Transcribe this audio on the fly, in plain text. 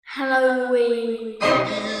Halloween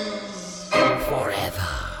forever.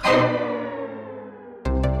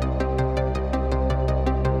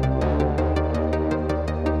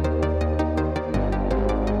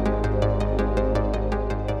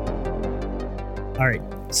 All right,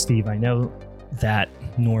 Steve, I know that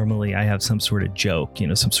normally I have some sort of joke,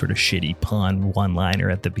 some sort of shitty pun one-liner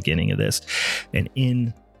at the beginning of this, but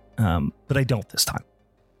I don't this time.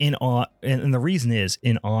 And the reason is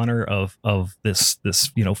in honor of this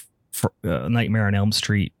Nightmare on Elm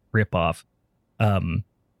Street ripoff.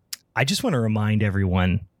 I just want to remind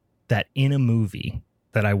everyone that in a movie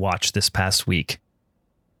that I watched this past week,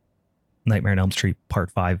 Nightmare on Elm Street Part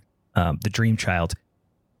 5, The Dream Child,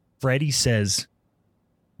 Freddy says,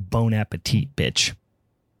 "Bon appetit, bitch."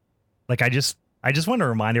 Like, I just want to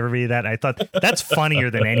remind everybody that. I thought that's funnier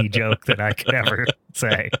than any joke that I could ever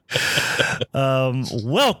say.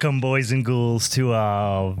 Welcome, boys and ghouls, to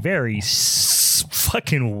a very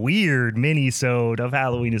fucking weird mini-sode of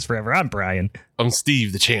Halloween is Forever. I'm Brian. I'm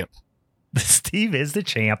Steve, the champ. Steve is the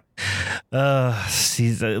champ. This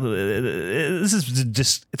is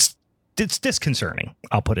just it's disconcerting.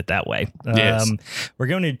 I'll put it that way. Yes. We're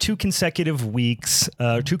going to 2 consecutive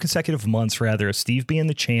months rather, of Steve being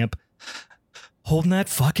the champ, holding that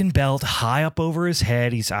fucking belt high up over his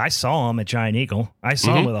head. I saw him at Giant Eagle. I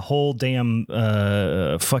saw him with a whole damn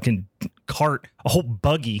fucking cart, a whole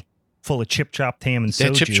buggy full of chip chop ham and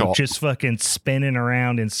soju, just fucking spinning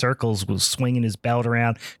around in circles, was swinging his belt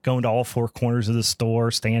around, going to all 4 corners of the store,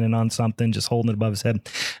 standing on something, just holding it above his head.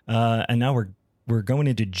 And now we're going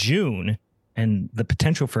into June, and the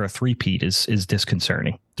potential for a three-peat is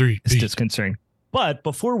disconcerting. It's disconcerting. But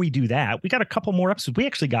before we do that, we got a couple more episodes. We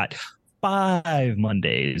actually got 5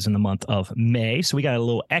 Mondays in the month of May. So we got a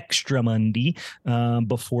little extra Monday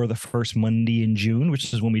before the first Monday in June,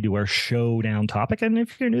 which is when we do our showdown topic. And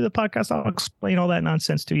if you're new to the podcast, I'll explain all that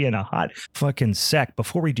nonsense to you in a hot fucking sec.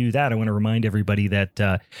 Before we do that, I want to remind everybody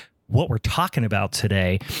that what we're talking about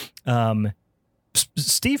today,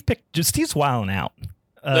 Steve's wilding out.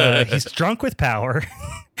 He's drunk with power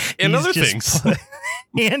and other things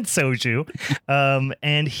and soju.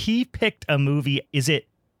 And he picked a movie. Is it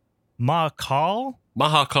Mahakaal?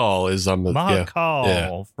 Mahakaal is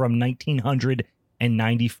Mahakaal from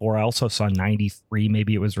 1994. I also saw 93.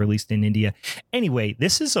 Maybe it was released in India. Anyway,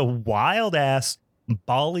 this is a wild ass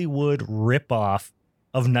Bollywood ripoff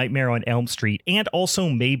of Nightmare on Elm Street, and also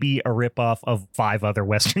maybe a ripoff of 5 other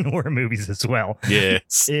Western horror movies as well.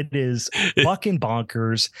 Yes. It is fucking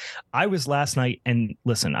bonkers. I was last night, and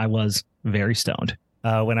listen, I was very stoned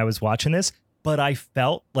when I was watching this, but I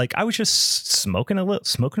felt like I was just smoking a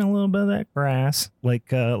little bit of that grass,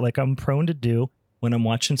 like I'm prone to do when I'm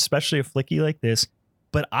watching, especially a flicky like this.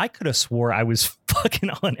 But I could have swore I was fucking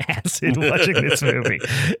on acid watching this movie.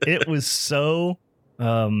 It was so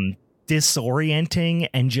disorienting,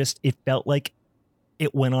 and just it felt like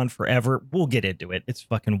it went on forever. We'll get into it. It's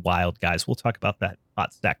fucking wild, guys. We'll talk about that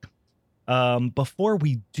hot sec. Before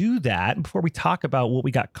we do that, before we talk about what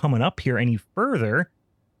we got coming up here any further,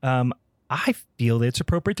 I feel that it's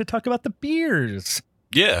appropriate to talk about the beers.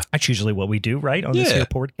 Yeah, that's usually what we do, right, on this here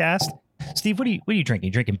podcast. Steve, what are you drinking?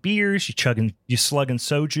 You drinking beers? You slugging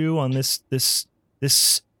soju on this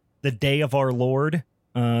the day of our Lord?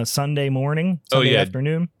 Sunday morning, Sunday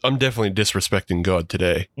afternoon. I'm definitely disrespecting God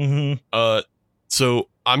today. So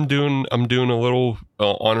I'm doing a little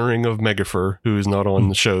honoring of Megafer, who is not on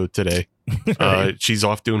the show today. She's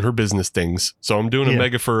off doing her business things. So I'm doing a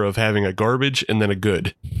Megafer of having a garbage and then a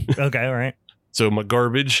good. Okay, all right. So my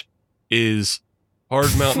garbage is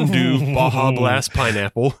Hard Mountain Dew Baja Blast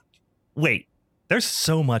Pineapple. Wait, there's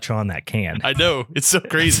so much on that can. I know, it's so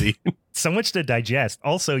crazy. So much to digest.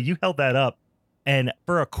 Also, you held that up, and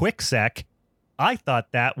for a quick sec, I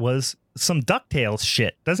thought that was some DuckTales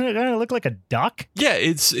shit. Doesn't it kind of look like a duck? Yeah,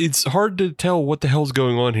 it's hard to tell what the hell's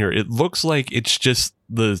going on here. It looks like it's just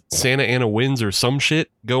the Santa Ana winds or some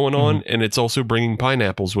shit going on, and it's also bringing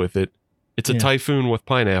pineapples with it. It's a typhoon with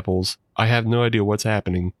pineapples. I have no idea what's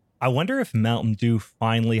happening. I wonder if Mountain Dew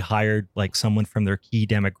finally hired like someone from their key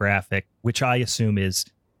demographic, which I assume is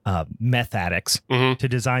meth addicts, to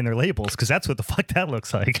design their labels, because that's what the fuck that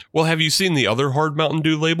looks like. Well, have you seen the other Hard Mountain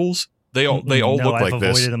Dew labels? They all look like this. I've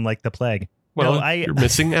avoided them like the plague. Well, you're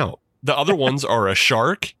missing out. The other ones are a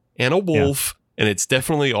shark and a wolf, and it's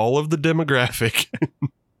definitely all of the demographic.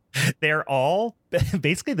 They're all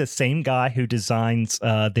basically the same guy who designs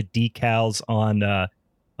the decals on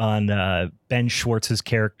Ben Schwartz's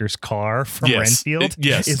character's car from Renfield.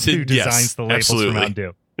 Is who designs the labels for Mountain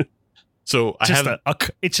Dew. So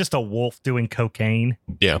it's just a wolf doing cocaine.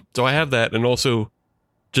 Yeah. So I have that, and also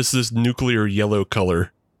just this nuclear yellow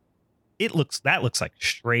color. that looks like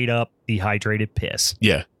straight up dehydrated piss.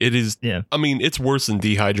 Yeah, it is. Yeah. I mean, it's worse than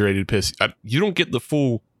dehydrated piss. You don't get the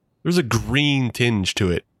full. There's a green tinge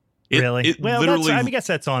to it. Really? It well, literally, I guess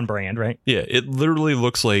that's on brand, right? Yeah, it literally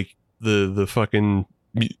looks like the fucking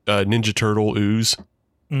Ninja Turtle ooze.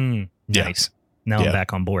 Nice. Now I'm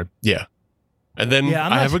back on board. Yeah. And then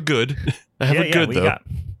I have a good. I have a good though.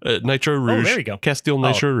 Nitro Rouge. Oh, there you go. Castile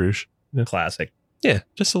Nitro Rouge. Yeah. Classic. Yeah,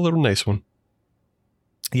 just a little nice one.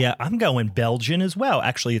 Yeah, I'm going Belgian as well.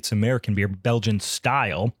 Actually, it's American beer, Belgian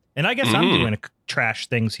style. And I guess I'm doing trash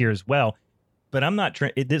things here as well. But I'm not.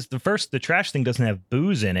 The trash thing doesn't have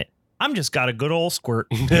booze in it. I'm just got a good old squirt.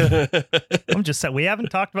 I'm just saying, we haven't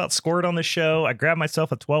talked about squirt on the show. I grabbed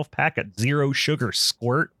myself a 12-pack of zero sugar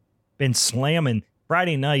squirt. Been slamming.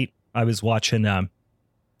 Friday night, I was watching. We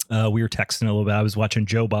were texting a little bit. I was watching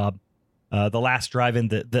Joe Bob, the last drive-in,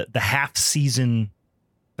 the half season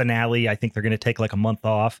finale. I think they're going to take like a month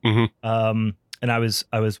off. And I was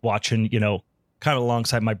watching, kind of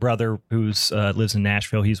alongside my brother who's lives in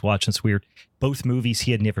Nashville. He's watching this weird both movies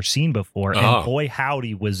he had never seen before. And boy,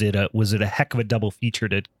 howdy, was it a heck of a double feature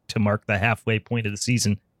to mark the halfway point of the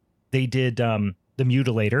season. They did The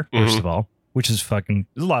Mutilator, first of all, which is it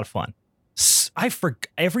was a lot of fun.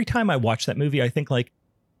 Every time I watch that movie, I think like,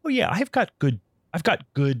 oh yeah, I've got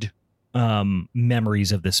good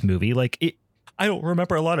memories of this movie. Like I don't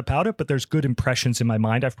remember a lot about it, but there's good impressions in my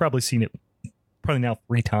mind. I've probably seen it now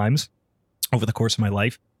 3 times over the course of my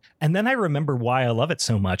life. And then I remember why I love it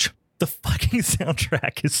so much. The fucking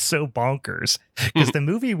soundtrack is so bonkers because the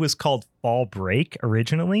movie was called Fall Break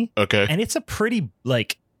originally. Okay. And it's a pretty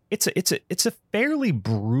it's a fairly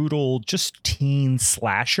brutal, just teen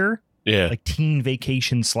slasher. Yeah. Like teen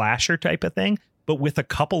vacation slasher type of thing, but with a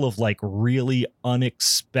couple of like really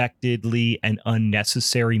unexpectedly and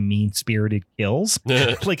unnecessary mean-spirited kills.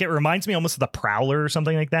 Like it reminds me almost of The Prowler or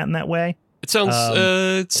something like that in that way. It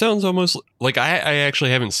sounds almost like I actually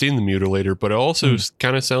haven't seen The Mutilator, but it also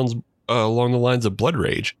kind of sounds along the lines of Blood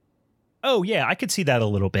Rage. Oh yeah, I could see that a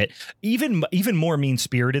little bit. Even more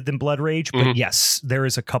mean-spirited than Blood Rage, but yes, there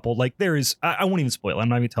is a couple. Like there is, I won't even spoil it. I'm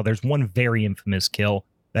not even tell. There's one very infamous kill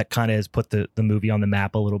that kind of has put the movie on the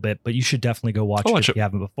map a little bit, but you should definitely go watch it if you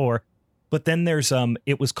haven't before. But then there's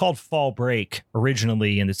it was called Fall Break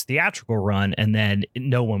originally in its theatrical run, and then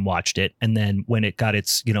no one watched it. And then when it got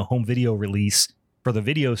its home video release for the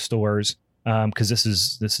video stores, because this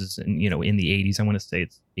is in the 80s. I want to say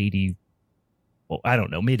it's 80. Well, I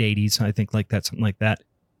don't know, mid 80s. I think like that, something like that.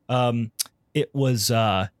 It was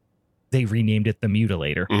they renamed it The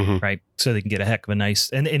Mutilator, right? So they can get a heck of a nice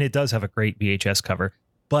and it does have a great VHS cover.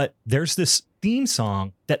 But there's this theme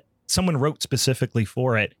song that someone wrote specifically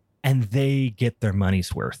for it, and they get their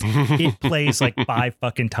money's worth. It plays like 5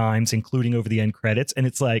 fucking times, including over the end credits, and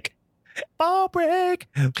it's like, Fall Break,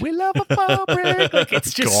 we love a fall break. Like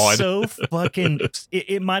it's just so fucking.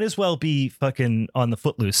 It might as well be fucking on the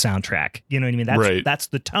Footloose soundtrack. You know what I mean? That's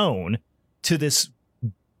the tone to this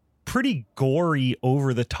pretty gory,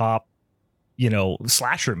 over the top,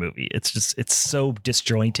 slasher movie. It's so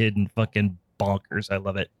disjointed and fucking bonkers. I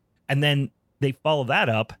love it. And then they follow that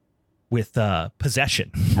up with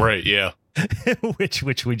Possession. Right, yeah.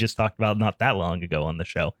 which we just talked about not that long ago on the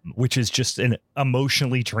show, which is just an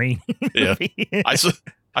emotionally draining movie. Yeah.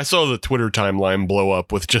 I saw the Twitter timeline blow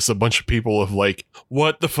up with just a bunch of people of like,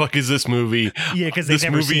 what the fuck is this movie? Yeah, because this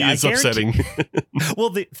movie is upsetting.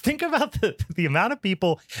 Well, think about the amount of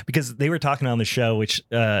people, because they were talking on the show, which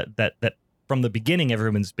that from the beginning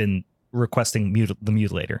everyone's been requesting The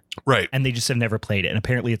Mutilator, right? And they just have never played it, and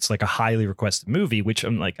apparently it's like a highly requested movie, which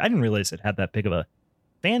I'm like, I didn't realize it had that big of a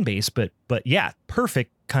fan base, but yeah,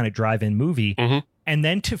 perfect kind of drive-in movie. And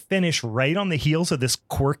then to finish right on the heels of this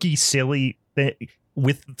quirky, silly thing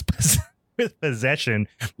with Possession,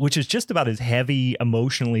 which is just about as heavy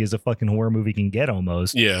emotionally as a fucking horror movie can get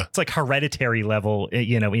almost. Yeah. It's like Hereditary level,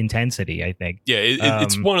 intensity, I think. Yeah,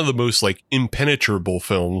 it's one of the most like impenetrable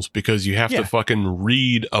films because you have to fucking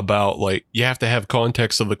read about, like, you have to have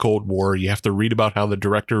context of the Cold War. You have to read about how the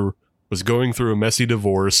director was going through a messy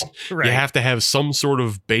divorce. Right. You have to have some sort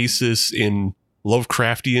of basis in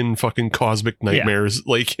Lovecraftian fucking cosmic nightmares.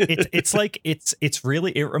 Yeah. Like it's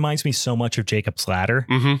really, it reminds me so much of Jacob's Ladder,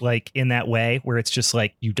 like in that way where it's just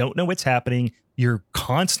like, you don't know what's happening. You're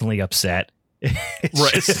constantly upset.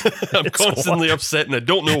 Right. I'm constantly upset and I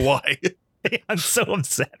don't know why. I'm so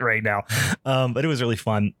upset right now. But it was really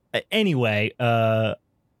fun. Anyway,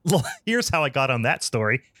 here's how I got on that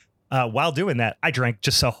story. While doing that, I drank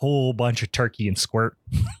just a whole bunch of turkey and squirt.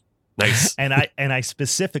 Nice. and I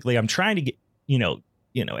specifically, I'm trying to get,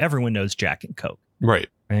 everyone knows Jack and Coke. Right.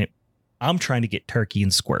 I'm trying to get turkey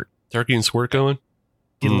and squirt. Turkey and squirt going?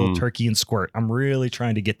 Get a little turkey and squirt. I'm really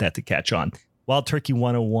trying to get that to catch on. Wild Turkey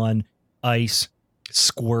 101, ice,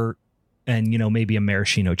 squirt, and, maybe a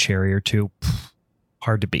maraschino cherry or two.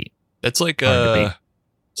 Hard to beat. That's like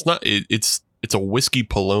it's not. It's a whiskey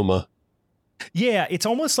Paloma. Yeah, it's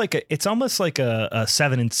almost like a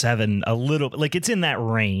 7 and 7, a little like it's in that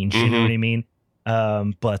range. You know what I mean? My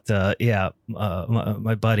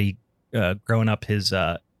buddy, growing up, his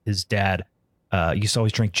dad used to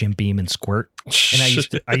always drink Jim Beam and squirt, and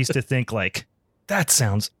I used to think like, that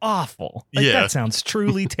sounds awful. Like, that sounds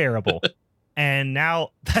truly terrible. And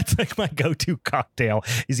now that's like my go-to cocktail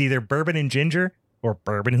is either bourbon and ginger or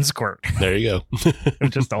bourbon and squirt. There you go.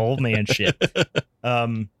 Just old man shit.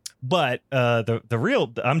 But the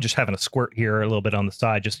real, I'm just having a squirt here a little bit on the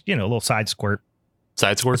side, just, a little side squirt.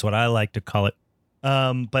 Side squirt is what I like to call it.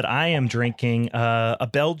 But I am drinking a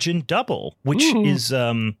Belgian double, which is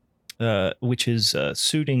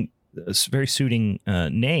suiting a very suiting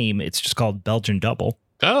name. It's just called Belgian Double.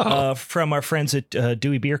 From our friends at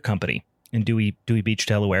Dewey Beer Company in Dewey Beach,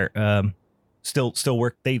 Delaware. Still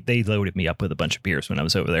work. They loaded me up with a bunch of beers when I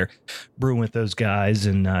was over there brewing with those guys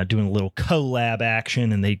and doing a little collab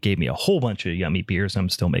action. And they gave me a whole bunch of yummy beers. I'm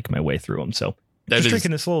still making my way through them. So just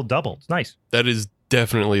drinking this little double. It's nice. That is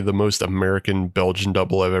definitely the most American Belgian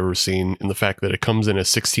double I've ever seen. In the fact that it comes in a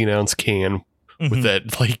 16-ounce can with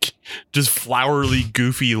that like just flowery,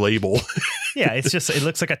 goofy label. Yeah, it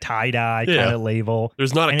looks like a tie-dye kind of label.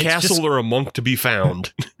 There's not a castle or a monk to be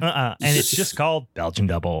found. And it's just called Belgian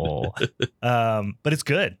Double. But it's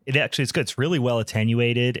good. It's good. It's really well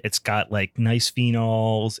attenuated. It's got like nice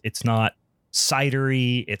phenols. It's not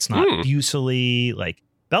cidery. It's not bucely. Like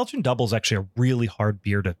Belgian Double is actually a really hard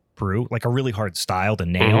beer to brew, like a really hard style to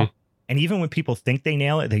nail. And even when people think they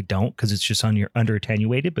nail it, they don't, because it's just under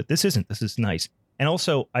attenuated. But this isn't. This is nice. And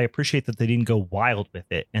also, I appreciate that they didn't go wild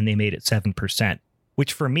with it and they made it 7%,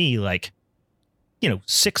 which for me, like,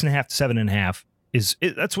 6.5 to 7.5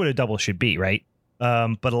 that's what a double should be, right?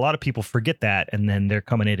 But a lot of people forget that, and then they're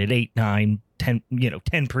coming in at 8, 9, 10,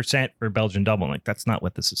 10% for Belgian double. Like, that's not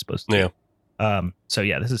what this is supposed to be. So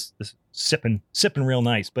yeah, this is sipping real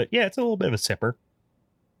nice. But yeah, it's a little bit of a sipper.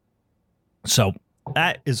 So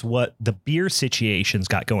that is what the beer situation's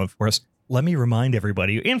got going for us. Let me remind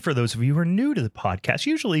everybody, and for those of you who are new to the podcast,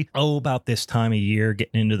 usually, about this time of year,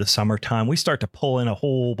 getting into the summertime, we start to pull in a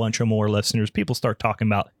whole bunch of more listeners. People start talking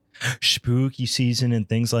about spooky season and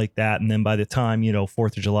things like that. And then by the time,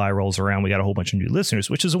 4th of July rolls around, we got a whole bunch of new listeners,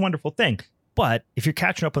 which is a wonderful thing. But if you're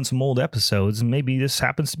catching up on some old episodes, and maybe this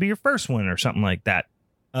happens to be your first one or something like that,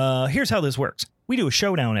 here's how this works. We do a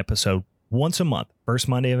showdown episode once a month, first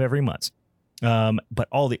Monday of every month. But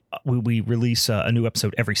we release a new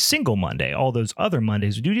episode every single Monday. All those other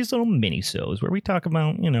Mondays, we do these little mini-sodes where we talk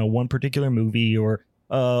about, one particular movie or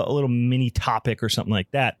a little mini topic or something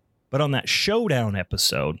like that. But on that showdown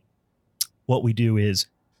episode, what we do is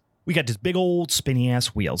we got this big old spinny ass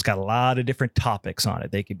wheel. It's got a lot of different topics on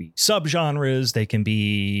it. They can be subgenres. They can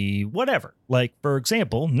be whatever. Like, for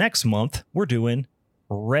example, next month we're doing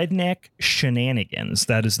redneck shenanigans.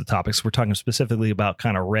 That is the topics. We're talking specifically about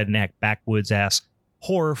kind of redneck backwoods ass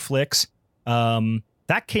horror flicks.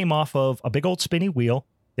 That came off of a big old spinny wheel.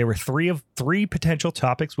 There were three potential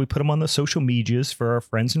topics. We put them on the social medias for our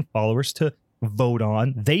friends and followers to vote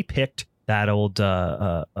on. They picked that old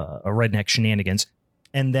redneck shenanigans.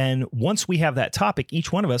 And then once we have that topic,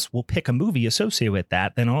 each one of us will pick a movie associated with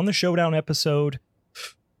that. Then on the showdown episode,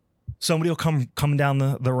 somebody will come down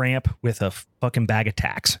the ramp with a fucking bag of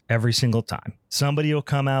tacks every single time. Somebody will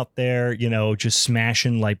come out there, just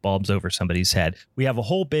smashing light bulbs over somebody's head. We have a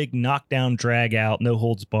whole big knockdown, drag out, no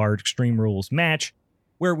holds barred, Extreme Rules match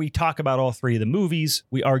where we talk about all three of the movies.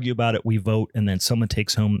 We argue about it, we vote, and then someone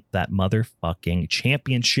takes home that motherfucking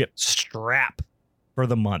championship strap for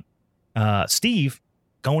the month. Steve,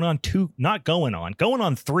 going on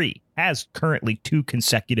 3, has currently 2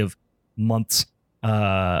 consecutive months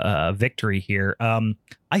victory here.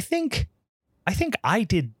 I think I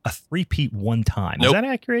did a 3-peat one time. Nope. Is that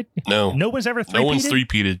accurate? No. No one's ever 3-peated? No one's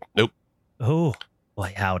 3-peated. Nope. Oh,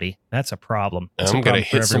 boy, howdy. That's a problem. I'm going to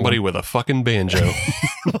hit somebody with a fucking banjo.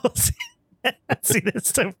 Well, see,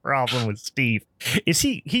 that's the problem with Steve.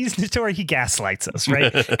 He's notorious. He gaslights us,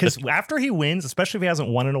 right? Because after he wins, especially if he hasn't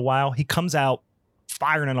won in a while, he comes out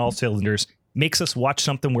firing on all cylinders, makes us watch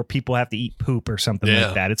something where people have to eat poop or something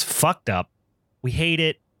like that. It's fucked up. We hate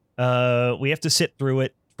it. We have to sit through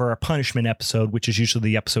it for a punishment episode, which is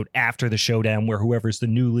usually the episode after the showdown where whoever's the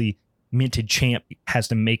newly minted champ has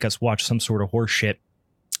to make us watch some sort of horse shit.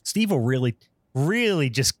 Steve will really, really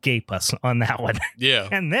just gape us on that one. Yeah.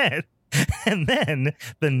 And then And then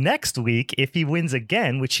the next week, if he wins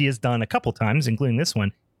again, which he has done a couple times, including this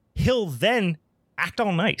one, he'll then act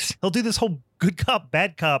all nice. He'll do this whole good cop,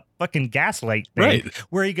 bad cop fucking gaslight thing, Right.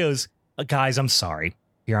 where he goes, guys, I'm sorry.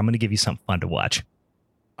 Here, I'm going to give you something fun to watch.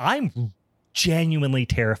 I'm genuinely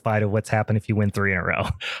terrified of what's happened if you win 3 in a row.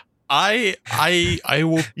 I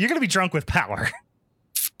will. You're going to be drunk with power.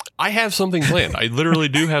 I have something planned. I literally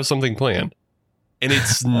do have something planned. And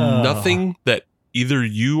it's nothing that either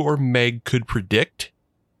you or Meg could predict.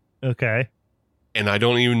 Okay. And I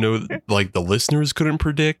don't even know, like, the listeners couldn't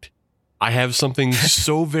predict. I have something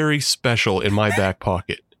so very special in my back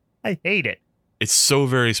pocket. I hate it. It's so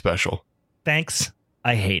very special. Thanks.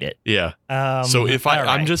 I hate it. Yeah. So if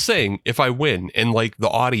I'm just saying, if I win and like the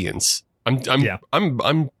audience,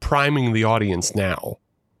 I'm priming the audience now.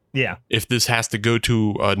 Yeah. If this has to go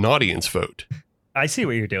to an audience vote. I see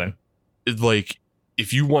what you're doing. It's like,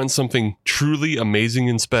 if you want something truly amazing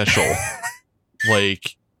and special,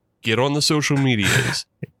 like, get on the social medias.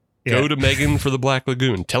 Go to Megan for the Black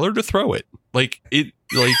Lagoon. Tell her to throw it.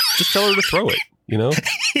 Just tell her to throw it. You know,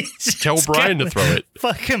 tell Brian to throw it.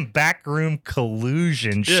 Fucking backroom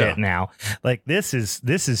collusion shit now. Like, this is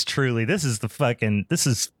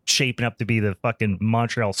shaping up to be the fucking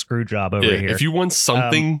Montreal screw job over here. If you want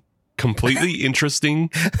something completely interesting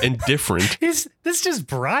and different, this is just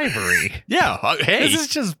bribery. Yeah. Hey,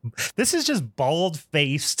 this is just bald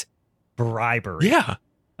faced bribery. Yeah.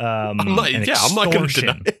 I'm not going to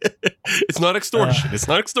deny it. It's not extortion. It's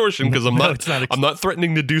not extortion because I'm not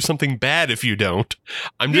threatening to do something bad if you don't.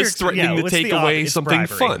 I'm just threatening to take away something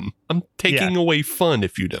fun. I'm taking away fun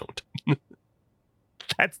if you don't.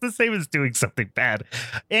 That's the same as doing something bad.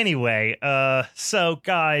 Anyway, so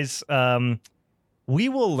guys, we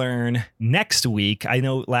will learn next week. I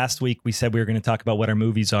know last week we said we were going to talk about what our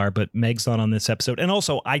movies are, but Meg's not on this episode. And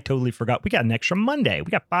also, I totally forgot. We got an extra Monday. We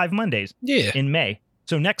got 5 Mondays in May.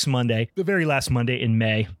 So next Monday, the very last Monday in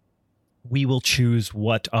May, we will choose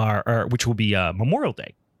which will be Memorial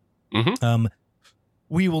Day. Mm-hmm.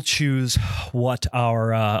 We will choose what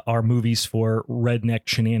our movies for redneck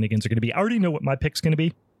shenanigans are going to be. I already know what my pick's going to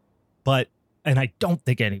be, and I don't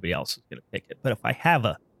think anybody else is going to pick it. But if I have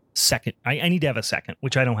a second, I need to have a second,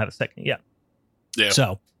 which I don't have a second yet. Yeah.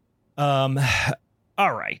 So, all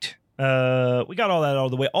right. We got all that out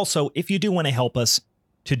of the way. Also, if you do want to help us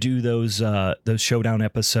to do those showdown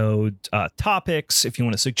episode topics, if you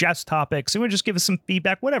want to suggest topics, and just give us some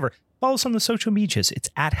feedback, whatever, follow us on the social medias. It's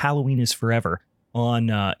at Halloween is Forever on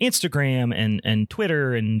Instagram and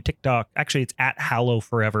Twitter and TikTok. Actually, it's at Hallow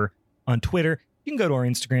Forever on Twitter. You can go to our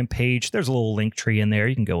Instagram page. There's a little link tree in there.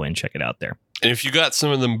 You can go in and check it out there. And if you got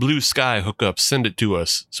some of them Blue Sky hookups, send it to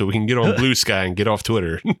us so we can get on Blue Sky and get off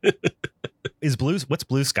Twitter. What's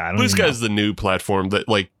Blue Sky? Blue Sky is the new platform that,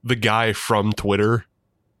 like, the guy from Twitter,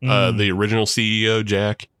 the original CEO,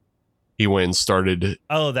 Jack, he went and started.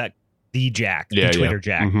 Oh, the Jack, the Twitter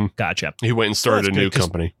Jack. Mm-hmm. Gotcha. He went and started a new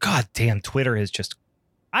company. God damn, Twitter is just.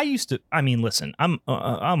 Listen, I'm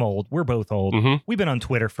old. We're both old. Mm-hmm. We've been on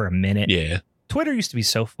Twitter for a minute. Yeah. Twitter used to be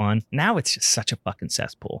so fun. Now it's just such a fucking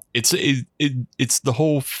cesspool. It's the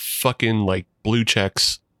whole fucking, like, blue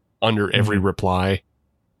checks under every reply.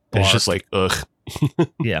 It's just like, ugh.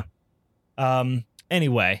 Yeah.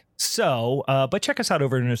 Anyway, so, but check us out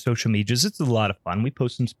over on our social medias. It's a lot of fun. We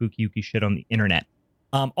post some spooky ooky shit on the internet.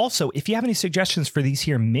 Also, if you have any suggestions for these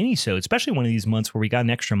here minisodes, especially one of these months where we got an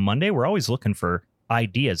extra Monday, we're always looking for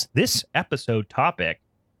ideas. This episode topic,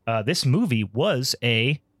 this movie was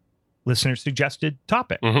a listener suggested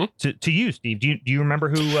topic to you, Steve. Do you remember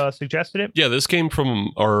who suggested it? Yeah, this came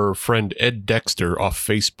from our friend Ed Dexter off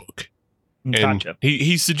Facebook. And gotcha.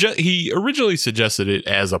 he originally suggested it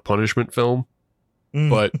as a punishment film,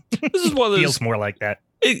 but this is one of those feels more like that.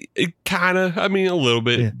 It kind of, I mean, a little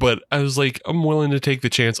bit, but I was like, I'm willing to take the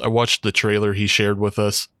chance. I watched the trailer he shared with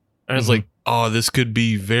us, and I was like, oh, this could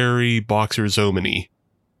be very Boxer Zomany.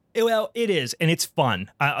 Well, it is, and it's fun.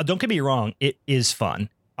 Don't get me wrong, it is fun.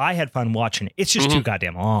 I had fun watching it. It's just too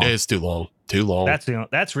goddamn long. It's too long. Too long.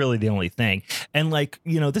 That's really the only thing. And, like,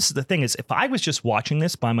 this is the thing is, if I was just watching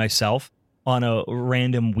this by myself on a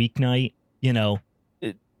random weeknight,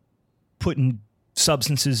 putting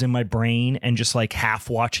substances in my brain and just, like, half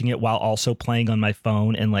watching it while also playing on my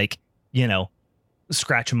phone and, like,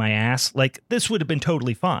 scratching my ass, like, this would have been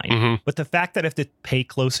totally fine. But the fact that I have to pay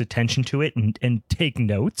close attention to it and take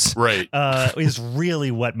notes is really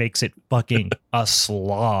what makes it fucking a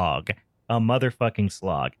slog. A motherfucking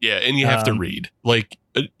slog. Yeah, and you have to read. Like,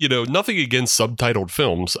 nothing against subtitled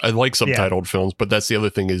films. I like subtitled films, but that's the other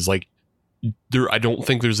thing is, like, I don't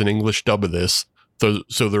think there's an English dub of this,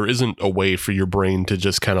 so there isn't a way for your brain to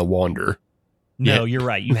just kind of wander. No, you're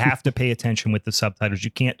right. You have to pay attention with the subtitles.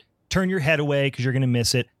 You can't turn your head away because you're going to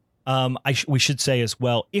miss it. We should say as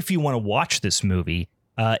well, if you want to watch this movie,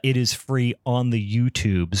 it is free on the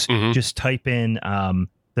YouTubes. Mhm. Just type in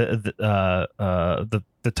the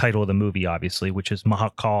title of the movie, obviously, which is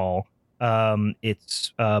Mahakaal.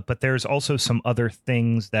 But there's also some other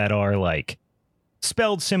things that are like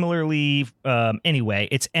spelled similarly. Anyway,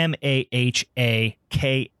 it's Mahakaal,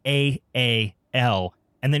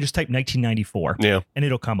 and then just type 1994. Yeah. And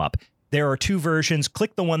it'll come up. There are two versions.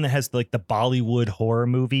 Click the one that has like the Bollywood horror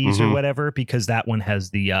movies or whatever, because that one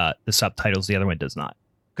has the subtitles. The other one does not.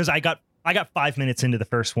 Because I got 5 minutes into the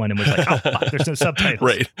first one and was like, oh, fuck, there's no subtitles.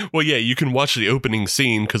 Right. Well, yeah, you can watch the opening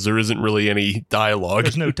scene because there isn't really any dialogue.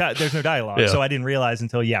 There's no dialogue. Yeah. So I didn't realize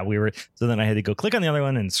until so then I had to go click on the other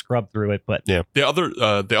one and scrub through it. But yeah, the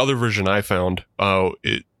other version I found,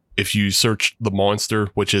 if you search The Monster,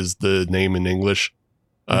 which is the name in English,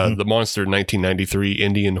 The Monster 1993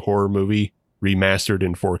 Indian horror movie remastered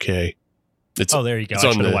in 4K. There you go. I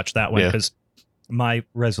should have watched that one because my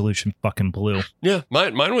resolution fucking blew. Yeah,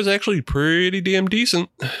 mine was actually pretty damn decent.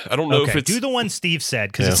 I don't know if it's... Do the one Steve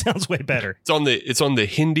said, because it sounds way better. It's on the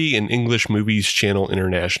Hindi and English Movies Channel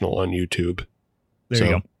International on YouTube. There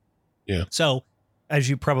you go. Yeah. So, as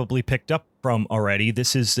you probably picked up from already,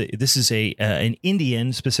 this is an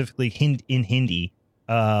Indian, specifically in Hindi,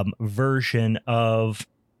 version of...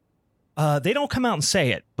 they don't come out and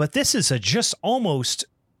say it, but this is a just almost...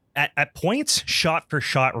 At points,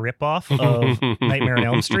 shot-for-shot ripoff of Nightmare on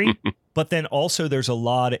Elm Street, but then also there's a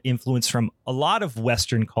lot of influence from a lot of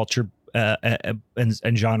Western culture and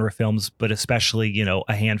genre films, but especially,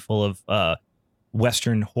 a handful of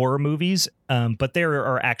Western horror movies. But there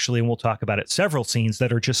are actually, and we'll talk about it, several scenes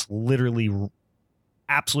that are just literally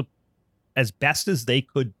absolute, as best as they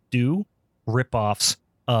could do, ripoffs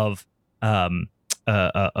of Nightmare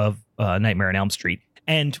on Elm Street.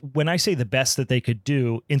 And when I say the best that they could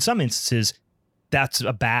do, in some instances, they did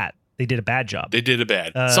a bad job. They did a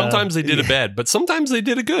bad. Sometimes they did a bad, but sometimes they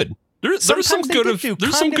did a good. There's some good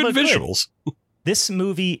visuals. This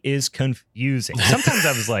movie is confusing. Sometimes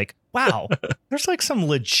I was like, wow, there's like some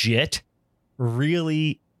legit,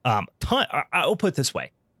 really, I'll put it this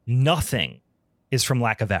way. Nothing is from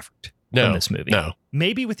lack of effort in this movie. No.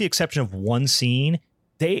 Maybe with the exception of one scene.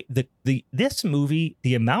 This movie,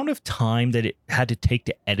 the amount of time that it had to take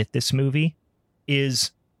to edit this movie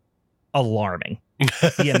is alarming.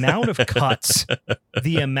 The amount of cuts,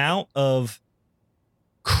 the amount of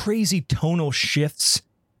crazy tonal shifts,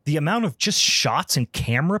 the amount of just shots and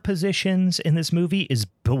camera positions in this movie is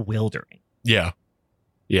bewildering. Yeah.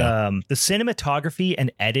 Yeah. The cinematography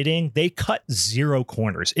and editing, they cut zero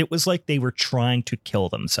corners. It was like they were trying to kill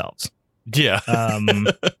themselves. Yeah.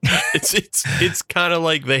 It's kind of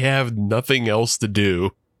like they have nothing else to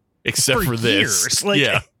do except for this.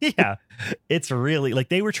 Yeah. It's really like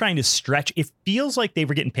they were trying to stretch. It feels like they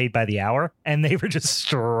were getting paid by the hour and they were just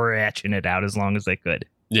stretching it out as long as they could.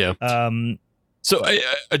 Yeah. So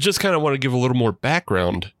I just kind of want to give a little more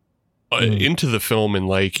background into the film and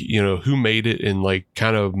who made it and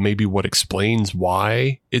kind of maybe what explains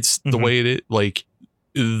why it's the way it is. Like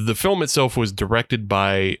the film itself was directed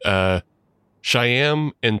by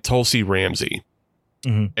Shyam and Tulsi Ramsey.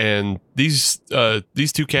 And these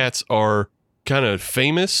two cats are kind of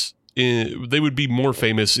famous. They would be more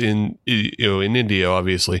famous in India,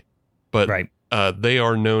 obviously, but they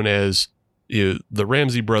are known as the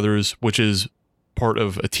Ramsey brothers, which is part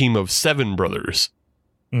of a team of 7 brothers.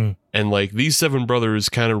 And these 7 brothers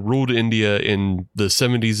kind of ruled India in the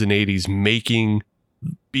 70s and 80s, making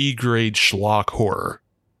B-grade schlock horror.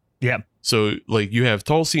 Yeah. So you have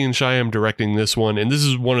Tulsi and Shyam directing this one, and this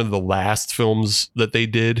is one of the last films that they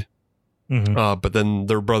did. But then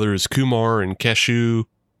their brothers Kumar and Keshu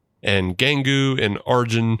and Gangu and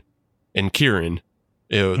Arjun and Kiran,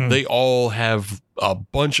 they all have a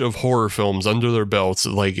bunch of horror films under their belts.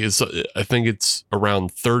 I think it's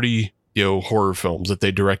around 30 horror films that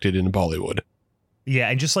they directed in Bollywood. Yeah,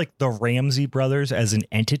 and just like the Ramsey brothers as an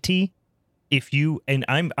entity,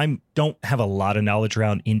 I'm don't have a lot of knowledge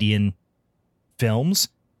around Indian films,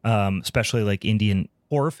 especially like Indian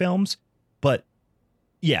horror films, but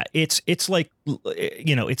yeah, it's like,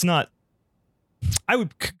 it's not, I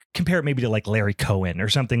would compare it maybe to like Larry Cohen or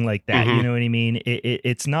something like that. You know what I mean?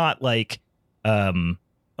 It's not like a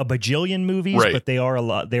bajillion movies, but they are a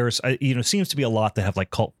lot. There's seems to be a lot that have like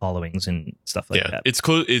cult followings and stuff like that.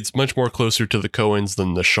 It's much more closer to the Coens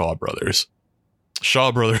than the Shaw brothers.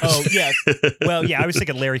 Shaw brothers. Oh yeah. Well, yeah, I was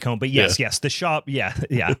thinking Larry Cohen, but yes, the Shaw. Yeah.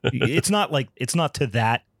 It's not to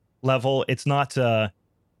that level. It's not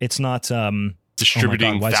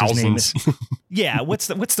distributing thousands. Yeah, what's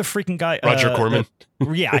the freaking guy? Roger Corman.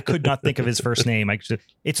 Yeah, I could not think of his first name.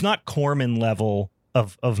 It's not Corman level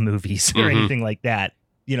of movies or anything like that.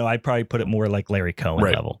 I'd probably put it more like Larry Cohen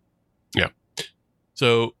level. Yeah.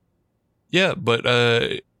 So, yeah, but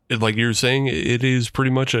like you were saying, it is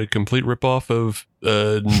pretty much a complete ripoff of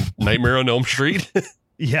Nightmare on Elm Street.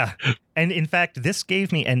 Yeah, and in fact, this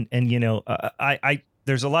gave me I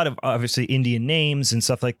there's a lot of obviously Indian names and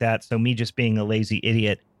stuff like that. So me just being a lazy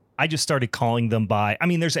idiot, I just started calling them by. I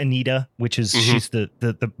mean, there's Anita, which is she's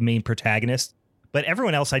the main protagonist, but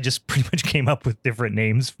everyone else I just pretty much came up with different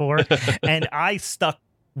names for, and I stuck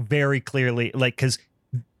very clearly because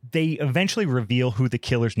they eventually reveal who the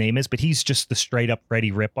killer's name is, but he's just the straight up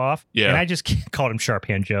Freddy ripoff. Yeah, and I just called him Sharp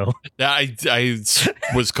Hand Joe. I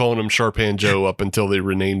was calling him Sharp Hand Joe up until they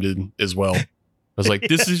renamed it as well. I was like,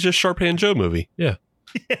 this is just Sharp Hand Joe movie. Yeah.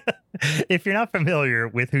 If you're not familiar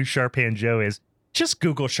with who Sharp Hand Joe is, just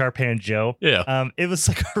Google Sharp Hand Joe. Yeah. It was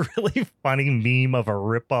like a really funny meme of a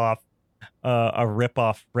ripoff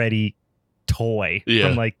Freddy toy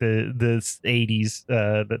from like the 80s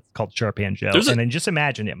that's called Sharp Hand Joe. And then just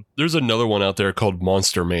imagine him. There's another one out there called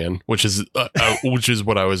Monster Man, which is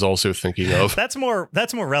what I was also thinking of. That's more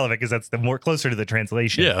relevant because that's the more closer to the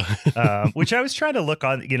translation. Yeah. Which I was trying to look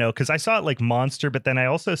on, because I saw it like monster, but then I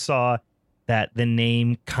also saw that the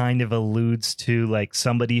name kind of alludes to like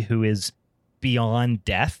somebody who is beyond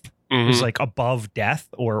death, who's like above death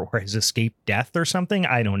or has escaped death or something.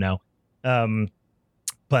 I don't know.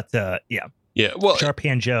 But yeah. Yeah, well, Sharp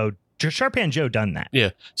Hand Joe done that. Yeah,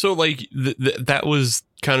 so like that was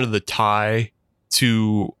kind of the tie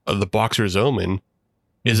to the Boxer's Omen.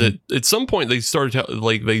 Is that at some point they started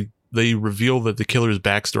they reveal that the killer's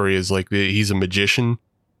backstory is like he's a magician.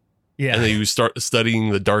 Yeah, and they start studying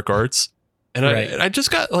the dark arts, and I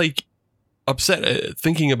just got like upset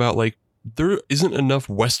thinking about like there isn't enough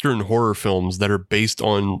Western horror films that are based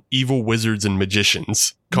on evil wizards and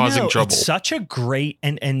magicians causing trouble. It's such a great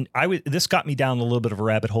this got me down a little bit of a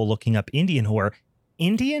rabbit hole looking up Indian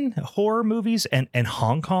horror movies and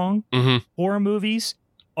Hong Kong horror movies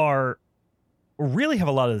really have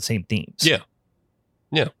a lot of the same themes.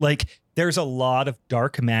 Yeah. Like there's a lot of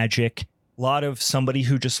dark magic, a lot of somebody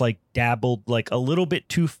who just like dabbled like a little bit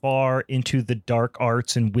too far into the dark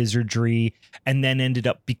arts and wizardry and then ended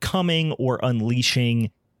up becoming or unleashing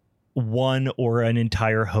one or an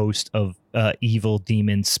entire host of evil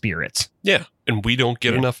demon spirits. Yeah. And we don't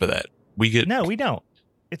get enough of that. No, we don't.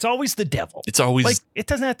 It's always the devil. It's always like, it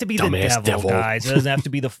doesn't have to be the devil, guys. It doesn't have to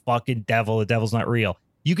be the fucking devil. The devil's not real.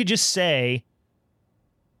 You could just say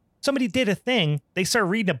somebody did a thing. They start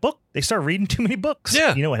reading a book. They start reading too many books.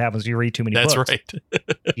 Yeah. You know what happens when you read too many books. That's right.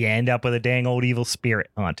 You end up with a dang old evil spirit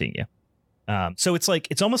haunting you. So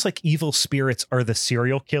it's almost like evil spirits are the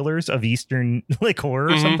serial killers of Eastern like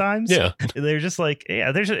horror sometimes. Yeah. They're just like,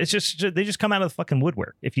 they just come out of the fucking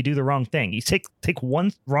woodwork if you do the wrong thing. You take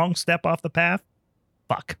one wrong step off the path.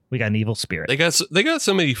 Fuck, we got an evil spirit. They got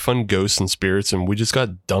so many fun ghosts and spirits, and we just got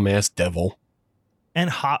dumbass devil. And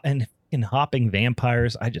hopping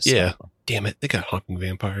vampires. I just damn it, they got hopping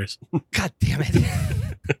vampires. God damn it.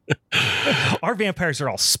 Our vampires are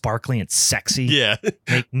all sparkly and sexy. Yeah.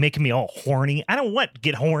 Making me all horny. I don't want to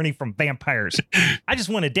get horny from vampires. I just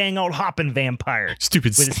want a dang old hopping vampire.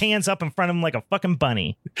 Stupid. With his hands up in front of him like a fucking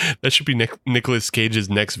bunny. That should be Nicolas Cage's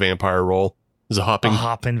next vampire role. Is a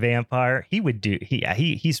hopping vampire. He would do.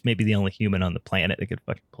 He's maybe the only human on the planet that could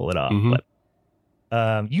fucking pull it off.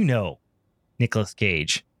 But Nicolas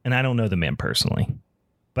Cage, and I don't know the man personally,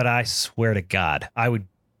 but I swear to God, I would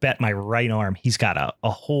bet my right arm he's got a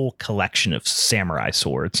whole collection of samurai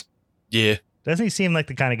swords. Yeah. Doesn't he seem like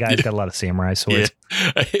the kind of guy who's got a lot of samurai swords?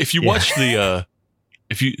 Yeah. If you watch did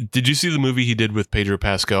you see the movie he did with Pedro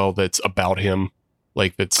Pascal that's about him?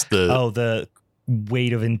 Like that's the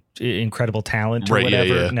weight of incredible talent or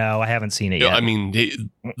whatever. Yeah. No, I haven't seen it yet. I mean,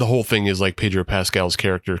 the whole thing is like Pedro Pascal's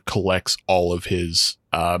character collects all of his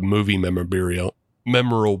movie memorabilia.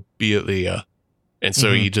 And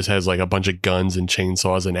so he just has like a bunch of guns and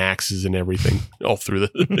chainsaws and axes and everything all through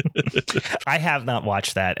the. I have not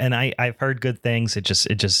watched that, and I've heard good things. It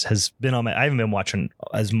just has been on my. I haven't been watching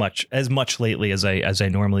as much lately as I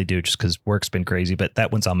normally do, just because work's been crazy. But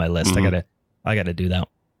that one's on my list. I gotta do that.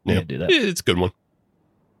 Yeah, it's a good one.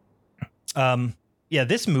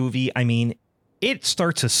 This movie. I mean, it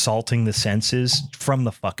starts assaulting the senses from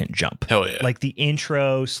the fucking jump. Hell yeah! Like the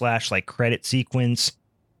intro / like credit sequence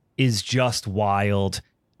is just wild.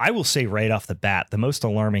 I will say right off the bat, the most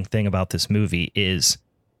alarming thing about this movie is,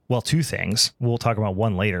 well, two things. We'll talk about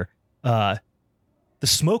one later. The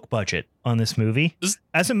smoke budget on this movie.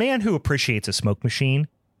 As a man who appreciates a smoke machine,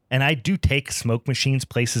 and I do take smoke machines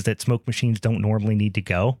places that smoke machines don't normally need to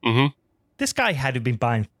go. Mm-hmm. This guy had to be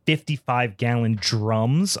buying 55-gallon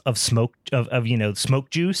drums of smoke smoke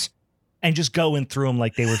juice and just going through them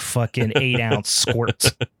like they were fucking 8-ounce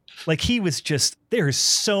squirts. Like he was just, there's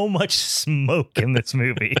so much smoke in this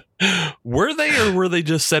movie. Were they, or were they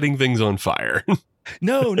just setting things on fire?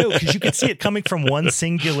 No, because you could see it coming from one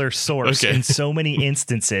singular source in so many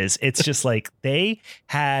instances. It's just like they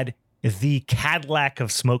had the Cadillac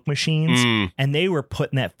of smoke machines, and they were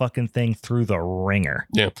putting that fucking thing through the ringer.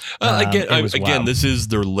 Yeah. Again, this is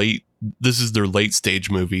their late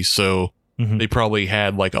stage movie, so they probably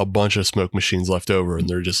had like a bunch of smoke machines left over, and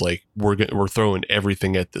they're just like, we're throwing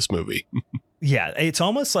everything at this movie. Yeah, it's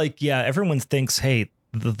almost like everyone thinks, hey,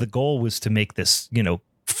 the goal was to make this, Nightmare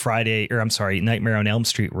on Elm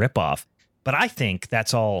Street ripoff, but I think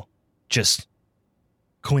that's all just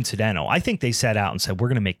coincidental. I think they set out and said, we're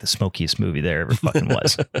going to make the smokiest movie there ever fucking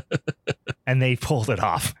was. And they pulled it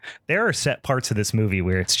off. There are set parts of this movie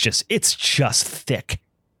where it's just thick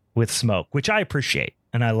with smoke, which I appreciate.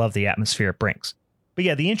 And I love the atmosphere it brings. But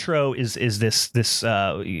yeah, the intro is this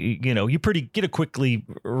you quickly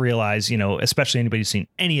realize, especially anybody who's seen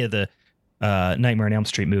any of the Nightmare on Elm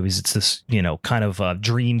Street movies, it's this, kind of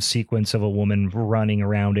dream sequence of a woman running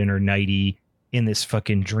around in her nightie in this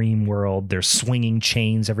fucking dream world. There's swinging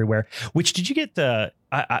chains everywhere. Which, did you get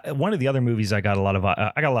one of the other movies? I got a lot of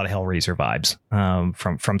Hellraiser vibes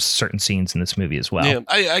from certain scenes in this movie as well. Yeah,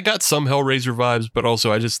 I got some Hellraiser vibes, but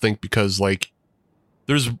also I just think because like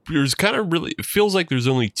there's kind of really, it feels like there's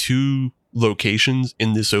only 2 locations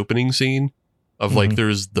in this opening scene of like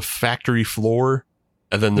there's the factory floor,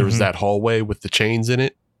 and then there's that hallway with the chains in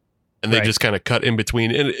it. And they just kind of cut in between.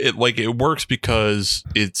 And it works because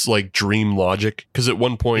it's like dream logic. Because at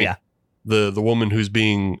one point, the woman who's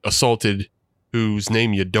being assaulted, whose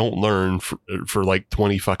name you don't learn for like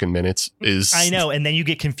 20 fucking minutes is... I know. And then you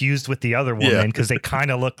get confused with the other woman because they kind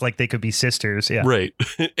of look like they could be sisters. Yeah. Right.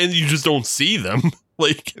 And you just don't see them.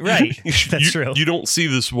 Like, right. That's true. You don't see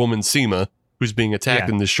this woman, Seema, who's being attacked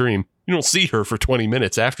in this dream. You don't see her for 20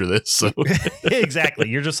 minutes after this. So. Exactly.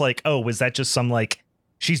 You're just like, oh, was that just some like...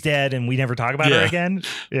 she's dead and we never talk about her again.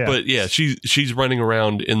 Yeah. But yeah, she's running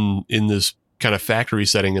around in this kind of factory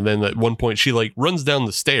setting. And then at one point she like runs down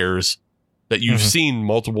the stairs that you've seen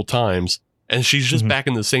multiple times, and she's just back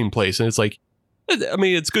in the same place. And it's like, I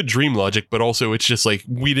mean, it's good dream logic, but also it's just like,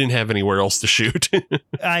 we didn't have anywhere else to shoot.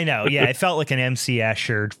 I know. Yeah. It felt like an MC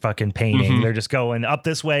Escher fucking painting. They're just going up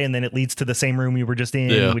this way, and then it leads to the same room you were just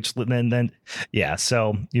in, which then,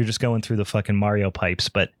 so you're just going through the fucking Mario pipes.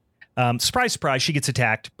 But surprise, surprise, she gets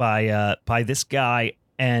attacked by this guy,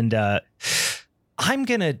 and I'm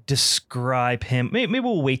gonna describe him. Maybe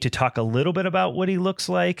we'll wait to talk a little bit about what he looks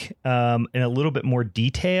like in a little bit more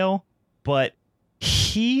detail. But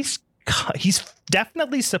he's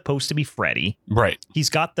definitely supposed to be Freddy, right? He's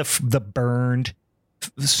got the burned,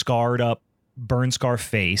 scarred up, burn scar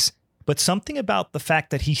face, but something about the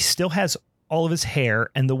fact that he still has all of his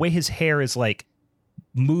hair, and the way his hair is like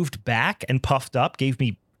moved back and puffed up gave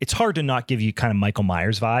me. It's hard to not give you kind of Michael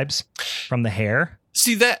Myers vibes from the hair.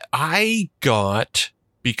 See, that I got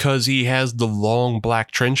because he has the long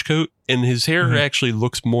black trench coat, and his hair actually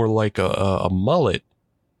looks more like a mullet.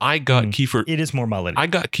 I got Kiefer. It is more mullet. I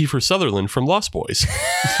got Kiefer Sutherland from Lost Boys.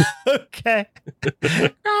 Okay.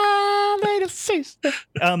 The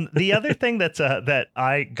other thing that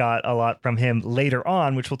I got a lot from him later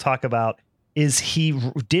on, which we'll talk about, is he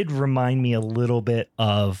did remind me a little bit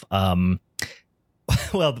of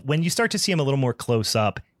well, when you start to see him a little more close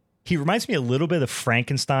up, he reminds me a little bit of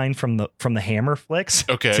Frankenstein from the Hammer flicks.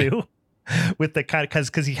 Okay. Too, with the kind of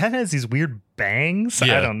because he kind of has these weird bangs.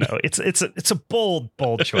 Yeah. I don't know. It's a bold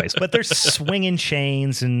choice, but they're swinging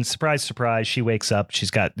chains, and surprise, surprise, she wakes up.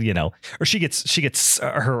 She's got or she gets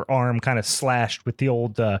her arm kind of slashed with the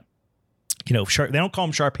old. Sharp, they don't call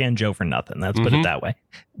him Sharp Hand Joe for nothing. Let's put it that way.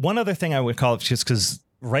 One other thing I would call it, just because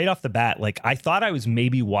right off the bat, like I thought I was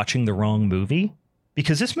maybe watching the wrong movie.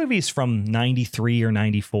 Because this movie is from 93 or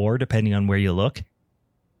 94, depending on where you look.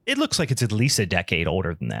 It looks like it's at least a decade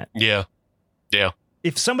older than that. Yeah. Yeah.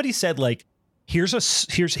 If somebody said like, here's a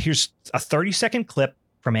 30-second clip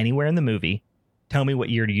from anywhere in the movie, tell me what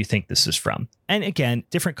year do you think this is from? And again,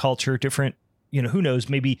 different culture, different, who knows,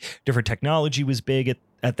 maybe different technology was big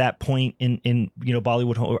at that point in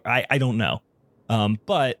Bollywood. I don't know.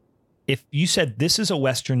 But if you said this is a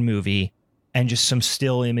Western movie and just some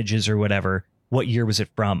still images or whatever, what year was it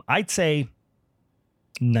from? I'd say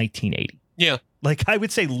 1980. Yeah. Like I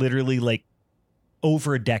would say literally like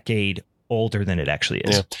over a decade older than it actually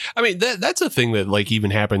is. Yeah. I mean, that's a thing that like even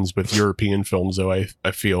happens with European films, though,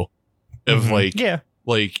 I feel of like,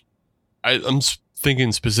 like I'm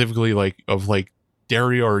thinking specifically like of like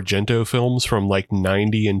Dario Argento films from like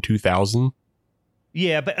 90 and 2000.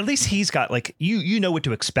 Yeah, but at least he's got like you know what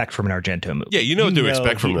to expect from an Argento movie. Yeah, you know what to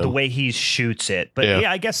expect from him. The way he shoots it. But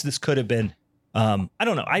yeah, I guess this could have been I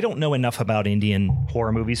don't know. I don't know enough about Indian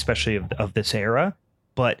horror movies, especially of this era.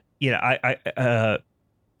 But I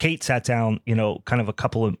Kate sat down, kind of a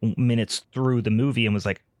couple of minutes through the movie and was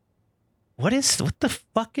like, what the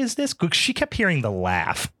fuck is this? Because she kept hearing the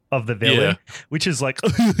laugh of the villain, which is like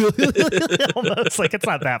almost like it's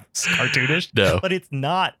not that cartoonish, but it's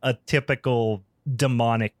not a typical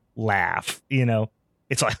demonic laugh.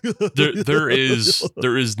 It's like there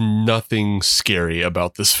is nothing scary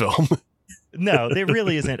about this film. No, there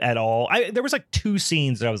really isn't at all. There was like 2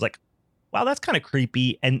 scenes that I was like, wow, that's kind of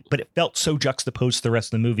creepy. But it felt so juxtaposed to the rest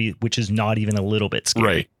of the movie, which is not even a little bit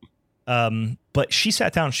scary. Right. But she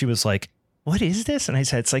sat down and she was like, what is this? And I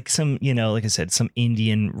said, it's like some, like I said, some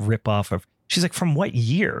Indian ripoff of, she's like, from what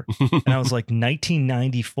year? And I was like,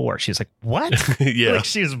 1994. She's like, what? Yeah. Like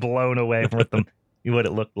she was blown away from what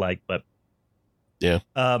it looked like. But yeah.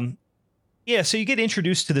 So you get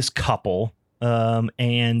introduced to this couple,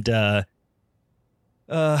 and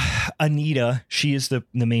Anita, she is the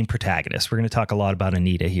main protagonist. We're going to talk a lot about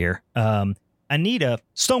Anita here. Anita,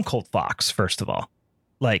 Stone Cold Fox, first of all,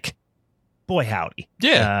 like, boy, howdy.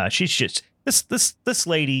 Yeah. She's just this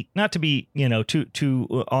lady, not to be,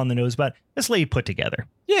 too on the nose, but this lady put together.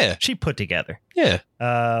 Yeah. She put together. Yeah.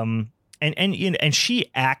 And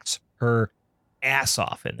she acts her ass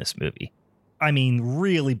off in this movie. I mean,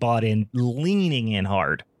 really bought in, leaning in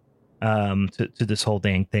hard to this whole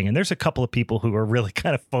dang thing. And there's a couple of people who are really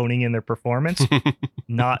kind of phoning in their performance.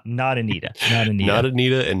 Not Anita. Not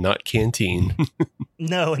Anita and not Canteen.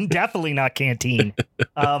 No, and definitely not Canteen.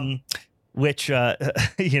 Which, so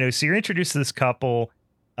you're introduced to this couple,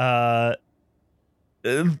 and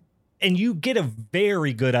you get a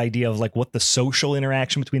very good idea of like what the social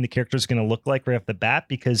interaction between the characters is going to look like right off the bat,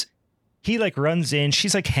 because he like runs in,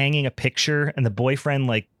 she's like hanging a picture, and the boyfriend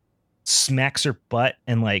like smacks her butt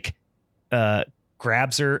and like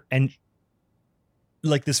grabs her, and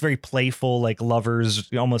like this very playful, like lovers,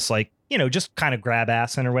 almost like, just kind of grab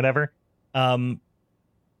assing or whatever.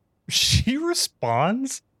 She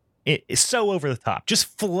responds. It's so over the top,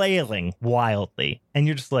 just flailing wildly. And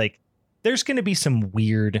you're just like, there's going to be some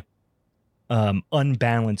weird,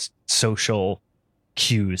 unbalanced social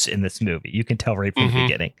cues in this movie. You can tell right from the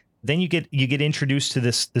beginning. Then you get introduced to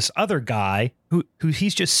this other guy who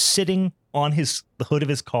he's just sitting on the hood of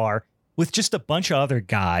his car with just a bunch of other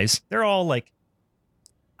guys. They're all like,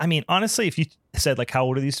 I mean, honestly, if you said like, how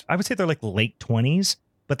old are these? I would say they're like late 20s,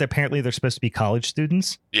 but apparently they're supposed to be college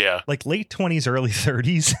students. Yeah. Like late 20s, early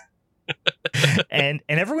 30s. and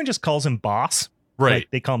everyone just calls him boss. Right.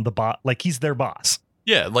 Like they call him the boss. Like he's their boss.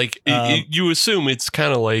 Yeah. Like you assume it's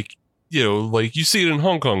kind of like, like you see it in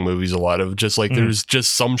Hong Kong movies a lot of just like there's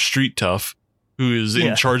just some street tough who is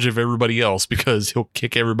in charge of everybody else because he'll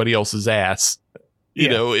kick everybody else's ass,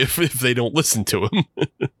 if they don't listen to him.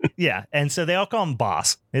 Yeah. And so they all call him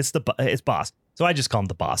boss. It's boss. So I just call him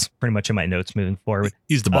the boss pretty much in my notes moving forward.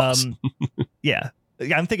 He's the boss. Yeah.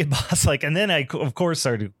 I'm thinking boss, like, and then I, of course,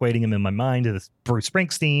 started equating him in my mind to this Bruce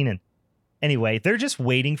Springsteen. And anyway, they're just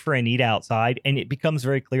waiting for Anita outside. And it becomes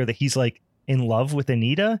very clear that he's like in love with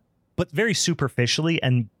Anita, but very superficially.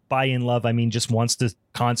 And by in love, I mean, just wants to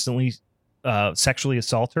constantly sexually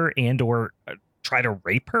assault her and or try to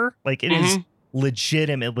rape her. Like it is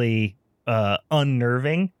legitimately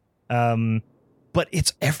unnerving.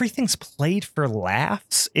 But everything's played for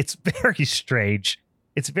laughs. It's very strange.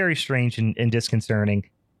 It's very strange and disconcerting.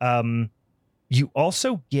 You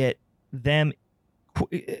also get them.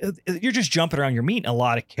 You're just jumping around. You're meeting a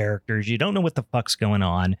lot of characters. You don't know what the fuck's going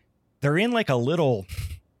on. They're in like a little,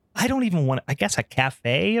 I don't even want, I guess a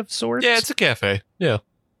cafe of sorts. Yeah, it's a cafe. Yeah.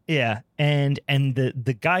 Yeah. And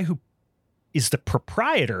the guy who is the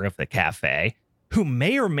proprietor of the cafe, who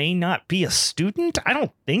may or may not be a student. I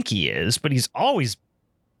don't think he is, but he's always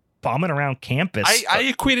bombing around campus. I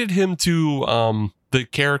equated him to the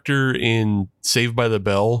character in Saved by the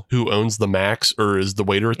Bell who owns the Max or is the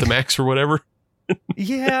waiter at the Max or whatever.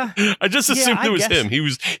 Yeah. I just assumed it was him.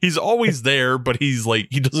 He's always there, but he's like,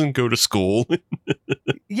 he doesn't go to school.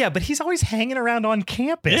 Yeah, but he's always hanging around on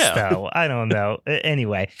campus though. I don't know.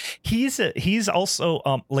 Anyway, he's also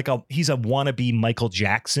he's a wannabe Michael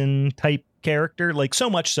Jackson type character, like so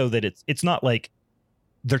much so that it's not like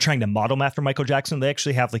they're trying to model him after Michael Jackson. They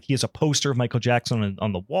actually have he has a poster of Michael Jackson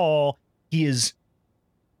on the wall. He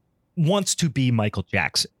wants to be Michael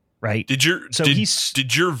Jackson, right? Did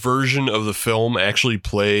your version of the film actually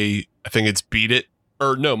play, I think it's Beat It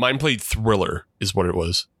Or no, mine played Thriller is what it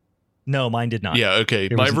was. No, mine did not. Yeah, okay.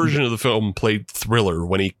 My version of the film played Thriller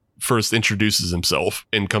when he first introduces himself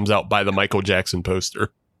and comes out by the Michael Jackson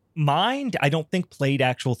poster. Mine, I don't think played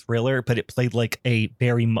actual Thriller, but it played like a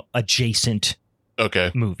very adjacent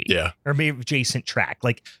movie. Yeah. Or maybe adjacent track.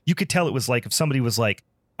 Like you could tell it was like if somebody was like,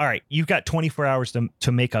 all right, you've got 24 hours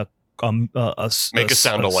to make a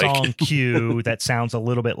sound alike song cue that sounds a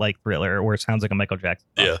little bit like Thriller or it sounds like a Michael Jackson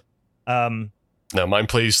song. Yeah. No, mine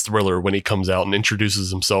plays Thriller when he comes out and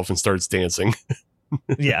introduces himself and starts dancing.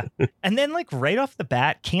 Yeah. And then like right off the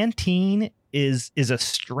bat, Canteen is a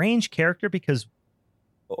strange character because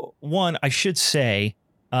one, I should say,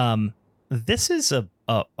 this is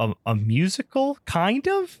a musical kind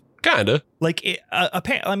of. Like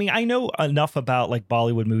I mean, I know enough about like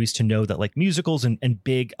Bollywood movies to know that like musicals and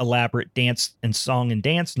big elaborate dance and song and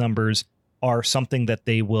dance numbers are something that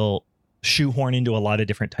they will shoehorn into a lot of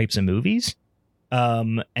different types of movies.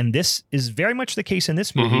 And this is very much the case in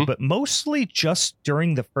this movie, but mostly just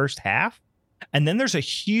during the first half. And then there's a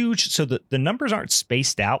huge, so the numbers aren't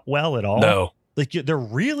spaced out well at all. No. Like they're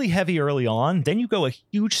really heavy early on. Then you go a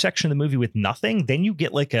huge section of the movie with nothing. Then you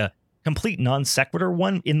get like a complete non sequitur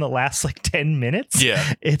one in the last like 10 minutes.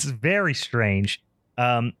 Yeah. It's very strange.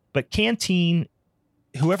 But Canteen,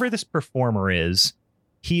 whoever this performer is,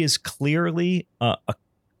 he is clearly a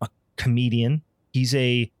comedian. He's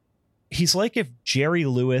like if Jerry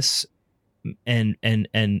Lewis and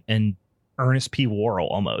Ernest P. Worrell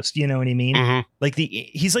almost, you know what I mean? Like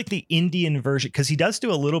he's like the Indian version because he does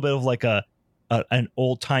do a little bit of like an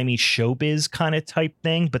old timey showbiz kind of type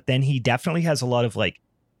thing, but then he definitely has a lot of like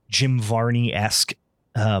Jim Varney-esque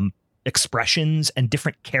expressions and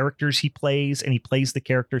different characters he plays, and he plays the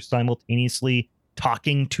characters simultaneously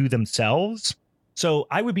talking to themselves. So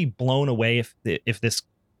I would be blown away if this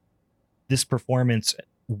performance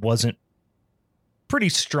wasn't pretty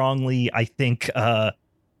strongly, I think,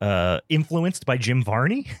 influenced by Jim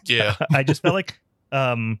Varney. Yeah. I just felt like,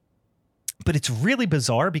 but it's really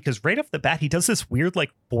bizarre because right off the bat, he does this weird,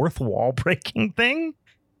 like fourth wall breaking thing.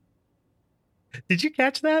 Did you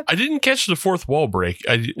catch that? I didn't catch the fourth wall break.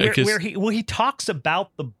 Where he talks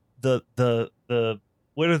about the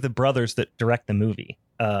what are the brothers that direct the movie?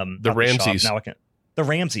 The Ramseys. The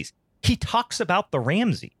Ramseys. He talks about the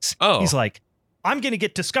Ramseys. Oh, he's like, I'm going to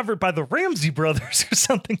get discovered by the Ramsey brothers or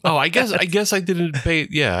something. Like I guess I didn't pay.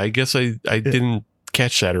 Yeah, I guess I didn't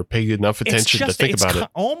catch that or pay enough attention to think about it.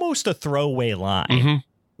 It's almost a throwaway line.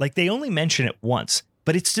 Like they only mention it once,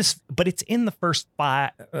 but it's in the first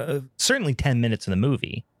certainly 10 minutes of the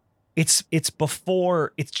movie. It's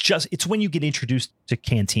when you get introduced to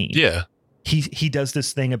Canteen. Yeah. He does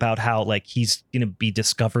this thing about how like he's going to be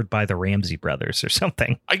discovered by the Ramsey brothers or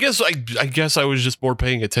something. I guess I was just more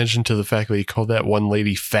paying attention to the fact that he called that one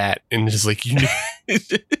lady fat and just like, you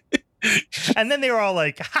and then they were all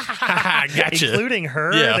like, gotcha. Including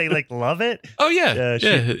her. Yeah. They like love it. Oh yeah.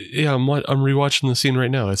 Yeah. I'm rewatching the scene right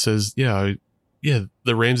now. It says, the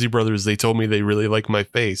Ramsey brothers, they told me they really like my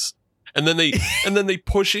face. And then they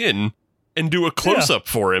push in and do a close up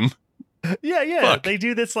for him. Yeah. Fuck. They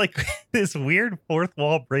do this like this weird fourth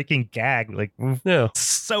wall breaking gag, like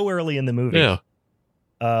so early in the movie. Yeah.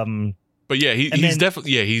 But yeah, he's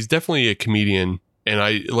definitely a comedian,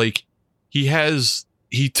 and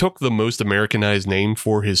he took the most Americanized name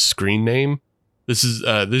for his screen name. This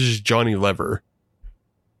is Johnny Lever.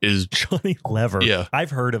 Is Johnny Lever? Yeah, I've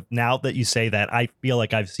heard of. Now that you say that, I feel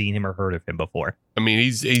like I've seen him or heard of him before. I mean, he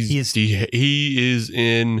is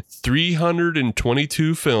in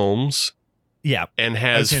 322 films. Yeah, and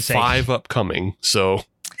has 5 upcoming. So,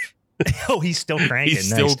 he's still cranking. He's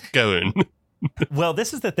still going. Well,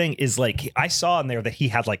 this is the thing: is like I saw in there that he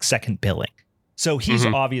had like second billing, so he's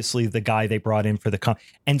obviously the guy they brought in for the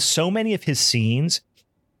and so many of his scenes.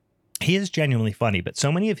 He is genuinely funny, but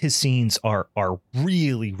so many of his scenes are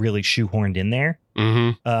really, really shoehorned in there,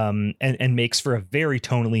 and makes for a very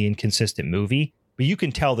tonally inconsistent movie. But you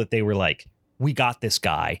can tell that they were like, we got this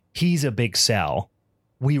guy. He's a big sell.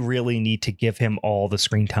 We really need to give him all the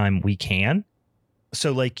screen time we can.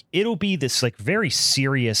 So like, it'll be this like very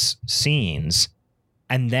serious scenes.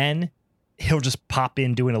 And then he'll just pop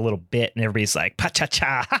in doing a little bit and everybody's like,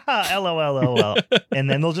 pa-cha-cha, LOL. And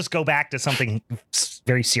then they'll just go back to something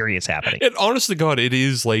very serious happening. And honest to God, it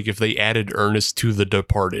is like if they added Ernest to The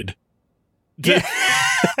Departed. Yeah.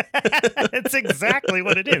 That's exactly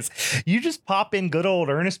what it is. You just pop in good old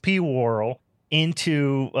Ernest P. Worrell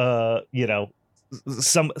into,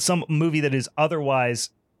 some movie that is otherwise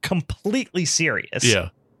completely serious. Yeah.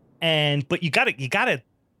 But you gotta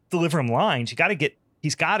deliver him lines. He's got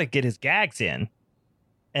to get his gags in.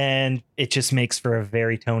 and it just makes for a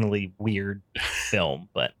very tonally weird film.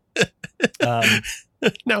 But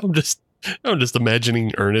now I'm just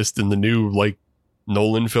imagining Ernest in the new like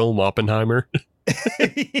Nolan film Oppenheimer.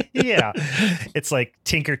 Yeah, it's like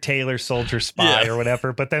Tinker Tailor Soldier Spy or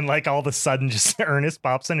whatever, but then like all of a sudden just Ernest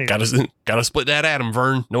pops in and gotta split that atom,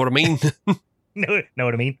 Vern, know what I mean? know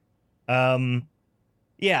what I mean.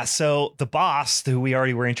 Yeah, so the boss, who we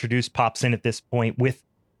already were introduced, pops in at this point with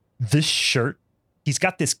this shirt. He's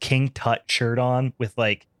got this King Tut shirt on with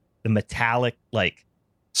like the metallic like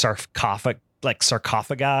sarcophagi,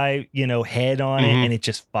 head on it, and it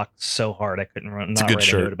just fucked so hard I couldn't run. It's a good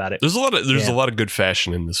shirt about it. There's a lot of good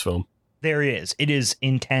fashion in this film. There is. It is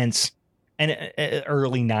intense and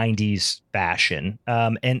early 90s fashion.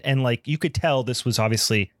 And like you could tell this was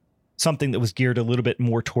obviously something that was geared a little bit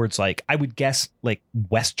more towards like, I would guess like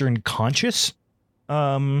Western conscious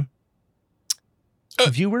viewers.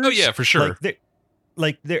 Oh yeah, for sure.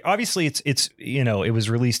 Like there obviously it's it was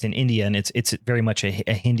released in India and it's very much a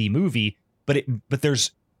Hindi movie, but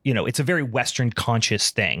there's it's a very Western conscious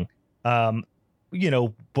thing. But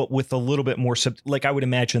with a little bit more like I would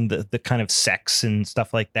imagine the kind of sex and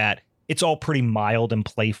stuff like that. It's all pretty mild and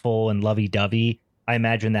playful and lovey-dovey. I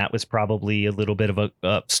imagine that was probably a little bit of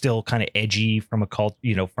a still kind of edgy from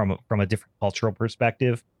a from a different cultural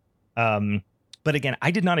perspective. But again,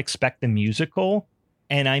 I did not expect the musical,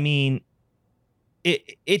 and I mean,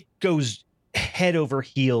 it goes head over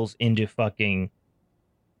heels into fucking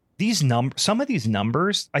these numbers. Some of these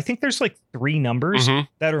numbers, I think there's like 3 numbers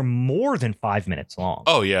that are more than 5 minutes long.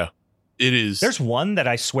 Oh yeah, it is. There's one that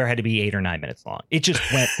I swear had to be 8 or 9 minutes long. It just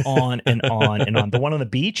went on and on and on. The one on the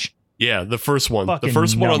beach. Yeah, the first one.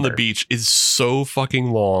 One on the beach is so fucking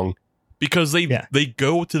long because they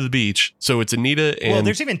go to the beach. So it's Anita and... Well,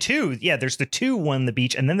 there's even 2. Yeah, there's the 2 one on the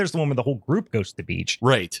beach, and then there's the one where the whole group goes to the beach.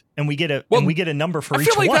 Right. And we get a number for each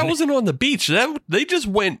one. I feel like that wasn't on the beach. They just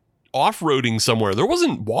went off-roading somewhere. There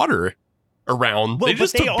wasn't water around. Well, they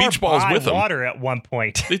just took beach balls with them. Water at one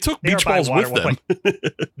point. They took beach balls with them.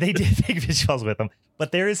 They did take beach balls with them.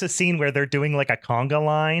 But there is a scene where they're doing like a conga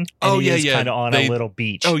line. And it is kind of on a little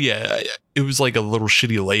beach. Oh yeah, it was like a little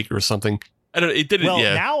shitty lake or something. I don't. It didn't. Well,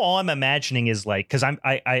 yeah. Now all I'm imagining is like because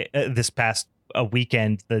I this past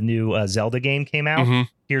weekend the new Zelda game came out.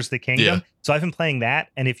 Here's the Kingdom. Yeah. So I've been playing that,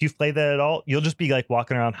 and if you've played that at all, you'll just be like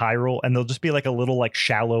walking around Hyrule, and there'll just be like a little like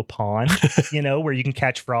shallow pond, where you can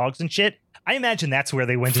catch frogs and shit. I imagine that's where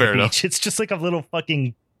they went to the beach. It's just like a little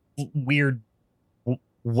fucking weird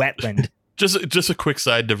wetland. Just a quick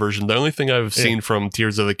side diversion. The only thing I've seen from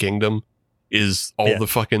Tears of the Kingdom is all the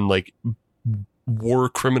fucking like war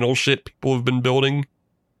criminal shit people have been building.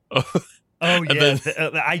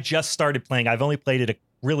 I just started playing. I've only played it a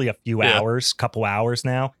few hours, couple hours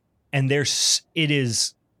now, and it's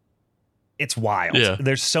wild. Yeah.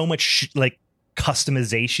 There's so much like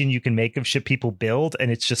customization you can make of shit people build, and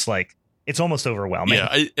it's just like it's almost overwhelming.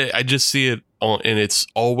 Yeah, I just see it on, and it's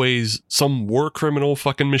always some war criminal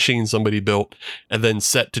fucking machine somebody built and then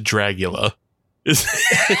set to Dragula.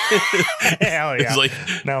 Hell yeah. It's like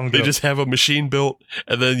they just have a machine built,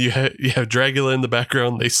 and then you have Dragula in the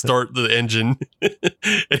background. They start the engine, and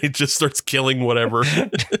it just starts killing whatever.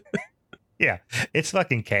 Yeah, it's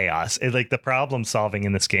fucking chaos. Like the problem solving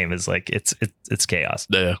in this game is like it's chaos.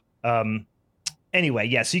 Yeah.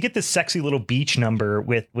 Anyway, so you get this sexy little beach number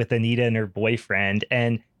with Anita and her boyfriend,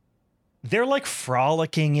 and they're like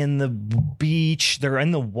frolicking in the beach. They're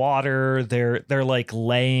in the water. They're like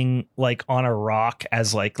laying like on a rock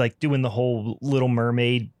as like doing the whole Little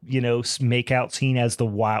Mermaid, make out scene as the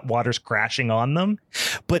water's crashing on them.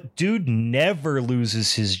 But dude never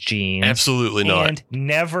loses his jeans. Absolutely not. And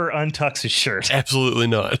never untucks his shirt. Absolutely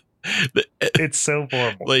not. It's so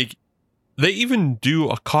horrible. Like they even do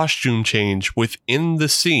a costume change within the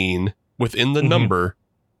scene, within the number,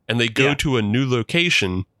 and they go to a new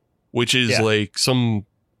location, which is like some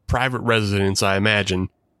private residence, I imagine.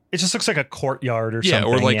 It just looks like a courtyard or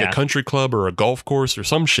something. Or like a country club or a golf course or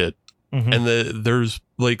some shit. And there's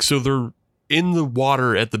like, so they're in the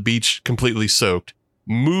water at the beach completely soaked,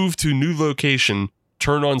 move to new location,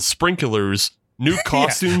 turn on sprinklers, new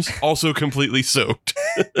costumes, also completely soaked.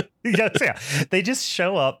 They just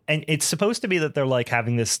show up, and it's supposed to be that they're like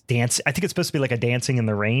having this dance. I think it's supposed to be like a dancing in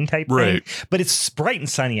the rain type thing, but it's bright and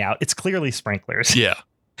sunny out. It's clearly sprinklers. Yeah.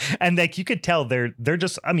 And like you could tell they're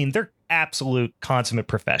just, I mean, they're absolute consummate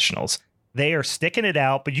professionals. They are sticking it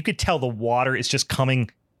out, but you could tell the water is just coming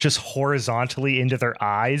just horizontally into their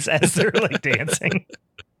eyes as they're like dancing.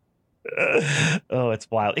 Oh, it's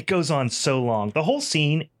wild. It goes on so long. The whole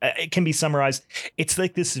scene, it can be summarized. It's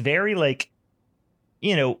like this very like,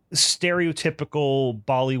 stereotypical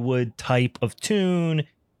Bollywood type of tune.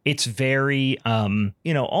 It's very,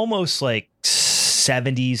 almost like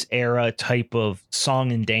 70s era type of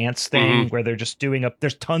song and dance thing where they're just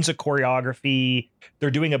there's tons of choreography.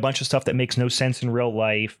 They're doing a bunch of stuff that makes no sense in real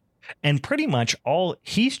life. And pretty much all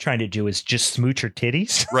he's trying to do is just smooch her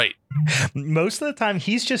titties. Right. Most of the time,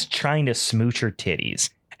 he's just trying to smooch her titties.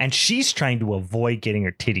 And she's trying to avoid getting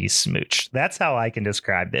her titties smooched. That's how I can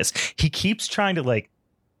describe this. He keeps trying to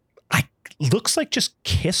looks like just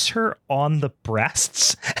kiss her on the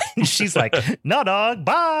breasts. And she's like, no, dog,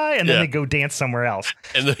 bye. And then they go dance somewhere else.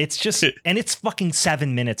 And it's just, and it's fucking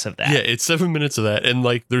 7 minutes of that. Yeah, it's 7 minutes of that. And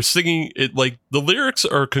like they're singing it, like the lyrics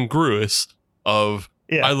are congruous of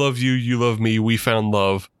I love you, you love me, we found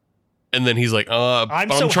love. And then he's like, I'm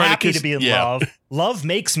so trying happy to be in love. Love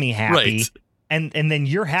makes me happy. Right. And then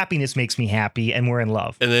your happiness makes me happy, and we're in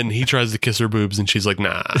love. And then he tries to kiss her boobs, and she's like,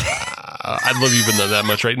 nah, I love you, but not that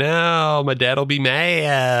much right now. My dad'll be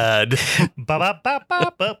mad.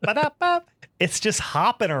 It's just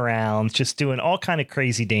hopping around, just doing all kind of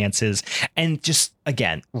crazy dances, and just,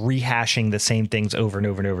 again, rehashing the same things over and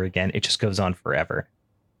over and over again. It just goes on forever.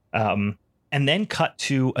 And then cut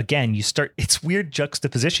to, again, it's weird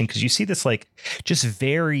juxtaposition, because you see this, like, just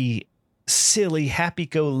very silly,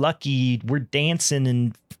 happy-go-lucky, we're dancing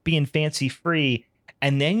and being fancy free,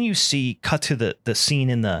 and then you cut to the scene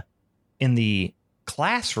in the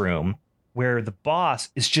classroom where the boss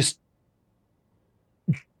is just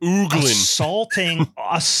oogling,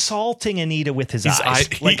 assaulting Anita with his eyes.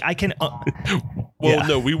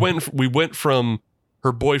 No, we went from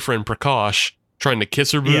her boyfriend Prakash trying to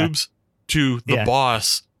kiss her boobs to the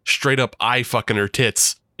boss straight up eye fucking her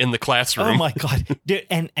tits in the classroom. Oh my God. Dude,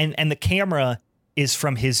 and the camera is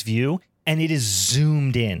from his view, and it is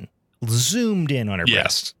zoomed in on her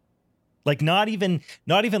breast. Like not even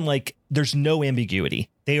like there's no ambiguity.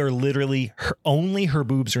 They are literally only her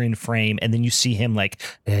boobs are in frame. And then you see him like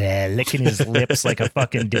licking his lips like a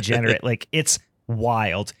fucking degenerate. Like it's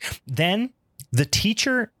wild. Then the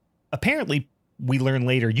teacher, apparently we learn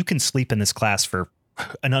later, you can sleep in this class for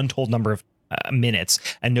an untold number of minutes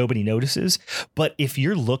and nobody notices. But if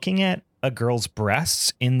you're looking at a girl's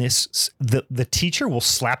breasts in this, the teacher will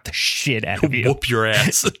slap the shit out of you. Whoop your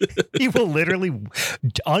ass. He will literally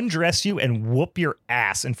undress you and whoop your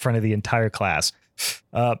ass in front of the entire class.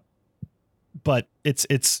 But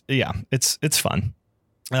it's fun.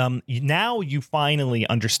 Now you finally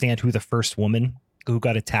understand who the first woman who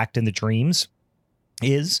got attacked in the dreams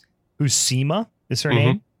is, who's Seema is her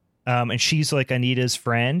name. And she's like Anita's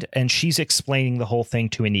friend, and she's explaining the whole thing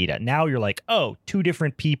to Anita. Now you're like, oh, two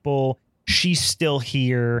different people. She's still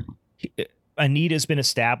here. Anita's been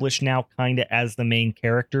established now kind of as the main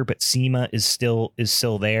character, but Seema is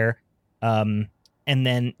still there. And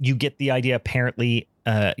then you get the idea, apparently,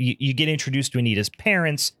 you get introduced to Anita's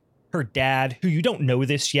parents, her dad, who you don't know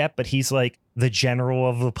this yet, but he's like the general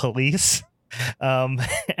of the police.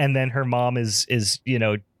 And then her mom is,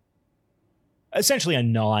 essentially a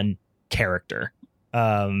non-character.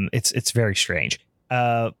 It's very strange.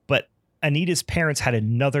 But Anita's parents had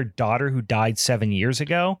another daughter who died 7 years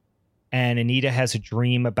ago, and Anita has a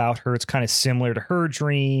dream about her. It's kind of similar to her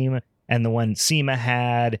dream and the one Seema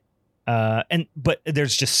had. But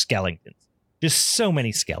there's just skeletons, just so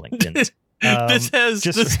many skeletons. This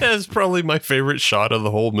has probably my favorite shot of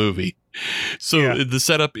the whole movie. So the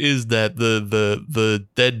setup is that the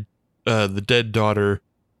dead daughter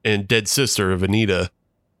and dead sister of Anita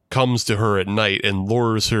comes to her at night and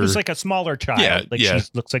lures her. It's like a smaller child. She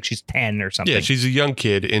looks like she's 10 or something. Yeah, she's a young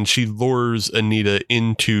kid, and she lures Anita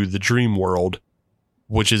into the dream world,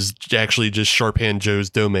 which is actually just Sharp Hand Joe's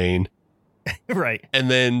domain. Right.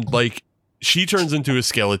 And then, like, she turns into a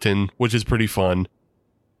skeleton, which is pretty fun.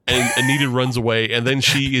 And Anita runs away, and then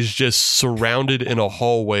she is just surrounded in a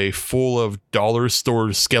hallway full of dollar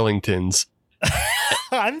store skeletons.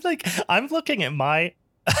 I'm looking at my.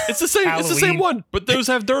 It's the same. Halloween. It's the same one, but those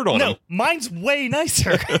have dirt on them. No, mine's way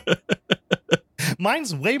nicer.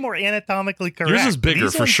 Mine's way more anatomically correct. Yours is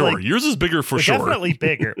bigger for sure. Yours is bigger for sure. Definitely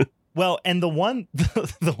bigger. Well, and the ones in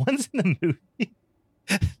the movie,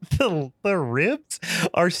 the ribs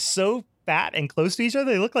are so fat and close to each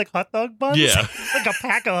other. They look like hot dog buns. Yeah, like a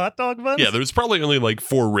pack of hot dog buns. Yeah, there's probably only like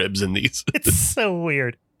 4 ribs in these. It's so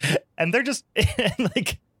weird, and they're just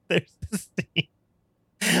like there's this scene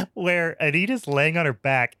where Anita's laying on her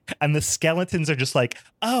back and the skeletons are just like,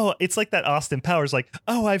 oh, it's like that Austin Powers, like,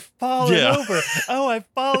 oh, I've fallen over. Oh, I've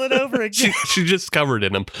fallen over again. She just covered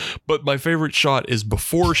in them. But my favorite shot is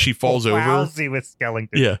before she falls over. Lousy with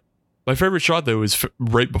skeletons. Yeah. My favorite shot, though, is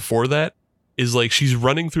right before that, is like she's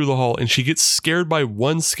running through the hall and she gets scared by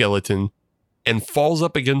one skeleton and falls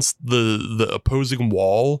up against the opposing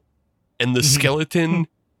wall. And the skeleton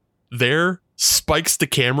there, spikes the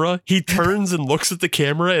camera. He turns and looks at the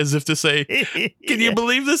camera as if to say, "Can you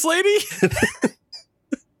believe this lady?"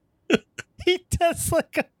 He does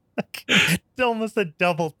like almost a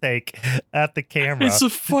double take at the camera. It's the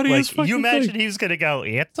funniest. Like, you imagine he was gonna go,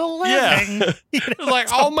 "It's a living." Yeah. You know, like,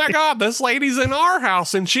 oh my God, this lady's in our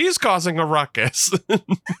house and she's causing a ruckus.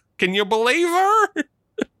 Can you believe her?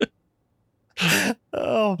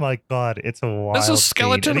 Oh my God, it's a wild. This is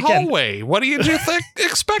skeleton hallway. What do you think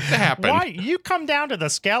expect to happen? Why you come down to the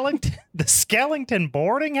skeleton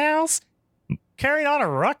boarding house carrying on a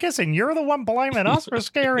ruckus, and you're the one blaming us for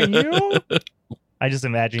scaring you? I just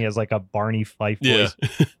imagine he has like a Barney Fife voice.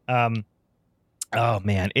 Oh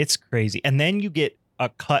man, it's crazy. And then you get a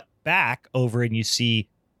cut back over and you see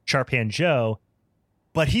Sharp-Hand Joe,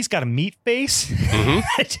 but he's got a meat face. Mm-hmm.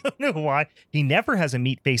 I don't know why. He never has a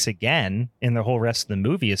meat face again in the whole rest of the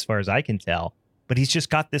movie, as far as I can tell. But he's just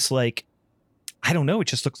got this, like, I don't know. It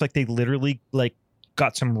just looks like they literally like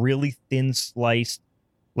got some really thin sliced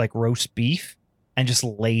like roast beef and just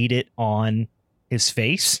laid it on his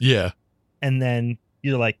face. Yeah. And then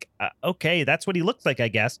you're like, okay, that's what he looks like, I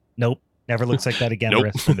guess. Nope. Never looks like that again. Nope. The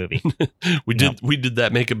rest of the movie. We did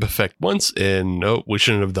that makeup effect once, and no, we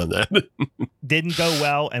shouldn't have done that. Didn't go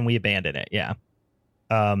well, and we abandoned it. Yeah.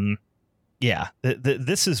 Yeah.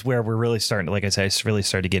 This is where we're really starting to, like I said, I really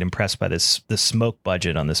started to get impressed by this. The smoke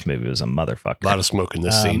budget on this movie was a motherfucker. A lot of smoke in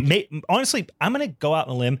this scene. Honestly, I'm going to go out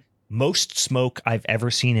on a limb. Most smoke I've ever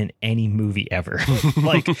seen in any movie ever.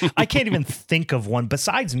 Like, I can't even think of one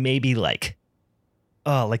besides maybe like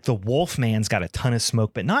the Wolfman's got a ton of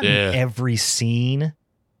smoke, but not in every scene.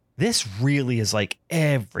 This really is like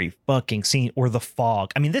every fucking scene. Or The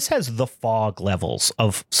Fog. I mean, this has The Fog levels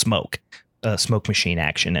of smoke machine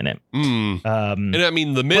action in it. And I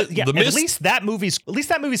mean, the Mist. At least that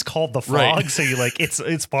movie's called The Fog, right. So you like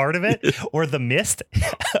it's part of it. Or The Mist.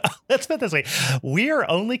 Let's put it this way: we are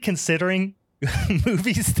only considering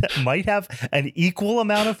movies that might have an equal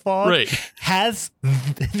amount of fog, right. Has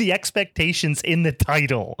the expectations in the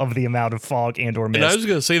title of the amount of fog and or mist. And I was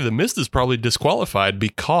going to say The Mist is probably disqualified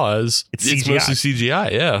because it's mostly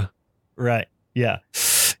CGI. Yeah. Right. Yeah.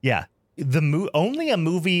 Yeah. Only a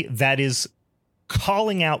movie that is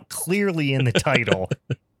calling out clearly in the title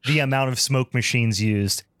the amount of smoke machines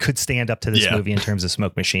used could stand up to this movie in terms of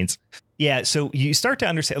smoke machines. Yeah, so you start to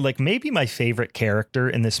understand, like, maybe my favorite character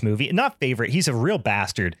in this movie, not favorite, he's a real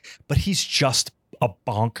bastard, but he's just a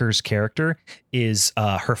bonkers character, is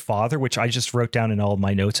her father, which I just wrote down in all of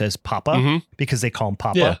my notes as Papa, because they call him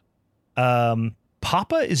Papa. Yeah.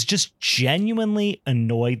 Papa is just genuinely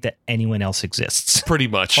annoyed that anyone else exists. Pretty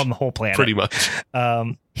much. On the whole planet. Pretty much.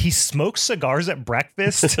 He smokes cigars at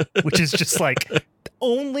breakfast, which is just like,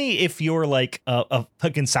 only if you're like a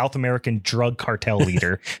fucking South American drug cartel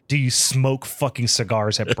leader do you smoke fucking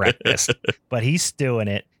cigars at breakfast. But he's doing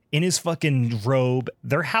it in his fucking robe.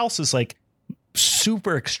 Their house is like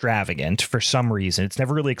super extravagant for some reason. It's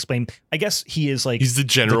never really explained. I guess he is like, he's the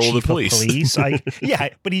general of the police. But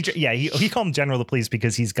he called him general of the police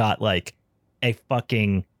because he's got like a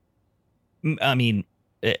fucking, I mean,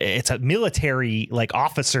 it's a military like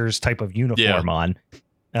officers type of uniform on,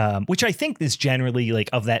 which I think is generally like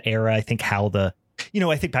of that era. I think how I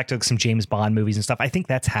think back to like some James Bond movies and stuff. I think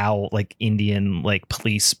that's how like Indian like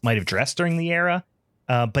police might have dressed during the era.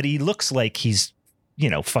 But he looks like he's,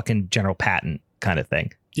 fucking General Patton kind of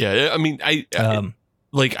thing. Yeah. I mean, I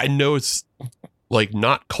know it's like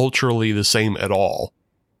not culturally the same at all,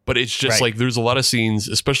 but it's just like, there's a lot of scenes,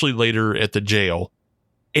 especially later at the jail.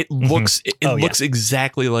 It looks, looks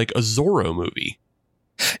exactly like a Zorro movie.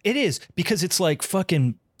 It is, because it's like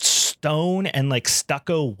fucking stone and like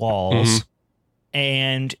stucco walls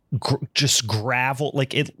and just gravel.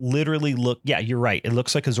 Like it literally you're right. It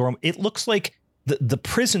looks like a Zorro. It looks like the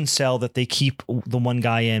prison cell that they keep the one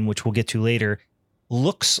guy in, which we'll get to later,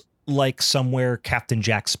 looks like somewhere Captain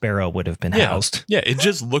Jack Sparrow would have been housed. Yeah, it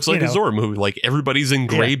just looks like a Zorro movie. Like everybody's in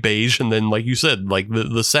gray beige, and then like you said, like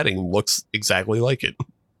the setting looks exactly like it.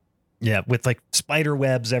 Yeah, with like spider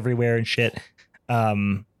webs everywhere and shit.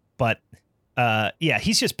 But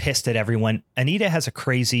he's just pissed at everyone. Anita has a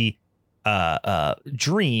crazy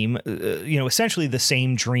dream, essentially the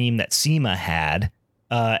same dream that Seema had.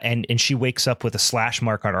 And she wakes up with a slash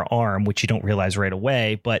mark on her arm, which you don't realize right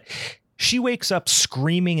away. But she wakes up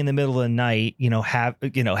screaming in the middle of the night,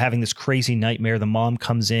 having this crazy nightmare. The mom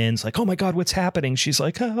comes in, it's like, oh my God, what's happening? She's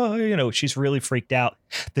like, she's really freaked out.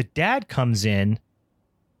 The dad comes in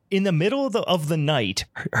the middle of the night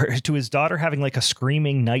to his daughter having like a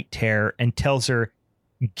screaming night terror and tells her,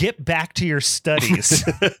 get back to your studies.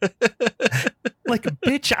 Like,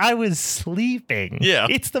 bitch, I was sleeping. Yeah.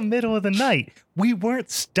 It's the middle of the night. We weren't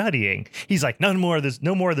studying. He's like, no more of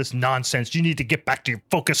this nonsense. You need to get back to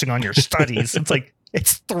focusing on your studies. It's like,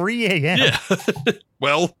 it's 3 a.m. Yeah.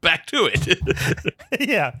 Well, back to it.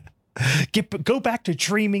 Yeah. Go back to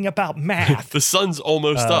dreaming about math. The sun's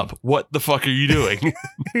almost up. What the fuck are you doing?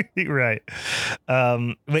 Right.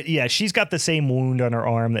 But yeah, she's got the same wound on her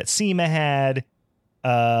arm that Seema had.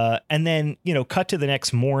 And then, cut to the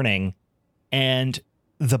next morning, and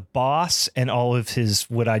the boss and all of his,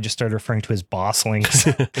 what I just started referring to as bosslings,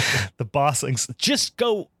 the bosslings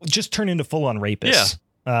just turn into full on rapists.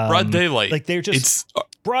 Yeah. Broad daylight. Like they're just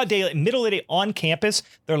broad daylight, middle of the day on campus.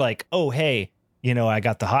 They're like, oh, hey, I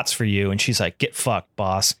got the hots for you. And she's like, get fucked,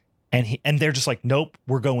 boss. And they're just like, nope,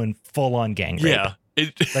 we're going full on gang rape. Yeah.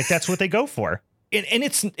 Like that's what they go for. And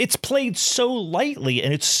it's played so lightly,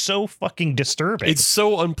 and it's so fucking disturbing. It's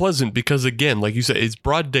so unpleasant because, again, like you said, it's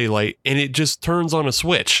broad daylight, and it just turns on a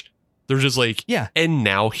switch. They're just like, yeah. And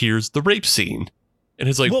now here's the rape scene. And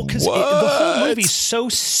it's like, well, because the whole movie's so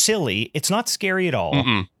silly. It's not scary at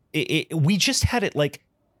all. We just had it like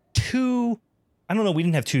two. I don't know. We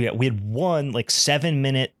didn't have two yet. We had one like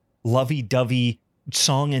 7-minute lovey-dovey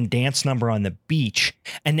song and dance number on the beach.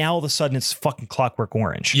 And now all of a sudden it's fucking Clockwork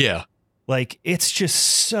Orange. Yeah. Like, it's just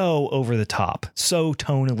so over the top, so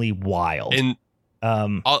tonally wild. And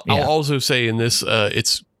I'll also say in this,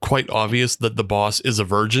 it's quite obvious that the boss is a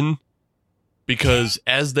virgin, because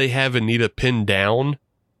as they have Anita pinned down,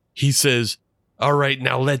 he says, all right,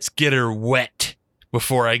 now let's get her wet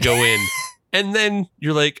before I go in. And then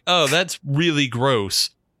you're like, oh, that's really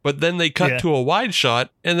gross. But then they cut to a wide shot,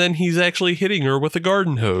 and then he's actually hitting her with a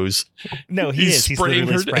garden hose. No, he's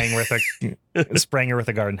literally spraying her with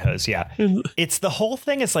a garden hose. Yeah, it's the whole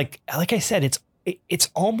thing. Is like I said, it's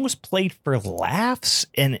almost played for laughs,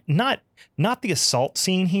 and not the assault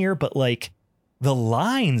scene here, but like the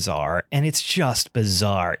lines are, and it's just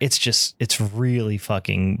bizarre. It's really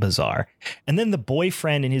fucking bizarre. And then the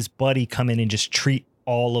boyfriend and his buddy come in and just treat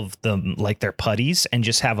all of them like they're putties and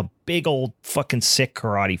just have a big old fucking sick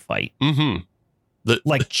karate fight.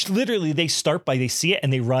 Literally they start by, they see it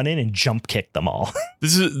and they run in and jump kick them all.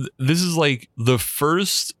 This is like the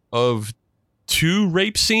first of 2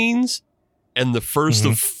 rape scenes and the first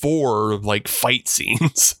of 4 like fight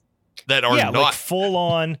scenes that are not like full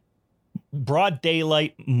on broad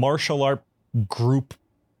daylight martial art group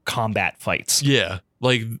combat fights. Yeah.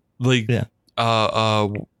 Like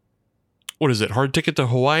what is it? Hard Ticket to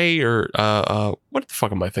Hawaii or what the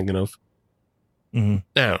fuck am I thinking of? I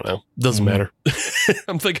don't know. Doesn't matter.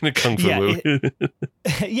 I'm thinking of Kung Fu movie.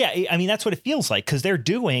 Yeah, I mean, that's what it feels like, because they're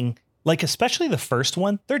doing, like, especially the first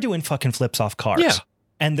one, they're doing fucking flips off cars. Yeah.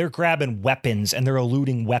 And they're grabbing weapons and they're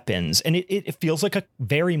eluding weapons. And it feels like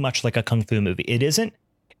very much like a Kung Fu movie. It isn't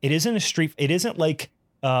a street. It isn't like,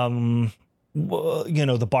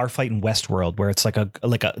 the bar fight in Westworld where it's like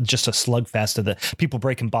just a slugfest of the people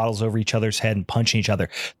breaking bottles over each other's head and punching each other.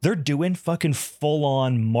 They're doing fucking full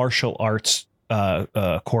on martial arts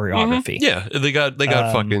choreography. Yeah, they got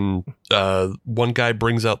fucking one guy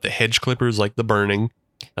brings out the hedge clippers like The Burning.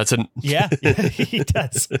 That's yeah, he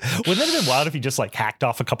does. Wouldn't it have been wild if he just like hacked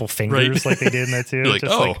off a couple fingers like they did in that too? Like,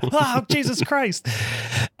 oh, Jesus Christ.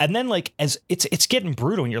 And then like as it's getting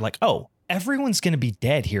brutal and you're like, oh, everyone's going to be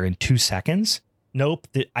dead here in 2 seconds. Nope.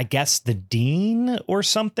 I guess the dean or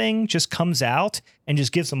something just comes out and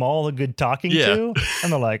just gives them all a good talking to.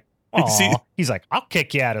 And they're like, oh, he's like, I'll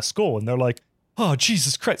kick you out of school. And they're like, oh,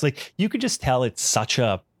 Jesus Christ. Like, you could just tell it's such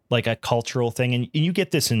a cultural thing. And you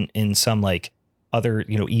get this in some like other,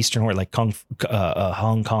 Eastern or like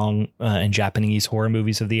Hong Kong and Japanese horror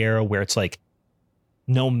movies of the era, where it's like,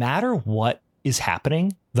 no matter what is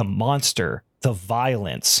happening, the monster, the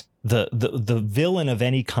violence, the villain of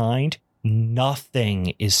any kind,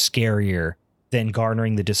 nothing is scarier than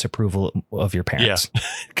garnering the disapproval of your parents. Yeah,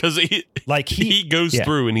 because he goes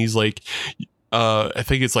through and he's like, I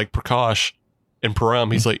think it's like Prakash and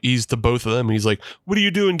Param. He's like, he's to both of them. And he's like, what are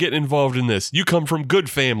you doing getting involved in this? You come from good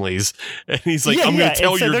families. And he's like, I'm going to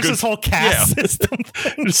tell you. There's this whole caste system.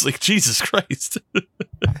 It's like, Jesus Christ.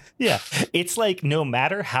 Yeah. It's like, no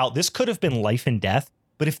matter how, this could have been life and death,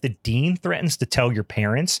 but if the dean threatens to tell your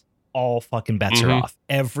parents, all fucking bets are off.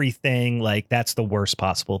 Everything, like, that's the worst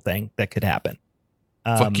possible thing that could happen.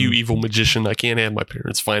 Fuck you, evil magician. I can't have my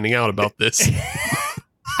parents finding out about this.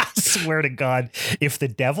 I swear to God, if the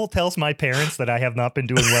devil tells my parents that I have not been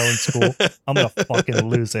doing well in school, I'm going to fucking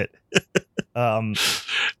lose it.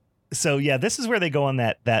 So yeah, this is where they go on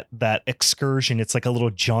that excursion. It's like a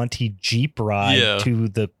little jaunty Jeep ride to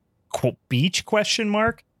the beach ?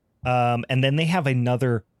 And then they have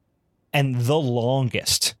another and the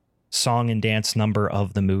longest song and dance number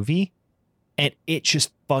of the movie. And it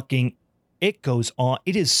just it goes on.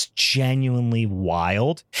 It is genuinely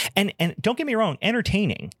wild. And don't get me wrong,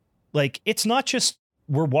 entertaining. Like, it's not just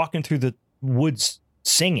we're walking through the woods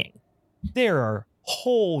singing. There are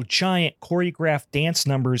whole giant choreographed dance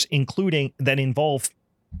numbers, including that involve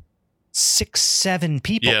 6-7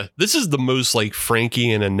 people. Yeah, this is the most like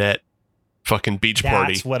Frankie and Annette fucking beach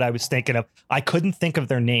party. That's what I was thinking of. I couldn't think of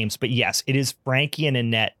their names, but yes, it is Frankie and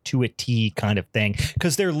Annette to a T kind of thing,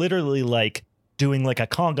 because they're literally like doing like a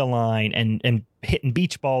conga line and hitting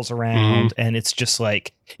beach balls around. And it's just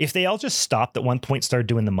like, if they all just stopped at one point, started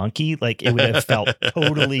doing the monkey, like it would have felt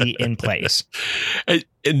totally in place.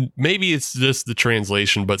 And maybe it's just the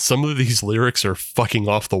translation, but some of these lyrics are fucking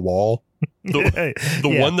off the wall.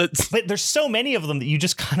 The one that's, but there's so many of them that you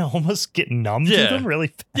just kind of almost get numb to them really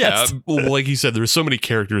fast. Yeah. Well, like you said, there's so many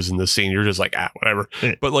characters in this scene. You're just like, whatever.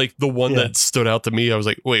 But like the one that stood out to me, I was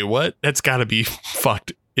like, wait, what? That's gotta be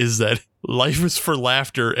fucked. Is that life is for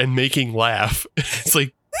laughter and making laugh? It's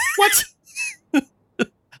like, what?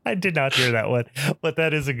 I did not hear that one, but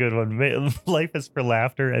that is a good one. Life is for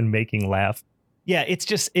laughter and making laugh. Yeah, it's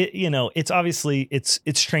just, it's obviously, it's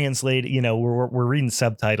translated, we're reading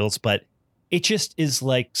subtitles, but it just is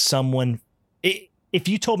like someone, if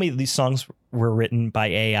you told me that these songs were written by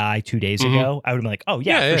AI 2 days ago, I would have been like, oh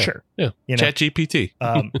yeah, for sure. Yeah. ChatGPT.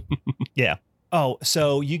 Yeah. Oh,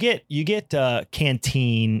 so you get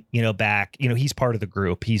Canteen, back, he's part of the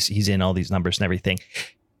group. He's in all these numbers and everything.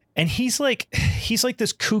 And he's like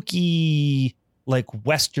this kooky, like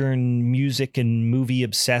Western music and movie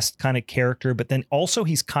obsessed kind of character. But then also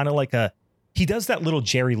he's kind of like he does that little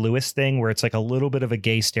Jerry Lewis thing where it's like a little bit of a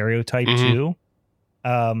gay stereotype too. So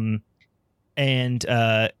I'm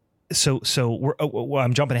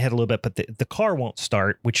jumping ahead a little bit, but the car won't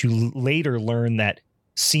start, which you later learn that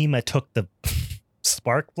Seema took the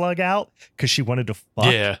spark plug out because she wanted to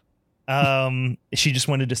fuck. Yeah. She just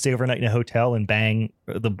wanted to stay overnight in a hotel and bang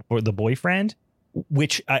the boyfriend,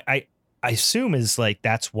 which I assume is like,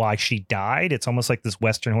 that's why she died. It's almost like this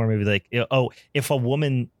Western horror movie. Like, if a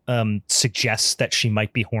woman suggests that she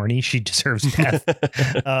might be horny, she deserves death.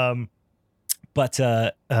 But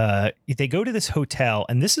they go to this hotel,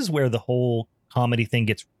 and this is where the whole comedy thing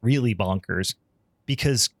gets really bonkers,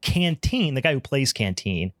 because Canteen, the guy who plays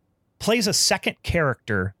Canteen, plays a second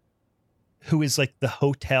character who is like the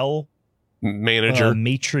hotel manager,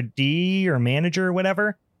 maitre d' or manager or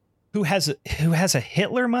whatever, who has a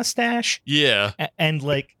Hitler mustache. Yeah. And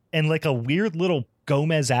like a weird little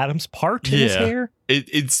Gomez Adams part in his hair.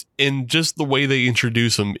 It's and just the way they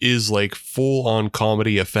introduce him is like full on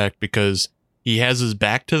comedy effect, because he has his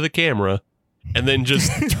back to the camera and then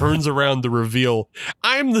just turns around to reveal,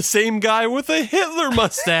 I'm the same guy with a Hitler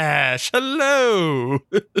mustache. Hello.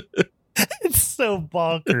 It's so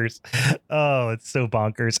bonkers. Oh, it's so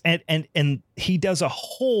bonkers. And he does a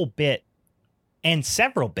whole bit and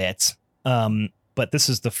several bits. But this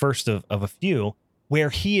is the first of a few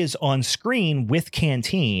where he is on screen with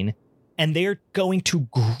Canteen, and they're going to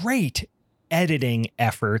great editing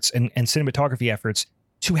efforts and cinematography efforts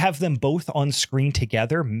to have them both on screen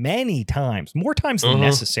together many times, more times than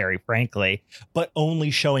necessary, frankly, but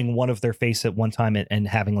only showing one of their face at one time and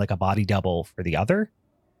having like a body double for the other.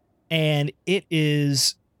 And it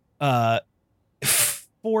is for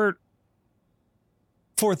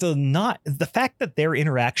the fact that their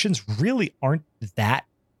interactions really aren't that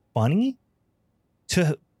funny,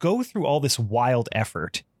 to go through all this wild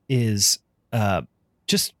effort is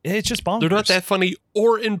it's just bonkers. They're not that funny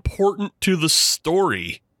or important to the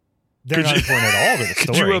story. They're not important at all to the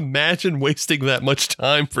story. Could you imagine wasting that much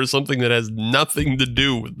time for something that has nothing to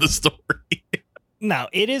do with the story? Now,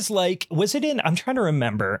 it is like, was it in, I'm trying to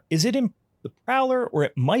remember, is it in The Prowler, or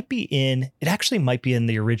it actually might be in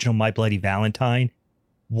the original My Bloody Valentine.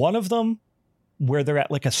 One of them where they're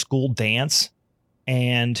at like a school dance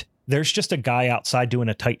and there's just a guy outside doing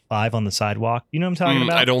a tight five on the sidewalk. You know what I'm talking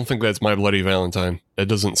about? I don't think that's My Bloody Valentine. That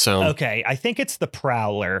doesn't sound... Okay, I think it's The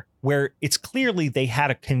Prowler, where it's clearly they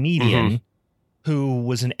had a comedian who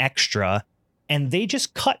was an extra, and they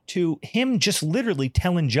just cut to him just literally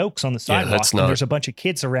telling jokes on the sidewalk. And there's a bunch of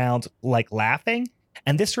kids around like laughing.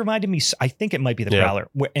 And this reminded me, I think it might be The Prowler.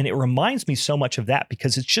 And it reminds me so much of that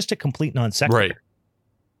because it's just a complete non sequitur. Right.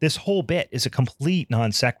 This whole bit is a complete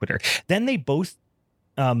non sequitur. Then they both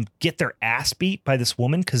get their ass beat by this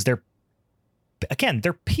woman because they're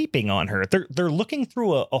peeping on her. They're looking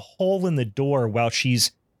through a hole in the door while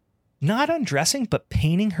she's not undressing, but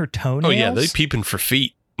painting her toenails. Oh, yeah. They're peeping for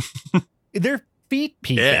feet. They're feet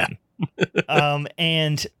peeping. Yeah.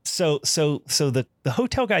 And so the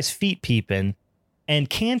hotel guy's feet peeping, and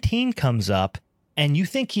Canteen comes up, and you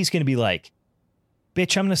think he's going to be like,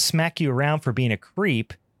 bitch, I'm going to smack you around for being a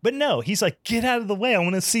creep. But no, he's like, get out of the way. I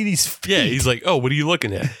want to see these feet. Yeah, he's like, oh, what are you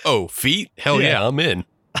looking at? Oh, feet? Hell yeah, I'm in.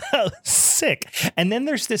 Sick. And then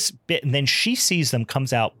there's this bit, and then she sees them,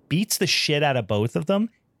 comes out, beats the shit out of both of them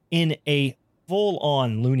in a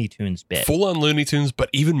full-on Looney Tunes bit. Full-on Looney Tunes, but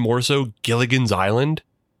even more so Gilligan's Island.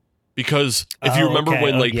 Because if you remember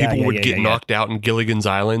when like people would get knocked out in Gilligan's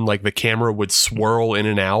Island, like the camera would swirl in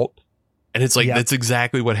and out. And it's like, that's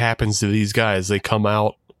exactly what happens to these guys. They come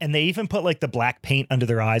out. And they even put like the black paint under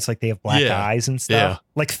their eyes, like they have black eyes and stuff.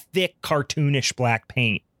 Like thick, cartoonish black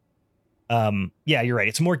paint. Yeah, you're right.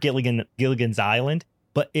 It's more Gilligan's Island,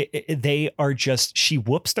 but they are just, she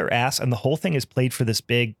whoops their ass, and the whole thing is played for this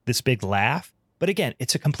big laugh. But again,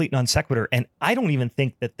 it's a complete non sequitur, and I don't even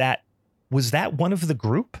think that was that one of the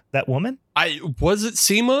group, that woman. Was it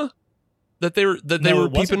Seema that they were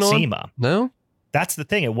peeping on? Seema. No, that's the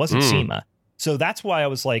thing. It wasn't Seema. So that's why I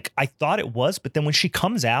was like, I thought it was, but then when she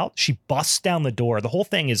comes out, she busts down the door. The whole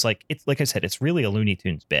thing is like, it's like I said, it's really a Looney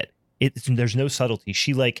Tunes bit. There's no subtlety.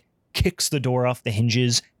 She like kicks the door off the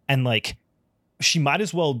hinges, and like she might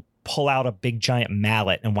as well pull out a big giant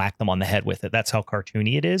mallet and whack them on the head with it. That's how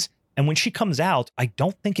cartoony it is. And when she comes out, I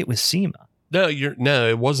don't think it was Seema. No,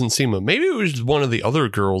 it wasn't Seema. Maybe it was one of the other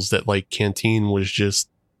girls that like Canteen was just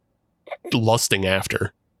lusting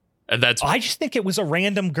after. And I just think it was a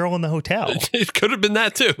random girl in the hotel. It could have been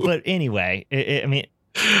that too. But anyway,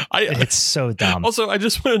 it's so dumb. Also, I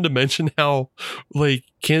just wanted to mention how like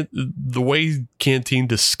the way Canteen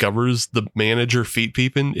discovers the manager feet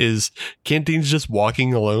peeping is Canteen's just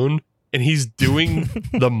walking alone, and he's doing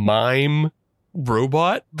the mime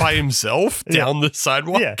robot by himself down the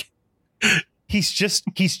sidewalk. Yeah. He's just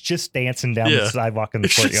dancing down the sidewalk in the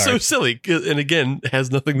courtyard. It's so silly, and again, has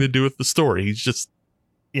nothing to do with the story. He's just,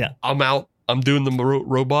 I'm out. I'm doing the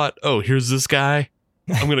robot. Oh, here's this guy.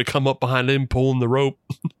 I'm gonna come up behind him, pulling the rope.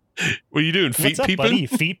 What are you doing? Feet peeping? Buddy?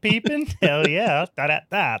 Feet peeping? Hell yeah! Da da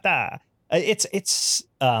da da. It's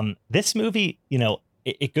this movie. You know,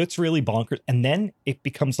 it gets really bonkers, and then it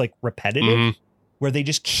becomes like repetitive, where they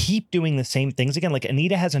just keep doing the same things again. Like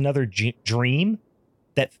Anita has another dream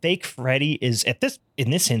that fake Freddy is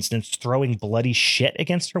in this instance throwing bloody shit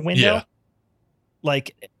against her window. Yeah.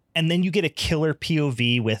 Like, and then you get a killer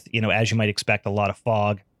POV with, you know, as you might expect, a lot of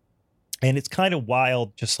fog. And it's kind of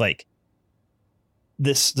wild, just like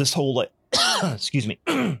this whole like excuse me,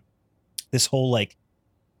 this whole like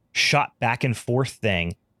shot back and forth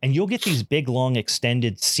thing. And you'll get these big, long,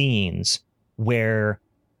 extended scenes where,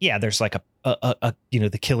 there's like a you know,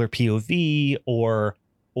 the killer POV or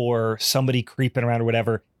somebody creeping around or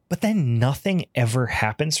whatever, but then nothing ever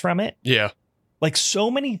happens from it. Yeah. Like so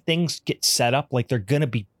many things get set up like they're going to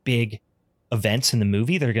be big events in the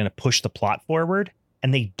movie that are going to push the plot forward,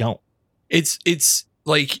 and they don't. It's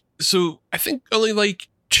like, so I think only like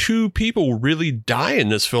 2 people really die in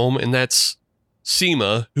this film, and that's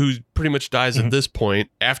Seema, who pretty much dies at this point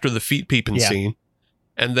after the feet peeping scene,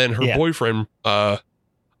 and then her boyfriend,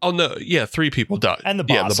 3 people die. And the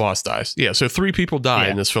boss. Yeah, the boss dies. Yeah, so 3 people die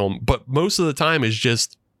in this film, but most of the time is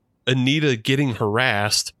just Anita getting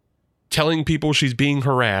harassed, telling people she's being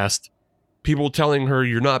harassed, people telling her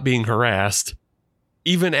you're not being harassed,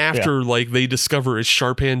 even after like they discover it's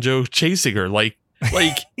Sharpan Joe chasing her. Like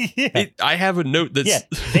I have a note that's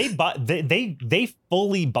they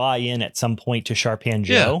fully buy in at some point to Sharpan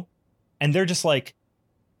Joe, and they're just like,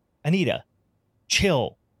 Anita,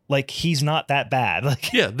 chill. Like, he's not that bad.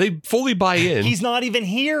 Like, they fully buy in. He's not even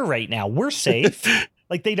here right now. We're safe.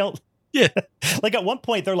 Like, they don't. Yeah. Like, at one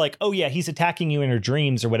point, they're like, oh, yeah, he's attacking you in her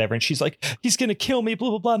dreams or whatever. And she's like, he's going to kill me, blah,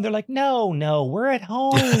 blah, blah. And they're like, no, we're at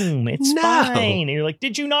home. It's fine. And you're like,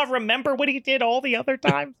 did you not remember what he did all the other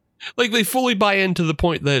times? Like, they fully buy in to the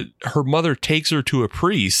point that her mother takes her to a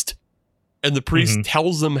priest, and the priest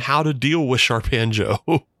tells them how to deal with Sharpan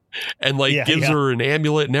Joe and like gives her an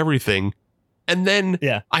amulet and everything. And then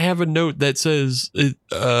I have a note that says it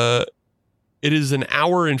is an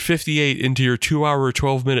hour and 58 into your 2-hour,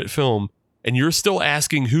 12-minute film, and you're still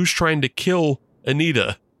asking who's trying to kill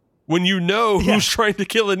Anita when you know who's trying to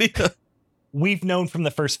kill Anita. We've known from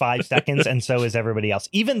the first 5 seconds, and so is everybody else.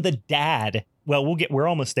 Even the dad. Well, we're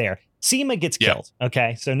almost there. Seema gets killed.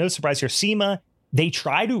 Okay, so no surprise here. Seema,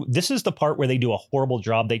 this is the part where they do a horrible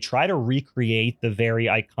job. They try to recreate the very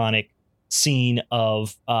iconic scene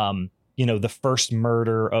of the first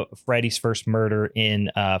murder, Freddy's first murder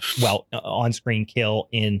in, on-screen kill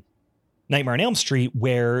in Nightmare on Elm Street,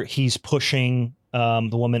 where he's pushing the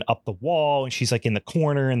woman up the wall, and she's like in the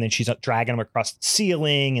corner, and then she's dragging him across the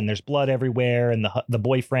ceiling, and there's blood everywhere, and the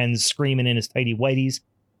boyfriend's screaming in his tighty whities.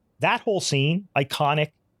 That whole scene,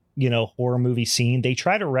 iconic, horror movie scene. They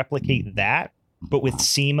try to replicate that, but with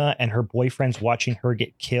Seema and her boyfriend's watching her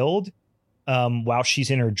get killed while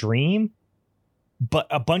she's in her dream. But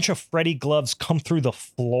a bunch of Freddy gloves come through the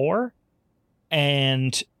floor,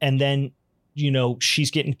 and then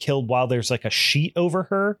she's getting killed while there's like a sheet over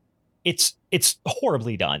her. It's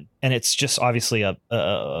horribly done, and it's just obviously a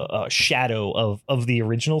shadow of the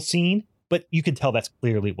original scene, but you can tell that's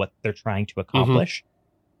clearly what they're trying to accomplish.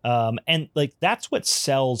 And like that's what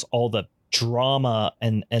sells all the drama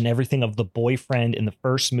and everything of the boyfriend in the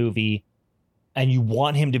first movie, and you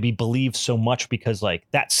want him to be believed so much because like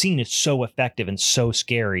that scene is so effective and so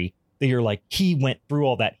scary that you're like, he went through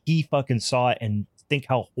all that, he fucking saw it, and think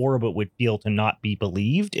how horrible it would feel to not be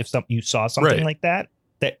believed if you saw something like that.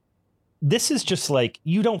 This is just like,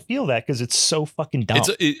 you don't feel that because it's so fucking dumb.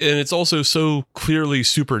 And it's also so clearly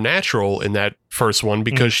supernatural in that first one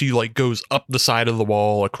because she like goes up the side of the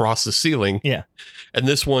wall across the ceiling. Yeah. And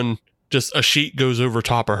this one, just a sheet goes over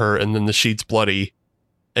top of her, and then the sheet's bloody.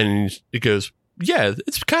 And it goes, yeah,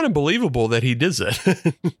 it's kind of believable that he did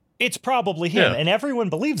it. It's probably him. Yeah. And everyone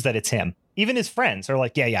believes that it's him. Even his friends are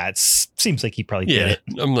like, yeah, it seems like he probably did it.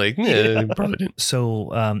 I'm like, yeah, he probably didn't.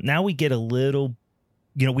 So now we get a little...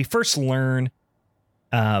 we first learn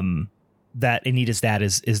that Anita's dad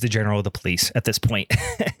is the general of the police at this point.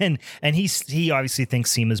 and he obviously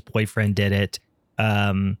thinks Seema's boyfriend did it.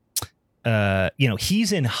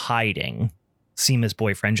 He's in hiding, Seema's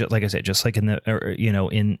boyfriend, like I said, just like in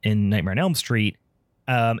Nightmare on Elm Street.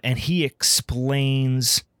 And he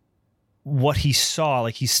explains what he saw,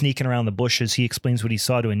 like he's sneaking around the bushes. He explains what he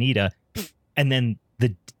saw to Anita. And then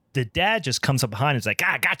the dad just comes up behind and is like,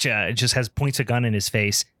 gotcha. It just points a gun in his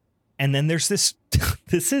face. And then there's this,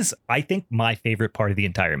 this is, I think, my favorite part of the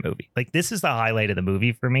entire movie. Like, this is the highlight of the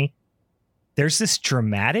movie for me. There's this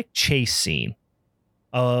dramatic chase scene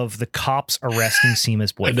of the cops arresting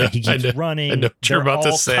Seema's boyfriend. He keeps running. They're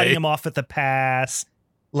all cutting him off at the pass.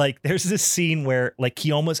 Like, there's this scene where, like,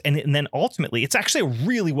 he almost, and then ultimately, it's actually a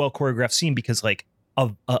really well choreographed scene because, like,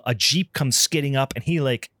 a Jeep comes skidding up and he,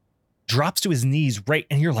 like, drops to his knees right,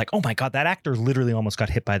 and you're like, oh my god, that actor literally almost got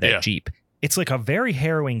hit by that Jeep. It's like a very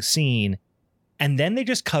harrowing scene, and then they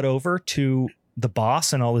just cut over to the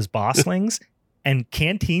boss and all his bosslings, and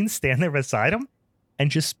Canteen stand there beside him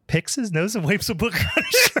and just picks his nose and wipes a book on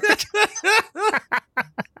his shirt.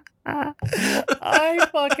 I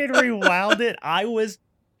fucking rewound it. I was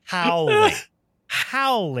howling.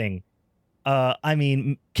 I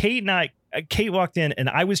mean, Kate walked in and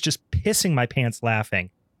I was just pissing my pants laughing.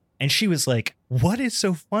 And she was like, what is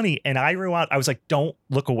so funny? And I rewound. I was like, don't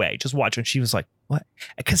look away. Just watch. And she was like, what?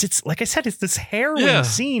 Because it's, like I said, it's this harrowing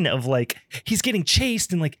scene of like, he's getting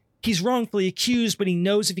chased and like, he's wrongfully accused, but he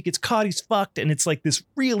knows if he gets caught, he's fucked. And it's like this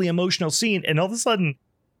really emotional scene. And all of a sudden,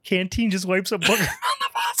 Canteen just wipes a book on the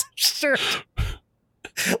boss's shirt.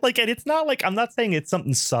 Like, and it's not like, I'm not saying it's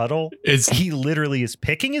something subtle. He literally is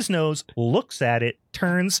picking his nose, looks at it,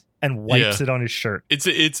 turns, and wipes it on his shirt. It's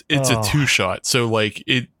a two shot. So like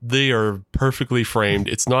they are perfectly framed.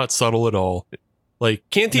 It's not subtle at all. Like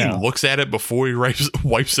Canteen looks at it before he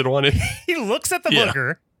wipes it on it. He looks at the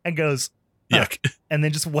booger and goes, yuck, and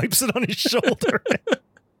then just wipes it on his shoulder.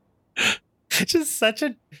 Just such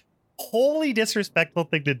a wholly disrespectful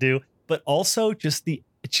thing to do, but also just the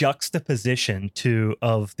juxtaposition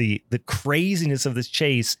of the craziness of this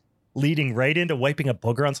chase leading right into wiping a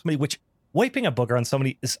booger on somebody, which wiping a booger on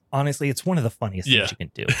somebody is honestly, it's one of the funniest things you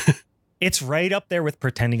can do. It's right up there with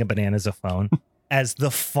pretending a banana's a phone as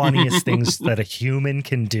the funniest things that a human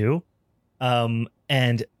can do.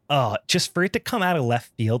 And just for it to come out of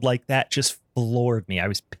left field like that just floored me. I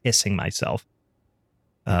was pissing myself.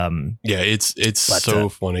 It's so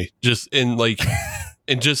funny. Just in like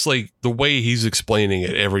and just like the way he's explaining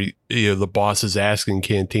it, the boss is asking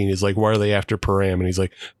Canteen, is like, why are they after Param? And he's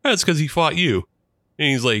like, that's because he fought you. And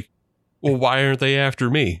he's like, well, why aren't they after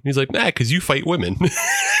me? And he's like, because you fight women.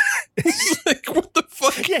 It's like, what the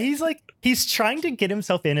fuck? Yeah, he's trying to get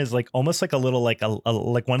himself in as like almost like a little like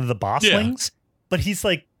like one of the bosslings, but he's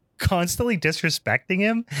like constantly disrespecting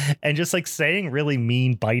him and just like saying really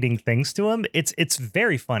mean, biting things to him. It's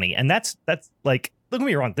very funny, and that's like, don't get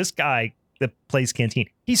me wrong, this guy that plays Canteen,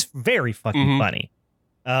 he's very fucking funny,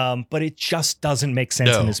 but it just doesn't make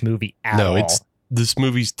sense in this movie at all. This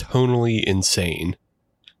movie's tonally insane.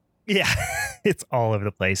 Yeah, it's all over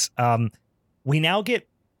the place. We now get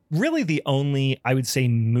really the only, I would say,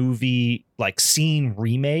 movie like scene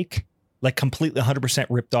remake, like completely 100%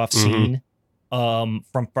 ripped off scene from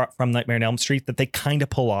Nightmare on Elm Street that they kind of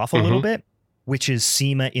pull off a little bit, which is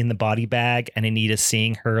Seema in the body bag and Anita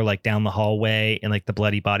seeing her like down the hallway in like the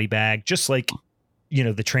bloody body bag, just like, you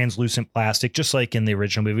know, the translucent plastic, just like in the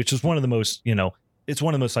original movie, which is one of the most, you know, it's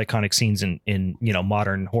one of the most iconic scenes in, you know,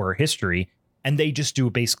 modern horror history. And they just do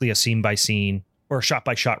basically a scene by scene or a shot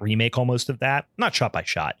by shot remake almost of that. Not shot by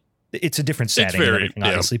shot. It's a different setting and everything,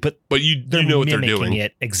 obviously, but you know what they're doing.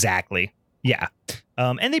 It exactly. Yeah.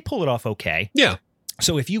 And they pull it off okay. Yeah.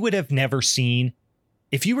 So if you would have never seen,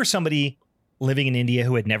 if you were somebody living in India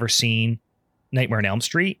who had never seen Nightmare on Elm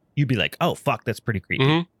Street, you'd be like, oh, fuck, that's pretty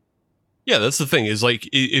creepy. Yeah, that's the thing is like,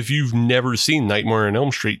 if you've never seen Nightmare on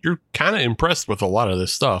Elm Street, you're kind of impressed with a lot of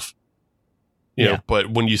this stuff. You know, but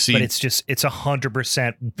when you see, but it's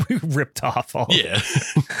 100% ripped off.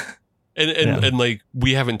 And like,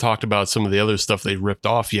 we haven't talked about some of the other stuff they ripped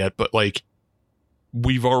off yet, but like,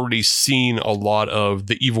 we've already seen a lot of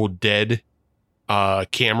the Evil Dead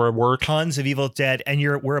camera work. Tons of Evil Dead. And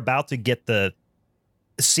we're about to get the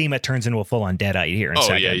Seema turns into a full on Deadite here in a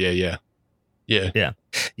second. Yeah.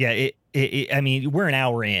 I mean, we're an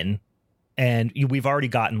hour in and we've already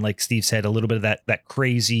gotten, like Steve said, a little bit of that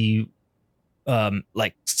crazy,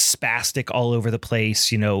 like spastic all over the place,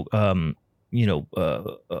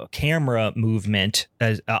 camera movement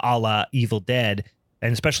as a la Evil Dead,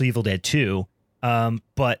 and especially Evil Dead 2.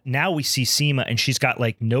 But now we see Seema and she's got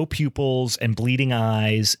like no pupils and bleeding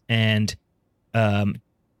eyes and,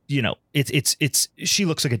 it's she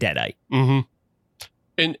looks like a Deadite.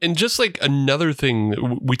 And just like another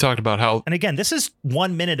thing we talked about how, and again, this is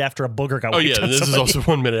 1 minute after a booger got. Oh yeah, this is also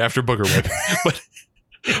 1 minute after booger whip.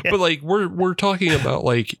 But like we're talking about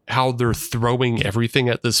like how they're throwing everything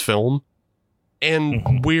at this film,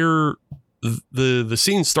 and where the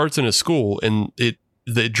scene starts in a school and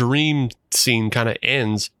the dream scene kind of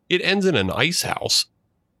ends. It ends in an ice house,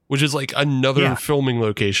 which is like another filming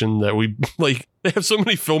location that we like. They have so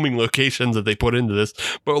many filming locations that they put into this,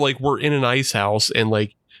 but like we're in an ice house and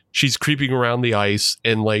like she's creeping around the ice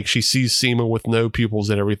and like she sees Seema with no pupils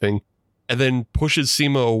and everything, and then pushes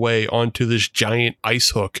Seema away onto this giant ice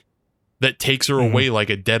hook that takes her away like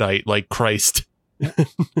a Deadite, like Christ.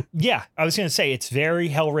 Yeah, I was going to say it's very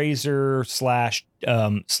Hellraiser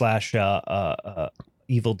 /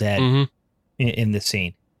 Evil Dead in this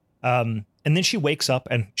scene. And then she wakes up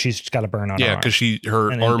and she's got a burn on her arm. Yeah, because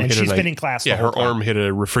her arm hit she's been in class. Yeah, her arm hit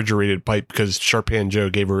a refrigerated pipe because Sharpan Joe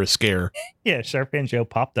gave her a scare. Yeah, Sharpan Joe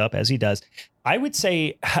popped up as he does. I would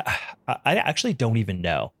say I actually don't even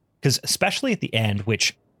know, because especially at the end,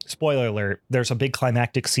 which, spoiler alert, there's a big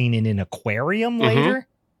climactic scene in an aquarium later.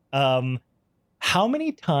 How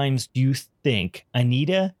many times do you think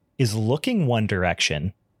Anita is looking one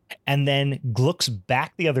direction and then looks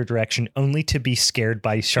back the other direction only to be scared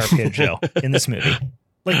by Sharpan Joe in this movie?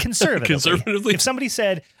 Like conservatively. If somebody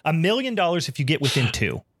said $1 million if you get within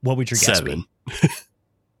 2, what would your guess be?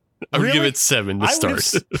 I would give it 7 to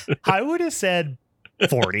start. I would have said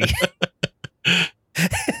 40.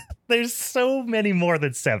 There's so many more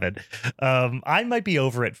than 7. I might be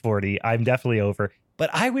over at 40. I'm definitely over. But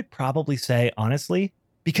I would probably say, honestly,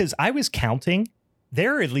 because I was counting,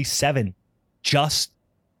 there are at least 7 just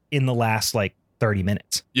in the last like 30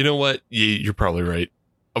 minutes. You know what? You're probably right.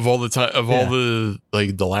 Of all the time, all the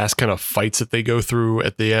like the last kind of fights that they go through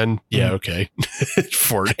at the end. Yeah. Okay.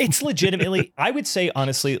 40. It's legitimately, I would say,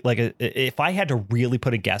 honestly, like if I had to really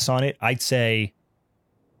put a guess on it, I'd say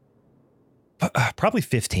probably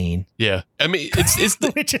 15. Yeah. I mean, it's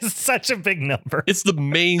which is such a big number. It's the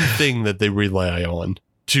main thing that they rely on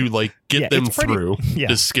to like get them through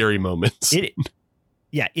the scary moments. It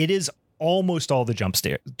is almost all the jump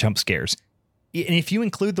scares. And if you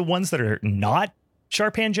include the ones that are not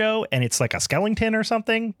Sharpan Joe and it's like a skeleton or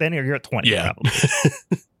something, then you're at 20. Yeah.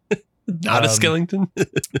 Not a skeleton.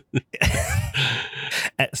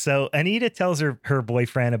 So Anita tells her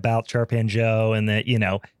boyfriend about Sharpan Joe and that,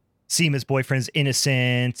 Seema's boyfriend's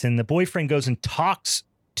innocent, and the boyfriend goes and talks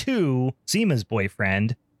to Seema's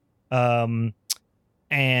boyfriend, and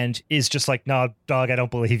is just like, "No, dog, I don't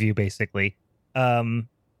believe you," basically.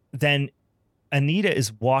 Then Anita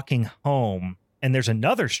is walking home, and there's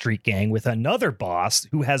another street gang with another boss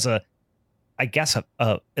who has it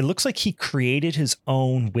looks like he created his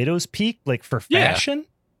own widow's peak, like for fashion,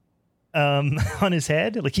 on his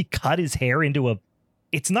head. Like he cut his hair into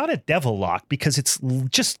it's not a devil lock because it's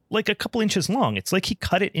just like a couple inches long. It's like he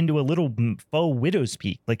cut it into a little faux widow's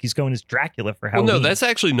peak, like he's going as Dracula for Halloween. Well, no, that's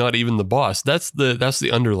actually not even the boss. That's the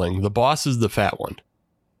underling. The boss is the fat one.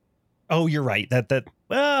 Oh, you're right.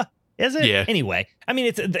 Is it? Yeah. Anyway, I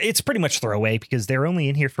mean, it's pretty much throwaway because they're only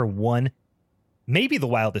in here for one, maybe the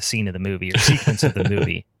wildest scene of the movie or sequence of the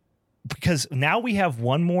movie. because now we have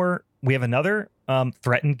another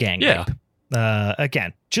threatened gang rape.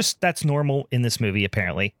 Again, just that's normal in this movie,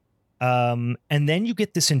 apparently. And then you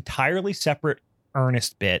get this entirely separate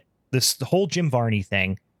Ernest bit, the whole Jim Varney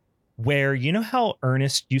thing, where you know how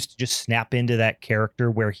Ernest used to just snap into that character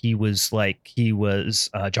where he was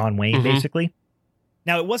John Wayne, basically.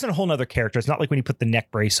 Now, it wasn't a whole nother character. It's not like when he put the neck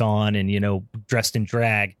brace on and, dressed in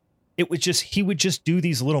drag. It was just, he would just do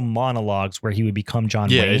these little monologues where he would become John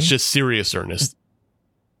Wayne. Yeah, it's just serious Ernest.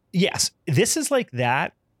 Yes, this is like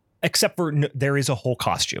that, except for there is a whole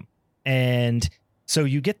costume. And so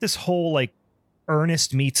you get this whole like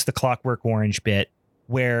Ernest meets the Clockwork Orange bit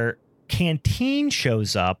where Canteen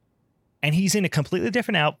shows up and he's in a completely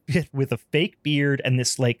different outfit with a fake beard and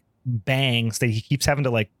this like bangs that he keeps having to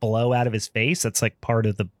like blow out of his face. That's like part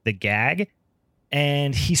of the gag.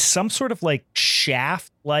 And he's some sort of like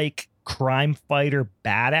Shaft like crime fighter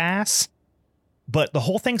badass, but the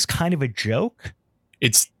whole thing's kind of a joke.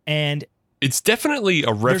 It's definitely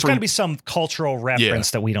a reference. There's got to be some cultural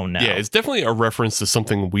reference that we don't know. Yeah, it's definitely a reference to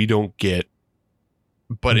something we don't get.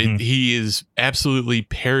 But he is absolutely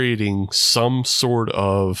parodying some sort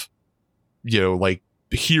of, like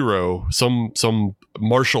hero, some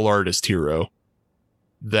martial artist hero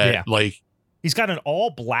that like he's got an all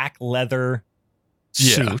black leather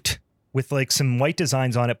suit with like some white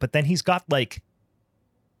designs on it, but then he's got like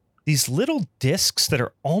these little discs that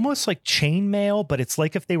are almost like chainmail, but it's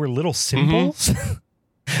like if they were little symbols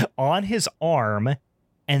on his arm.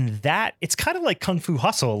 And that it's kind of like Kung Fu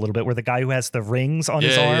Hustle a little bit, where the guy who has the rings on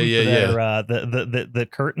his arm, the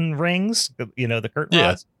curtain rings, the curtain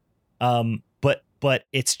rods. But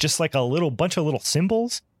it's just like a little bunch of little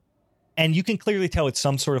symbols. And you can clearly tell it's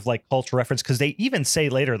some sort of like cultural reference, because they even say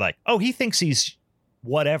later, like, oh, he thinks he's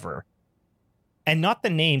whatever. And not the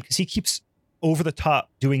name, because he keeps over the top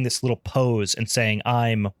doing this little pose and saying,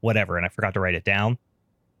 I'm whatever. And I forgot to write it down.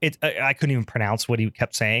 I couldn't even pronounce what he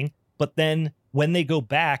kept saying. But then when they go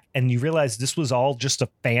back and you realize this was all just a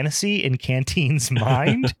fantasy in Canteen's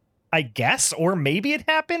mind, I guess, or maybe it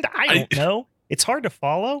happened. I don't know. It's hard to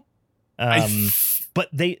follow. But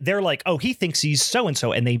they're like, oh, he thinks he's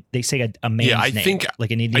so-and-so. And they say a man's name,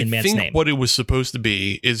 like an Indian man's name. What it was supposed to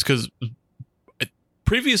be is because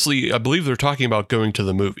previously, I believe they're talking about going to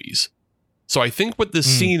the movies. So I think what this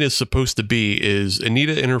scene is supposed to be is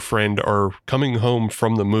Anita and her friend are coming home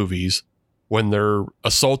from the movies when they're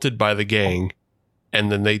assaulted by the gang.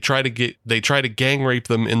 And then they try to gang rape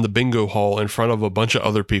them in the bingo hall in front of a bunch of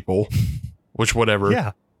other people, which whatever.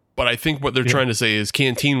 Yeah. But I think what they're trying to say is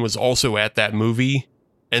Canteen was also at that movie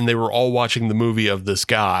and they were all watching the movie of this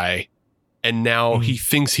guy. And now he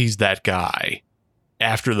thinks he's that guy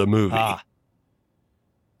after the movie.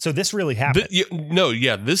 So this really happened.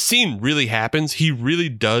 This scene really happens. He really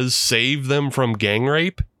does save them from gang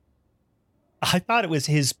rape. I thought it was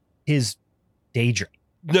his daydream.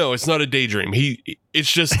 No, it's not a daydream.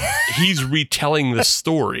 It's just he's retelling the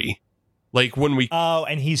story. Like when we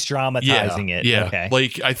and he's dramatizing it. Yeah. Okay.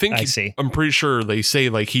 Like I see. I'm pretty sure they say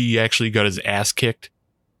like he actually got his ass kicked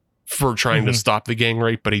for trying to stop the gang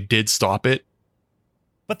rape, but he did stop it.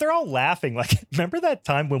 But they're all laughing. Like, remember that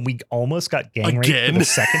time when we almost got gang raped for the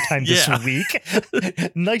second time this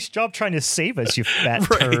week? Nice job trying to save us, you fat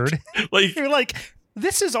turd. Like you're like,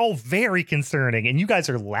 this is all very concerning, and you guys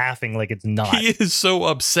are laughing like it's not. He is so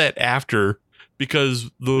upset after because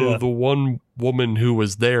the one woman who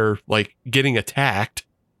was there, like, getting attacked.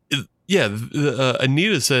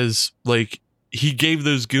 Anita says, like, he gave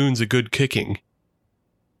those goons a good kicking.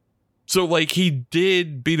 So, like, he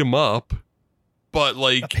did beat him up, but,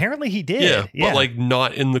 like... Apparently he did. Yeah. But, like,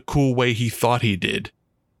 not in the cool way he thought he did.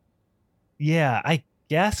 Yeah, I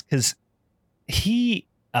guess, because he...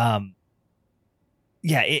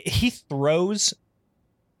 he throws,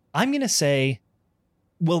 I'm going to say,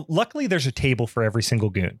 well, luckily there's a table for every single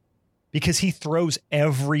goon, because he throws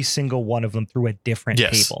every single one of them through a different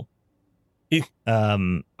table.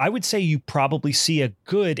 I would say you probably see a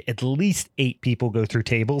good at least 8 people go through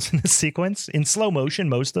tables in this sequence in slow motion,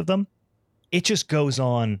 most of them. It just goes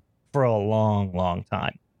on for a long, long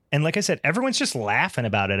time. And like I said, everyone's just laughing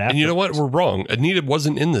about it. And you know what? We're wrong. Anita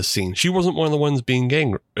wasn't in this scene. She wasn't one of the ones being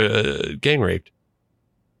gang raped.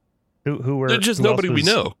 Who were just nobody we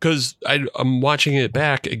know, because I'm watching it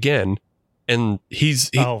back again, and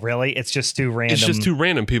oh really? It's just two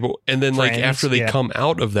random people, and then friends, like after they come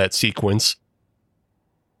out of that sequence,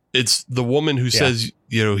 it's the woman who says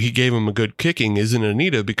he gave him a good kicking isn't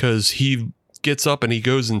Anita, because he gets up and he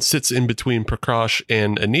goes and sits in between Prakash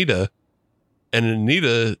and Anita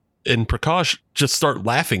and Prakash just start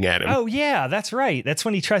laughing at him. Oh yeah, that's right. That's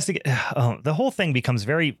when he tries to get the whole thing becomes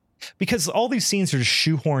very, because all these scenes are just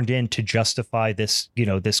shoehorned in to justify this,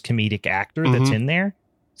 this comedic actor that's in there.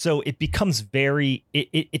 So it becomes very,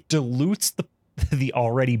 it dilutes the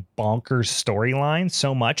already bonkers storyline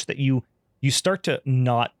so much that you start to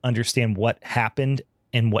not understand what happened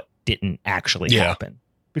and what didn't actually happen,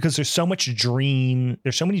 because there's so much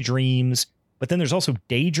there's so many dreams, but then there's also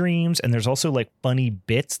daydreams, and there's also like funny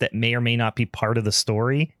bits that may or may not be part of the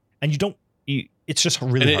story, and it's just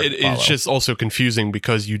really hard to follow. It's just also confusing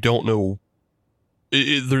because you don't know.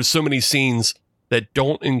 There's so many scenes that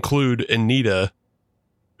don't include Anita,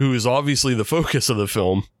 who is obviously the focus of the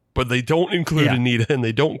film, but they don't include Anita and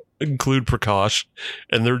they don't include Prakash,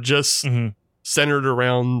 and they're just centered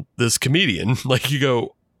around this comedian. Like you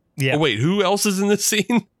go, oh, wait, who else is in this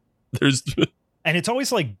scene? And it's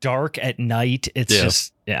always like dark at night. It's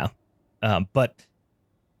just, but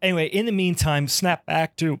anyway, in the meantime, snap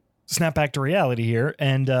back to reality here.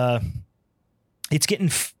 And, it's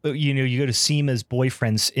getting, you go to Seema's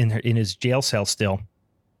boyfriend's in his jail cell still.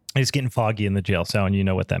 It's getting foggy in the jail cell. And you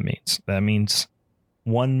know what that means. That means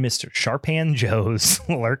one Mr. Sharpan Joe's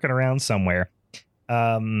lurking around somewhere.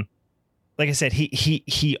 Like I said,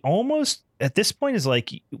 he almost at this point is like,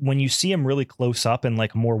 when you see him really close up in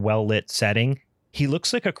like a more well lit setting, he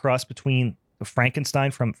looks like a cross between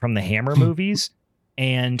Frankenstein from the Hammer movies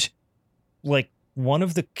and like one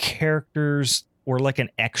of the characters, or like an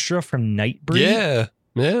extra from Nightbreed.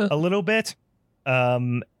 Yeah. A little bit.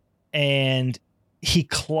 And he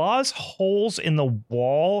claws holes in the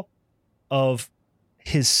wall of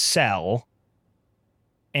his cell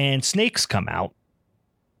and snakes come out.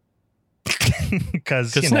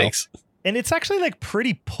 Because snakes. And it's actually like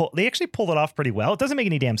they actually pulled it off pretty well. It doesn't make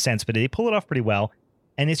any damn sense, but they pull it off pretty well.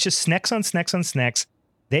 And it's just snakes on snakes on snakes.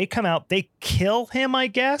 They come out, they kill him, I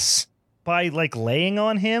guess, by like laying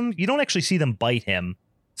on him. You don't actually see them bite him.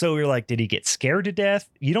 So you're like, did he get scared to death?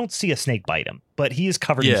 You don't see a snake bite him, but he is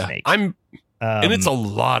covered in snakes. And it's a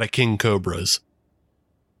lot of king cobras.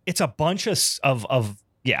 It's a bunch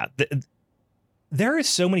there is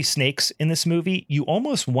so many snakes in this movie. You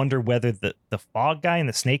almost wonder whether the fog guy and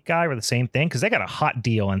the snake guy are the same thing, because they got a hot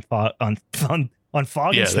deal on fog and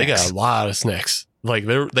snakes. Yeah, they got a lot of snakes. Like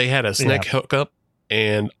they had a snake hookup,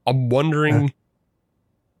 and I'm wondering.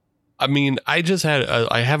 I mean, I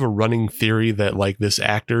have a running theory that like this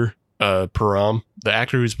actor, Param, the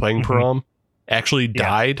actor who's playing Param, actually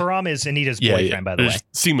died. Param is Anita's boyfriend, by the way.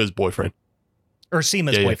 Seema's boyfriend. Or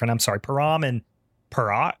Seema's boyfriend. I'm sorry. Param and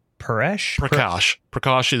Prakash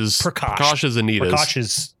is Anita's. Prakash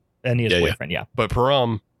is Anita's boyfriend, yeah. But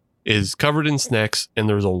Param is covered in snakes, and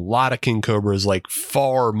there's a lot of king cobras, like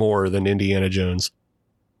far more than Indiana Jones.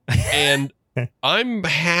 And I'm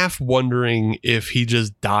half wondering if he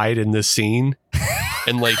just died in this scene,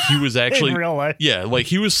 and like he was actually in real life. Yeah, like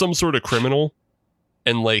he was some sort of criminal,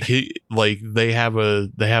 and like they have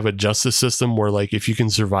a justice system where like if you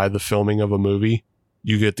can survive the filming of a movie,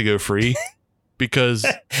 you get to go free. Because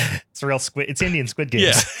it's Indian Squid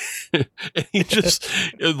Games. Yeah. And he just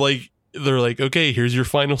like, they're like, okay, here's your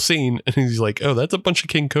final scene. And he's like, oh, that's a bunch of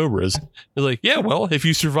king cobras. They're like, yeah, well, if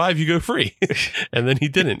you survive, you go free. And then he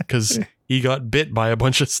didn't, because he got bit by a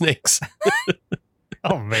bunch of snakes.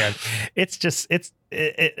 Oh man. It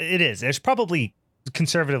is. There's probably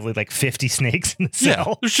conservatively like 50 snakes in the cell.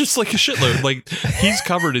 Yeah, there's just like a shitload. Like he's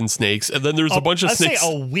covered in snakes, and then there's a bunch of snakes. I'd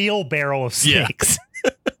say a wheelbarrow of snakes. Yeah.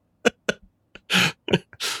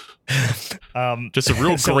 Just a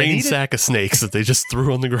real grain sack of snakes that they just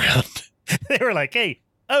threw on the ground. They were like, hey,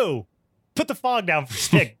 put the fog down for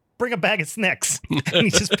Stick. Bring a bag of snacks. And he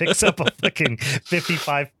just picks up a fucking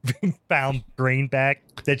 55-pound grain bag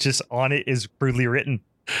that just on it is crudely written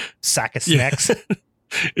sack of snacks. Yeah.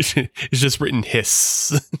 It's just written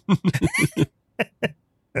hiss.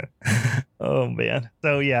 Oh man.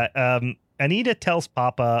 So yeah, Anita tells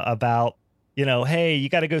Papa about, hey, you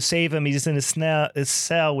got to go save him. He's in his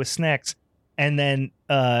cell with snacks. And then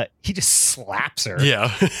he just slaps her.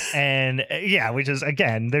 Yeah. And which is,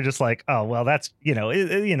 again, they're just like, oh, well, that's,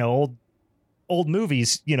 old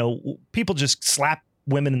movies, people just slap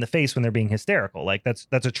women in the face when they're being hysterical. Like that's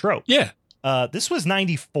a trope. Yeah. This was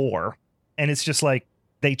 94. And it's just like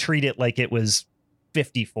they treat it like it was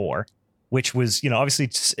 54, which was,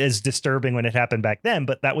 obviously as disturbing when it happened back then.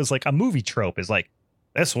 But that was like a movie trope, is like,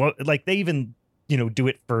 that's what, like they even, do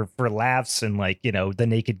it for laughs and like, the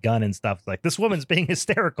Naked Gun and stuff. Like, this woman's being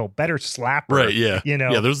hysterical, better slap her. Right. Yeah.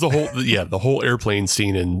 Yeah. There's the whole airplane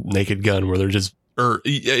scene in Naked Gun where they're just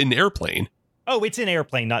in Airplane Oh, it's an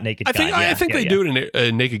Airplane, not Naked Gun. I think they do it in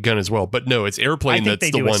a Naked Gun as well, but no, it's Airplane.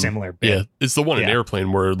 That's the one. A similar bit. Yeah, it's the one in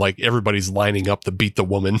Airplane where like everybody's lining up to beat the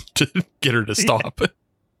woman to get her to stop.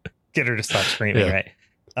 Get her to stop screaming,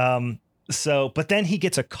 right? So, but then he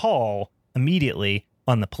gets a call immediately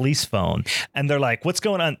on the police phone, and they're like, "What's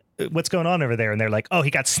going on? What's going on over there?" And they're like, "Oh,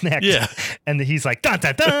 he got snagged." Yeah, and he's like, "Dun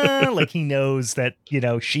dun dun!" Like he knows that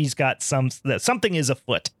she's got that something is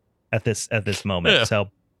afoot at this moment. Yeah.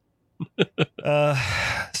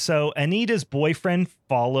 So Anita's boyfriend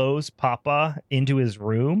follows Papa into his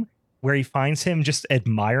room where he finds him just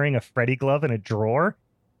admiring a Freddy glove in a drawer.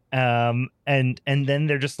 And then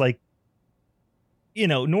they're just like,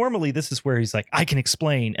 normally this is where he's like, I can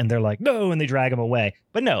explain. And they're like, no. And they drag him away.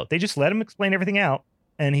 But no, they just let him explain everything out.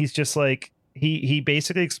 And he's just like, he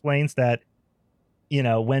basically explains that,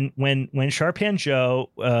 when Sharpan Joe,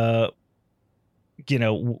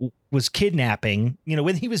 was kidnapping,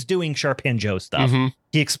 when he was doing Sharpan Joe stuff,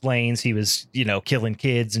 he explains he was, killing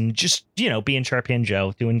kids and just, being Sharpan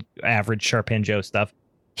Joe, doing average Sharpan Joe stuff.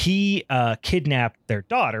 He kidnapped their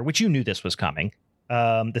daughter, which you knew this was coming.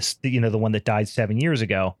 The one that died 7 years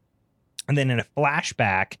ago. And then in a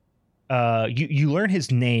flashback, you learn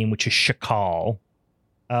his name, which is Mahakaal.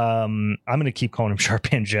 I'm going to keep calling him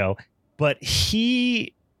Sharpan Joe, but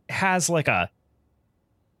he has like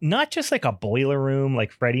not just like a boiler room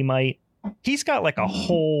like Freddy might. He's got like a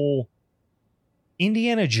whole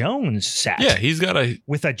Indiana Jones set. Yeah, he's got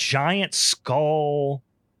with a giant skull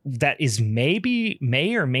that is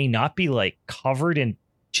may or may not be like covered in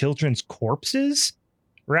children's corpses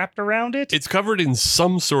wrapped around it. It's covered in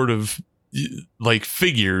some sort of like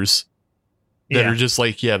figures that are just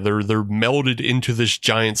like, they're melded into this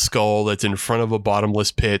giant skull that's in front of a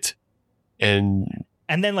bottomless pit. And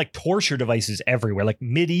then like torture devices everywhere, like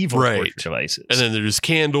medieval torture devices. And then there's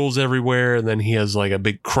candles everywhere. And then he has like a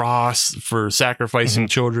big cross for sacrificing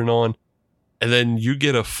children on. And then you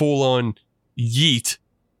get a full on yeet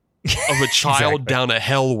of a child down a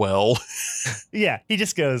hell well. Yeah. He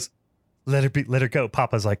just goes, let her go.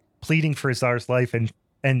 Papa's like pleading for his daughter's life. And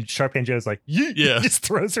Sharpan Joe's like, yeet. Yeah. He just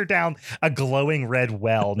throws her down a glowing red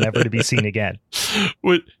well, never to be seen again.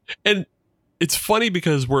 And it's funny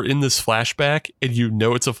because we're in this flashback and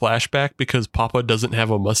it's a flashback because Papa doesn't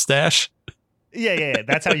have a mustache. Yeah.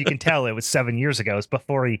 That's how you can tell it was 7 years ago. It's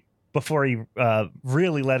before he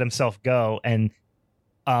really let himself go and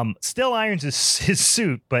still irons his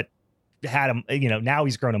suit, but had him, now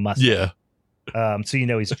he's grown a mustache. Yeah. So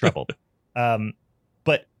he's troubled.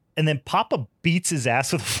 And then Papa beats his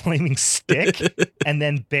ass with a flaming stick and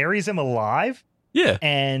then buries him alive. Yeah.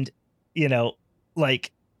 And,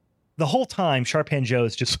 like, the whole time, Sharpan Joe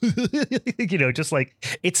is just, just like,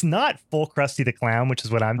 it's not full Krusty the Clown, which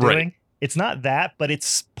is what I'm doing. Right. It's not that, but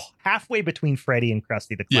it's halfway between Freddy and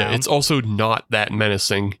Krusty the Clown. Yeah, it's also not that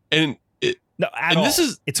menacing. And all.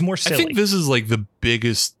 It's more silly. I think this is like the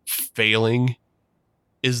biggest failing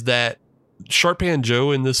is that Sharpan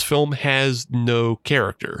Joe in this film has no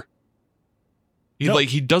character.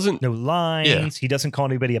 He doesn't, no lines. Yeah. He doesn't call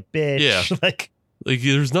anybody a bitch. Yeah. Like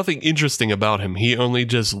there's nothing interesting about him. He only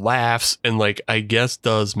just laughs and I guess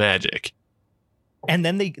does magic. And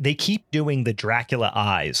then they keep doing the Dracula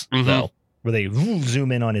eyes though, where they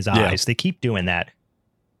zoom in on his eyes. They keep doing that.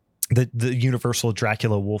 The universal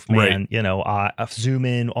Dracula Wolfman, zoom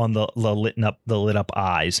in on the lit up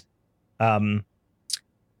eyes.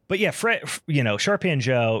 But yeah, Sharpan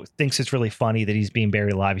Joe thinks it's really funny that he's being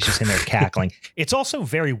buried alive. He's just in there cackling. It's also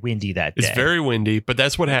very windy that day. It's very windy, but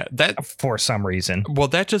that's what for some reason. Well,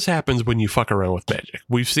 that just happens when you fuck around with magic.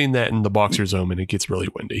 We've seen that in the Boxer's Home, and it gets really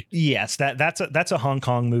windy. Yes, that's a Hong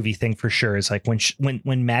Kong movie thing for sure. It's like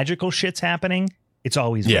when magical shit's happening, it's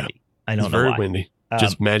always windy. I don't know why. Very windy.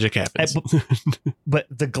 Just magic happens. But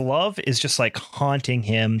the glove is just like haunting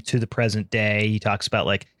him to the present day. He talks about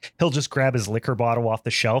like he'll just grab his liquor bottle off the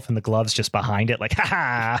shelf and the glove's just behind it. Like,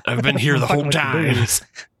 ha! I've been here the whole time.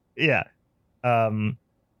 Yeah.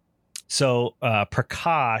 So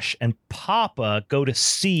Prakash and Papa go to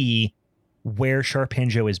see where Sharpan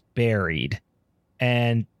Joe is buried,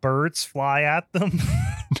 and birds fly at them.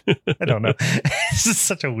 I don't know. This is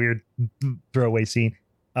such a weird throwaway scene.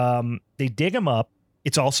 They dig him up.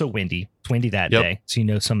 It's also windy. It's windy that day,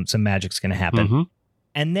 so some magic's going to happen.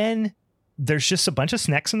 And then there's just a bunch of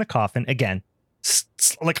snacks in the coffin. Again,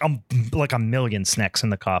 like a million snacks in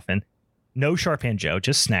the coffin. No Sharpan Joe,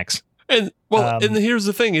 just snacks. And and here's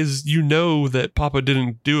the thing: is that Papa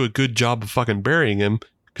didn't do a good job of fucking burying him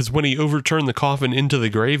because when he overturned the coffin into the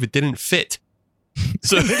grave, it didn't fit.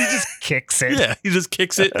 So and then he just kicks it. Yeah, he just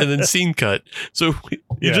kicks it and then scene cut. So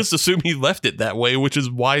you just assume he left it that way, which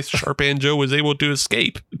is why Sharpan Joe was able to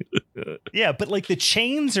escape. Yeah, but like the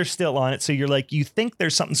chains are still on it. So you're like, you think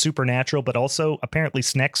there's something supernatural, but also apparently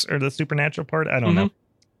snacks are the supernatural part. I don't know.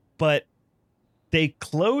 But they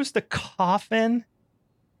close the coffin.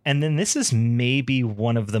 And then this is maybe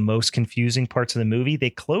one of the most confusing parts of the movie. They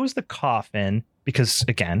close the coffin because,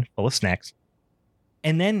 again, full of snacks.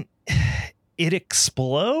 And then it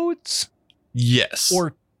explodes. Yes.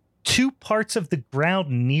 Or two parts of the ground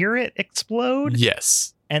near it explode.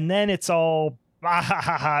 Yes. And then it's all,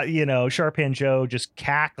 Sharpan Joe just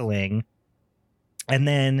cackling. And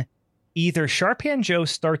then either Sharpan Joe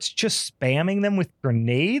starts just spamming them with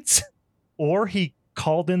grenades, or he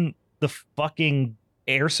called in the fucking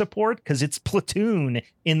air support because it's platoon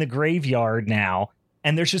in the graveyard now.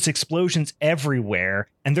 And there's just explosions everywhere,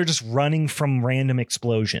 and they're just running from random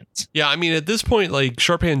explosions. Yeah, I mean, at this point, like,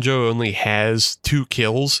 Sharpan Joe only has 2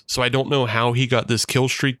 kills, so I don't know how he got this kill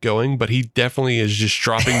streak going, but he definitely is just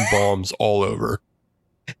dropping bombs all over.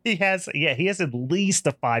 He has at least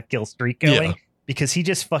a 5 kill streak going because he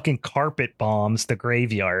just fucking carpet bombs the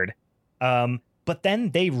graveyard. But then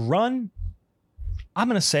they run, I'm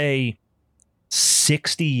going to say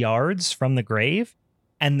 60 yards from the grave,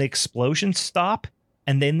 and the explosions stop.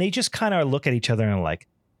 And then they just kind of look at each other and are like,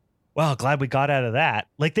 well, glad we got out of that.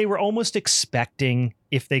 Like they were almost expecting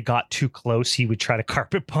if they got too close, he would try to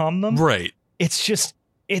carpet bomb them. Right. It's just,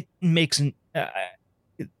 it makes,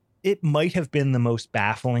 it might have been the most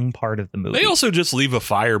baffling part of the movie. They also just leave a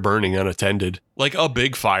fire burning unattended, like a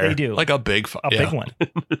big fire. They do. Like a big fire. A big one.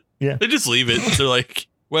 Yeah. They just leave it. They're like,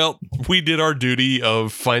 well, we did our duty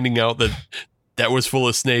of finding out that was full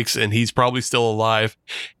of snakes and he's probably still alive.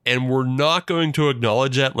 And we're not going to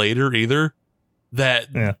acknowledge that later either,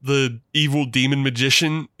 that the evil demon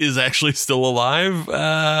magician is actually still alive.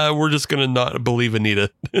 We're just going to not believe Anita.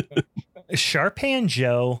 Sharpan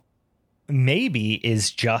Joe maybe is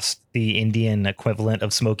just the Indian equivalent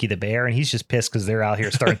of Smokey the Bear. And he's just pissed because they're out here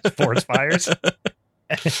starting forest fires.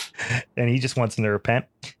 And he just wants them to repent.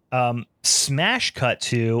 Smash cut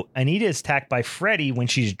to Anita is attacked by Freddy when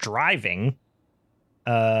she's driving.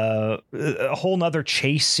 A whole nother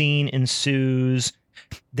chase scene ensues.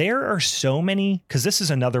 There are so many, because this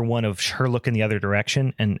is another one of her looking the other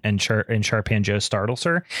direction, and Sharpan Joe startles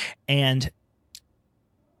her, and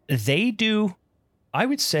they do, I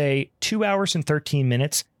would say, 2 hours and 13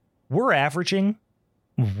 minutes. We're averaging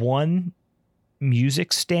one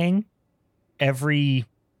music sting every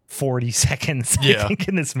 40 seconds, I think,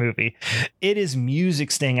 in this movie. It is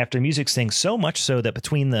music sting after music sting, so much so that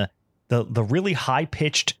between the really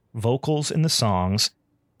high-pitched vocals in the songs,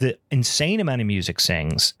 the insane amount of music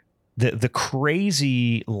sings, the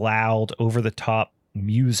crazy loud over-the-top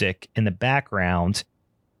music in the background,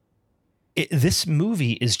 this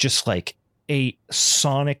movie is just like a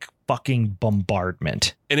sonic fucking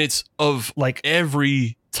bombardment. And it's of like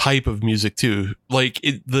every type of music too. Like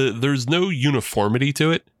there's no uniformity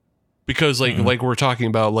to it, because like we're talking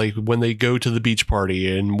about, like when they go to the beach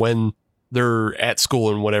party and when they're at school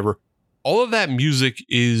and whatever, all of that music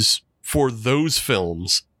is for those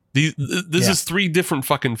films. This is 3 different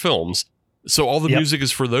fucking films. So all the music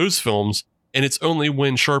is for those films. And it's only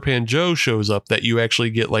when Sharpan Joe shows up that you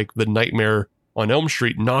actually get like the Nightmare on Elm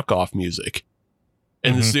Street knockoff music.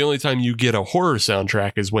 And this is the only time you get a horror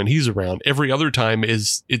soundtrack is when he's around. Every other time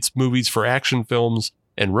it's movies for action films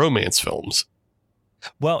and romance films.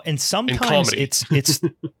 Well, and sometimes it's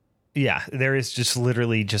there is just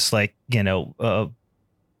literally just like,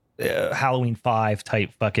 Halloween 5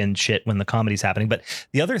 type fucking shit when the comedy's happening. But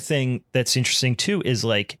the other thing that's interesting too is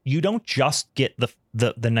like, you don't just get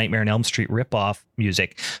the Nightmare on Elm Street ripoff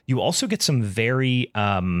music. You also get some very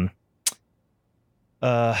even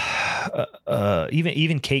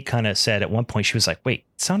Kate kind of said at one point, she was like, wait,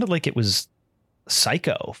 it sounded like it was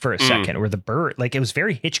Psycho for a second, or The Bird. Like it was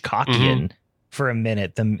very Hitchcockian for a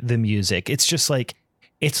minute, the music. It's just like,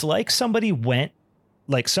 it's like somebody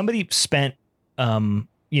spent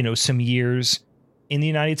some years in the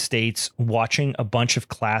United States watching a bunch of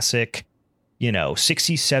classic,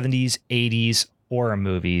 60s, 70s, 80s horror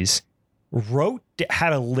movies,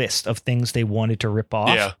 had a list of things they wanted to rip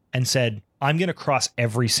off and said, I'm going to cross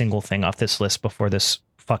every single thing off this list before this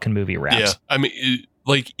fucking movie wraps. Yeah. I mean,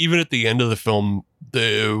 like even at the end of the film,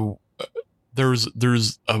 there's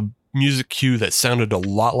a music cue that sounded a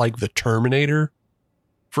lot like the Terminator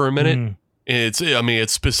for a minute.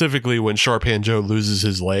 It's specifically when Sharpan Joe loses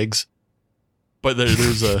his legs, but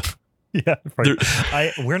there's a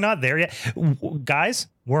we're not there yet, guys.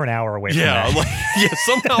 We're an hour away.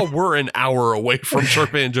 Somehow we're an hour away from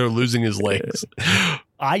Sharpan Joe losing his legs.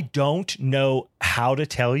 I don't know how to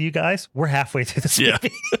tell you guys. We're halfway through this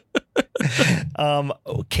movie.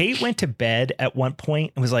 Kate went to bed at one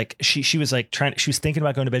point and was like, she was like she was thinking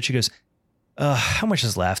about going to bed. She goes, how much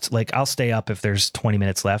is left? Like, I'll stay up if there's 20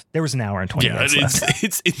 minutes left. There was an hour and 20 minutes left.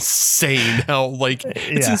 It's insane how, like,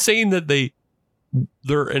 it's insane that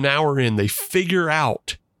they're an hour in, they figure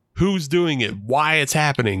out who's doing it, why it's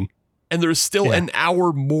happening, and there's still an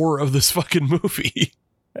hour more of this fucking movie.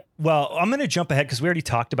 Well, I'm going to jump ahead because we already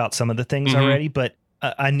talked about some of the things already, but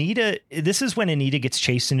Anita, this is when Anita gets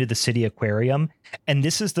chased into the city aquarium. And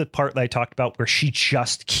this is the part that I talked about where she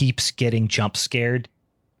just keeps getting jump scared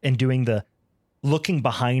and doing the looking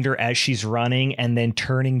behind her as she's running and then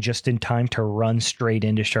turning just in time to run straight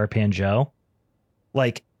into Sharpan Joe.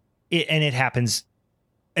 Like it happens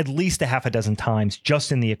at least a half a dozen times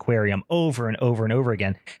just in the aquarium over and over and over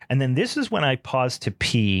again. And then this is when I paused to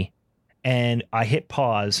pee and I hit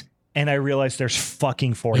pause and I realized there's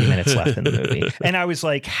fucking 40 minutes left in the movie. And I was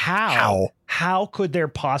like, how could there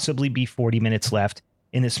possibly be 40 minutes left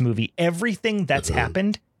in this movie? Everything that's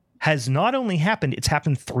happened has not only happened, it's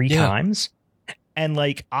happened 3 times. And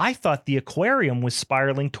like, I thought the aquarium was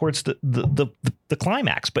spiraling towards the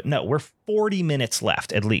climax, but no, we're 40 minutes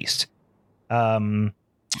left at least.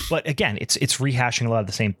 But again, it's rehashing a lot of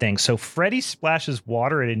the same things. So Freddy splashes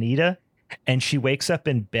water at Anita and she wakes up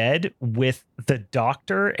in bed with the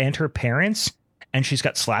doctor and her parents, and she's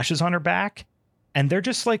got slashes on her back. And they're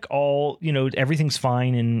just like all, everything's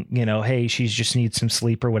fine. And, hey, she just needs some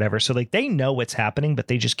sleep or whatever. So like they know what's happening, but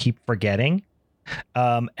they just keep forgetting.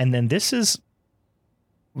 And then this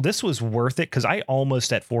was worth it because I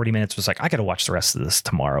almost at 40 minutes was like, I got to watch the rest of this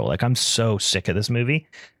tomorrow. Like, I'm so sick of this movie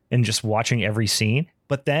and just watching every scene.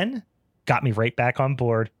 But then got me right back on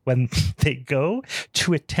board when they go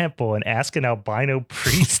to a temple and ask an albino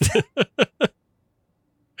priest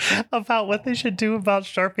about what they should do about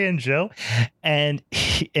Sharpan Joe. And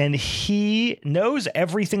he knows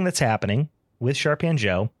everything that's happening with Sharpan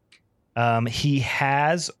Joe. He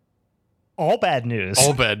has all bad news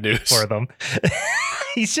for them.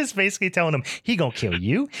 He's just basically telling them he gonna kill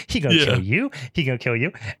you. He gonna kill you. He gonna kill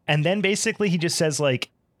you. And then basically he just says like,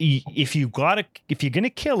 if you're gonna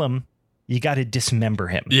kill him, you got to dismember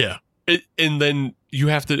him. Yeah. And then you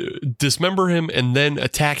have to dismember him and then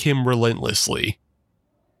attack him relentlessly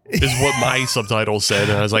is what my subtitle said.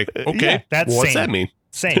 And I was like, okay, what's that mean?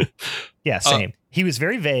 Same. Yeah, same. He was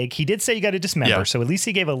very vague. He did say you got to dismember. So at least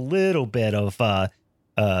he gave a little bit of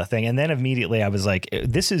thing. And then immediately I was like,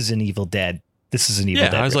 this is an Evil Dead. This is an Evil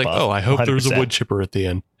Dead. I was like, I hope there's a wood chipper at the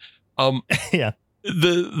end. Yeah.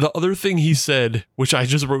 The other thing he said, which I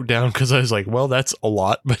just wrote down because I was like, well, that's a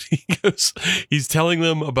lot. But he's telling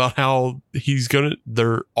them about how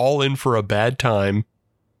they're all in for a bad time.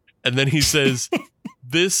 And then he says,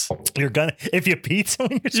 if you beat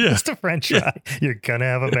someone you're supposed to French fry, you're going to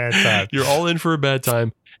have a bad time. You're all in for a bad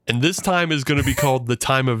time. And this time is going to be called the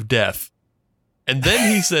time of death. And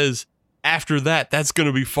then he says, after that's going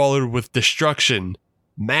to be followed with destruction.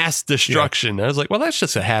 Mass destruction. I was like, well, that's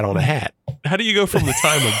just a hat on a hat. How do you go from the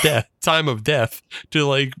time of death to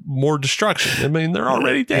like more destruction? I mean, they're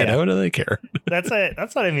already dead. How do they care? That's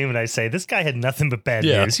what I mean when I say this guy had nothing but bad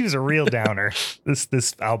news. He was a real downer.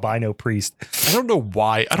 This albino priest. I don't know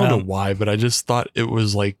why. But I just thought it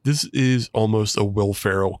was like, this is almost a Will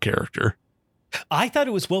Ferrell character. I thought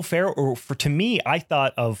it was Will Ferrell, or to me, I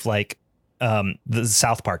thought of like the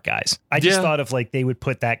South Park guys. I just thought of like they would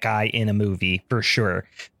put that guy in a movie for sure.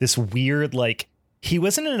 This weird, like, he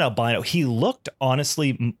wasn't an albino. He looked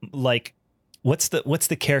honestly like what's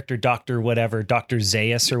the character, Dr.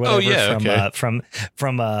 Zaius or whatever from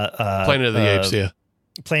Planet of the Apes.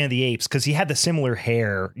 Planet of the Apes, because he had the similar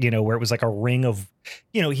hair, where it was like a ring of,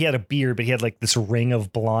 he had a beard, but he had like this ring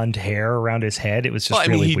of blonde hair around his head. It was just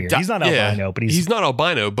really weird. He's not albino, but he's not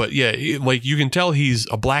albino, but like you can tell he's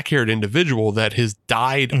a black-haired individual that has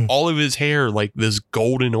dyed all of his hair like this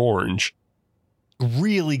golden orange.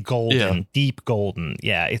 Really golden, deep golden.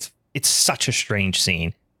 Yeah, it's such a strange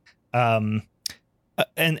scene. And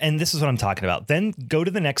this is what I'm talking about. Then go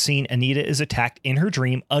to the next scene. Anita is attacked in her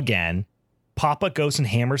dream again. Papa goes and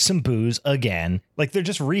hammers some booze again. Like they're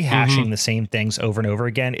just rehashing the same things over and over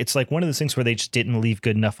again. It's like one of those things where they just didn't leave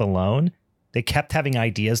good enough alone. They kept having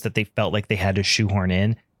ideas that they felt like they had to shoehorn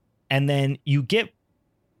in. And then you get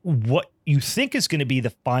what you think is going to be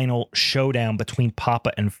the final showdown between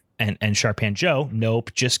Papa and Sharpan Joe.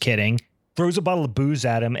 Nope, just kidding. Throws a bottle of booze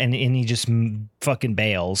at him and he just fucking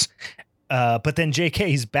bails. But then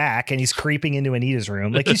JK's back and he's creeping into Anita's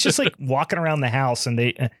room. Like he's just like walking around the house and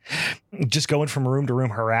they just going from room to room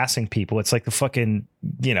harassing people. It's like the fucking,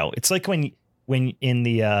 it's like when in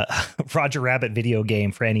the Roger Rabbit video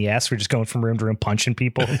game for NES, we're just going from room to room punching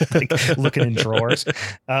people, like looking in drawers.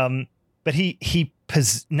 But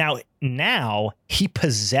now he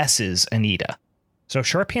possesses Anita. So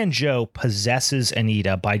Sharpan Joe possesses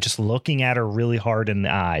Anita by just looking at her really hard in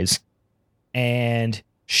the eyes. And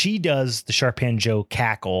she does the Sharpan Joe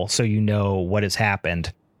cackle, so you know what has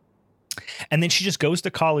happened. And then she just goes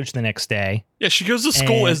to college the next day. Yeah, she goes to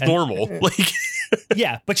school as normal. Like,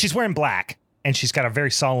 yeah, but she's wearing black, and she's got a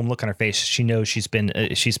very solemn look on her face. She knows she's been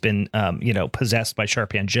possessed by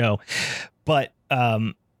Sharpan Joe. But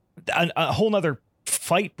a whole nother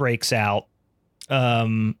fight breaks out,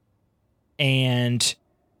 and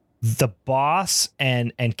the boss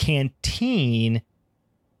and Canteen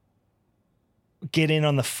get in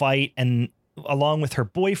on the fight, and along with her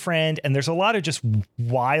boyfriend, and there's a lot of just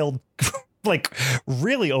wild, like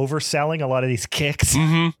really overselling a lot of these kicks.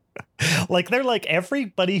 Mm-hmm. Like they're like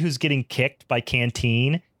everybody who's getting kicked by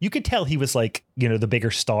Canteen, you could tell he was like, the bigger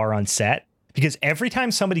star on set, because every time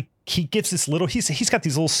he gets this little, he's got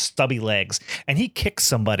these little stubby legs and he kicks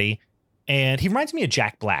somebody, and he reminds me of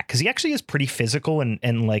Jack Black because he actually is pretty physical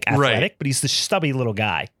and like athletic, right. But he's the stubby little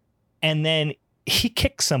guy. And then he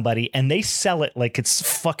kicks somebody and they sell it like it's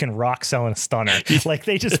fucking Rock selling a stunner. Like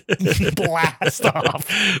they just blast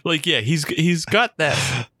off. Like, yeah, he's got that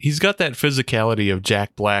physicality of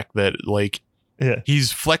Jack Black that like, yeah.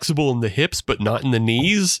 He's flexible in the hips, but not in the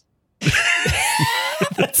knees.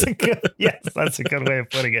 That's a good way of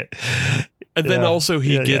putting it. And then also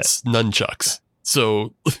he gets nunchucks.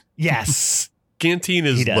 So yes, Canteen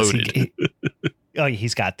is loaded.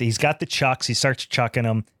 He's got the chucks. He starts chucking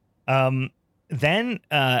them. Then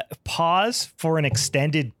pause for an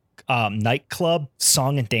extended nightclub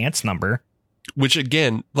song and dance number. Which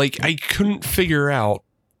again, like I couldn't figure out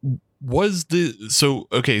so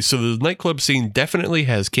the nightclub scene definitely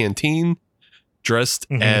has Canteen dressed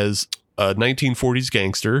as a 1940s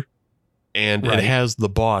gangster, and it has the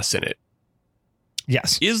boss in it.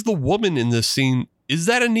 Yes. Is the woman in this scene, is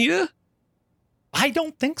that Anita? I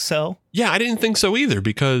don't think so. Yeah, I didn't think so either,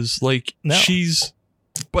 because like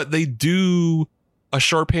but they do a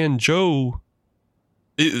Sharpan Joe.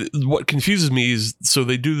 What confuses me is, so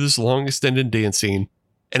they do this long extended dance scene,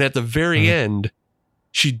 and at the very end,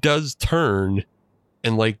 she does turn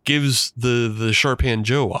and like gives the Sharpan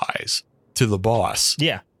Joe eyes to the boss.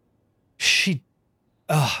 Yeah.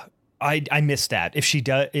 I missed that. If she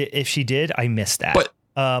did, I missed that.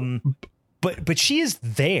 But she is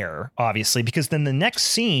there, obviously, because then the next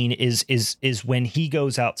scene is when he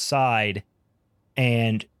goes outside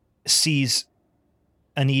and sees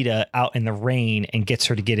Anita out in the rain and gets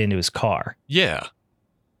her to get into his car. Yeah.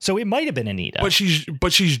 So it might have been Anita. But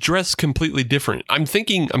she's dressed completely different. I'm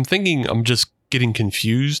thinking I'm just getting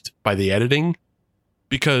confused by the editing,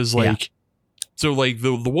 because so like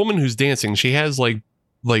the woman who's dancing, she has like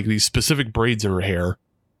these specific braids in her hair,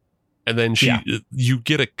 and then you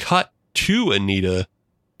get a cut to Anita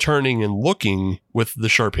turning and looking with the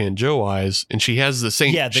Sharpan Joe eyes, and she has the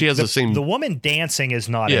same. The woman dancing is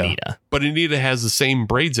not Anita, but Anita has the same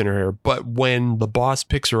braids in her hair. But when the boss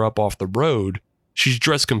picks her up off the road, she's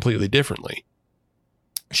dressed completely differently.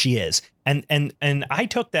 She is, and I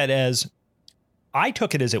took it as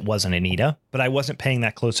it wasn't Anita, but I wasn't paying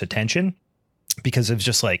that close attention, because it was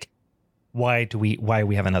just like, why do we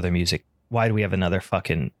have another music? Why do we have another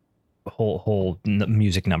fucking whole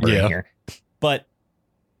music number in here? But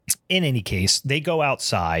in any case, they go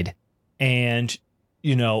outside, and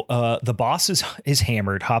the boss is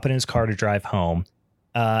hammered, hopping in his car to drive home,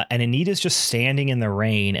 and Anita's just standing in the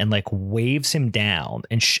rain and like waves him down,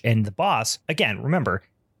 and the boss, again, remember,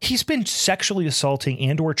 he's been sexually assaulting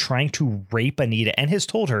and or trying to rape Anita, and has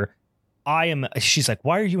told her, she's like,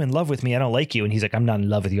 why are you in love with me? I don't like you. And he's like, I'm not in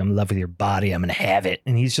love with you. I'm in love with your body. I'm going to have it.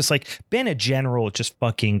 And he's just like been a general, just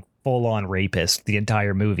fucking full on rapist the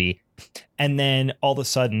entire movie. And then all of a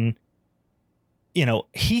sudden,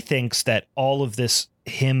 he thinks that all of this,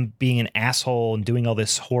 him being an asshole and doing all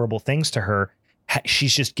this horrible things to her,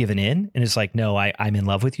 she's just given in and is like, no, I'm in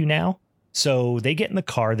love with you now. So they get in the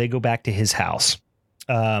car, they go back to his house.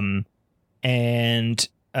 He's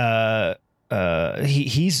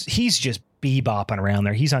just bebopping around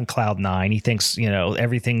there. He's on cloud nine. He thinks,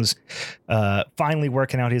 everything's finally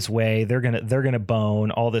working out his way. They're gonna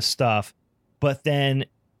bone, all this stuff. But then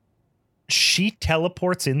she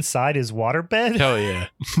teleports inside his waterbed. Hell yeah.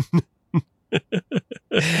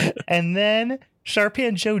 And then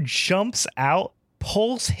Sharpan Joe jumps out,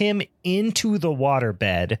 pulls him into the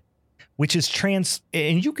waterbed, which is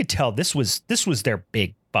and you could tell this was their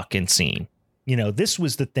big fucking scene. This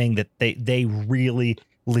was the thing that they really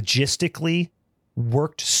logistically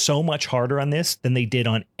worked so much harder on this than they did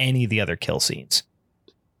on any of the other kill scenes,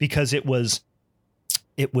 because it was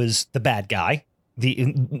the bad guy,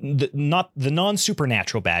 not the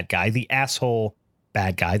non-supernatural bad guy, the asshole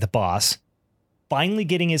bad guy, the boss, finally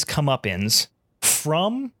getting his comeuppance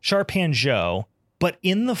from Sharpan Joe, but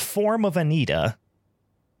in the form of Anita.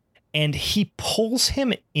 And he pulls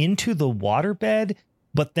him into the waterbed,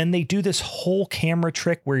 but then they do this whole camera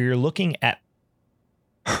trick where you're looking at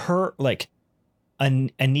her, like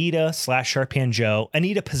Anita / Sharpan Joe,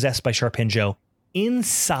 Anita possessed by Sharpan Joe,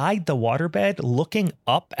 inside the waterbed, looking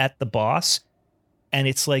up at the boss. And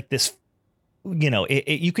it's like this,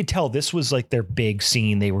 you could tell this was like their big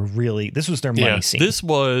scene. This was their money scene. This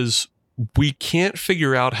was, we can't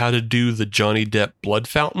figure out how to do the Johnny Depp blood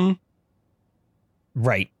fountain.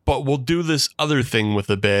 Right. But we'll do this other thing with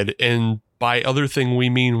the bed. And by other thing, we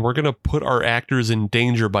mean we're going to put our actors in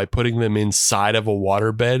danger by putting them inside of a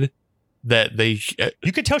waterbed that they...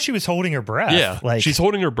 You could tell she was holding her breath. Yeah. Like, she's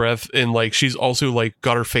holding her breath. And like, she's also like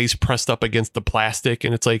got her face pressed up against the plastic.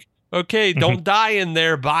 And it's like, okay, don't die in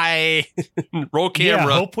there. Bye. Roll camera.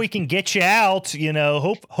 Yeah, hope we can get you out.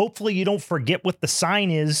 Hopefully you don't forget what the sign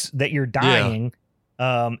is that you're dying.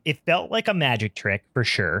 Yeah. It felt like a magic trick for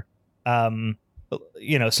sure. Some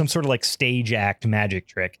sort of like stage act magic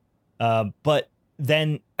trick. But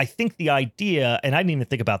then I think the idea, and I didn't even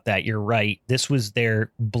think about that. You're right. This was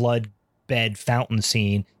their blood bed fountain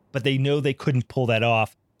scene, but they know they couldn't pull that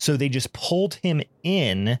off. So they just pulled him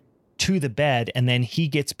in to the bed, and then he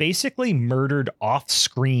gets basically murdered off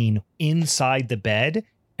screen inside the bed.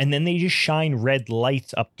 And then they just shine red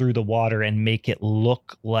lights up through the water and make it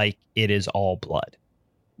look like it is all blood.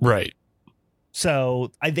 Right.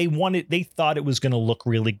 So they thought it was going to look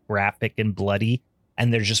really graphic and bloody,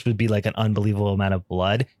 and there just would be like an unbelievable amount of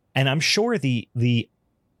blood. And I'm sure the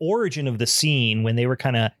origin of the scene, when they were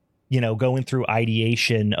kind of, going through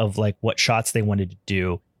ideation of like what shots they wanted to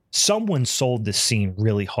do, someone sold this scene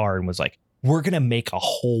really hard and was like, we're going to make a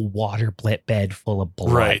whole water bed full of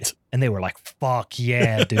blood. Right. And they were like, fuck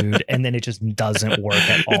yeah, dude. And then it just doesn't work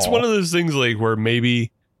at all. It's one of those things like where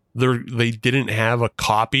maybe they didn't have a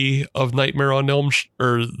copy of Nightmare on Elm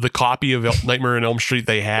or the copy of Nightmare on Elm Street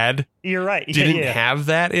they had. You're right. Didn't have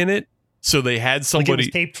that in it. So they had somebody, like it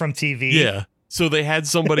was taped from TV. Yeah. So they had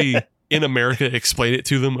somebody in America explain it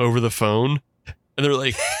to them over the phone. And they're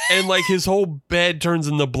like, and like his whole bed turns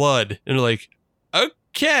into blood. And they're like,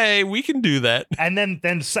 okay, we can do that. And then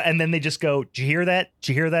they just go, did you hear that? Did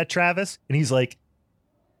you hear that, Travis? And he's like,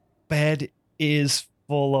 bed is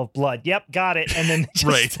full of blood. Yep, got it. And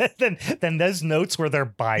then then those notes were their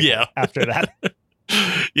Bible after that.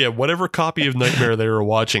 Yeah, whatever copy of Nightmare they were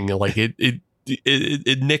watching, like it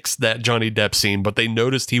nixed that Johnny Depp scene, but they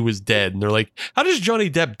noticed he was dead, and they're like, how does Johnny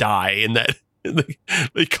Depp die in that?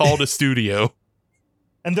 They called a studio.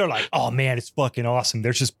 And they're like, oh man, it's fucking awesome.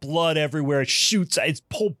 There's just blood everywhere. It shoots. Its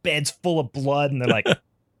whole bed's full of blood. And they're like,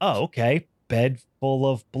 oh, okay. Bed full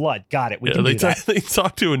of blood. Got it. We can do that. They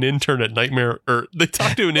talked to an intern at they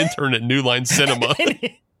talked to an intern at New Line Cinema.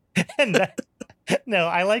 No,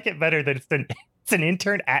 I like it better that it's an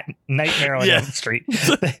intern at Nightmare on Elm Street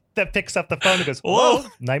that picks up the phone and goes, whoa,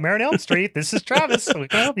 Nightmare on Elm Street. This is Travis. We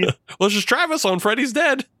can help you. Well, this is Travis on Freddy's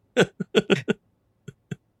Dead.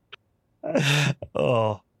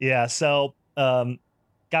 Oh, yeah. So,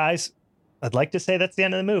 guys, I'd like to say that's the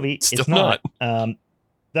end of the movie. Still it's not.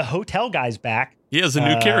 The hotel guy's back. He has a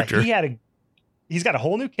new character. He's got a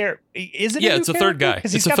whole new character. Is it? Yeah, it's a third guy.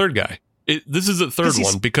 It's a third guy. This is a third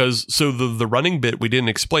one because the running bit we didn't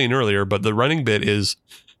explain earlier, but the running bit is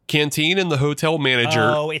Canteen and the hotel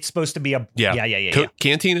manager. Oh, it's supposed to be a yeah.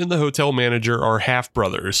 Canteen and the hotel manager are half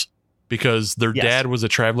brothers because their dad was a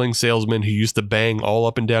traveling salesman who used to bang all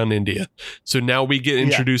up and down India. So now we get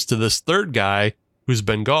introduced to this third guy who's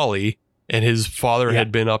Bengali, and his father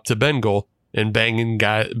had been up to Bengal and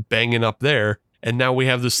banging up there. And now we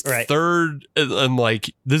have this third, and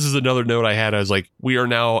like, this is another note I had. I was like, we are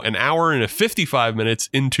now an hour and 55 minutes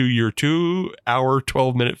into your 2 hour,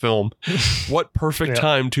 12-minute film. What perfect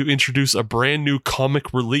time to introduce a brand new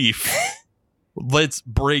comic relief. Let's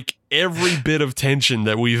break every bit of tension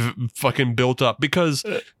that we've fucking built up, because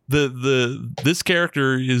this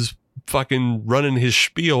character is fucking running his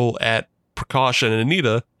spiel at Prakash and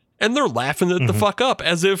Anita, and they're laughing it the fuck up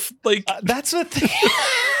as if like that's the thing.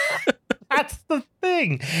 That's the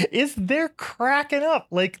thing, is they're cracking up.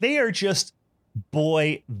 Like, they are just,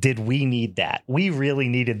 boy, did we need that. We really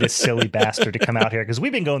needed this silly bastard to come out here because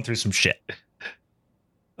we've been going through some shit.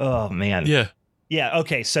 Oh, man. Yeah. Yeah.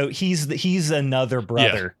 Okay. So he's another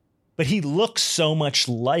brother, but he looks so much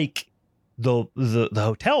like the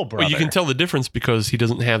hotel brother. Well, you can tell the difference because he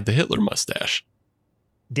doesn't have the Hitler mustache.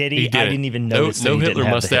 Did he? I didn't even notice. No Hitler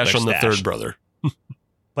mustache on the third brother.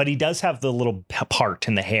 but he does have the little part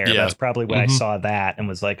in the hair. Yeah. That's probably when I saw that and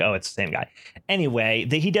was like, oh, it's the same guy. Anyway,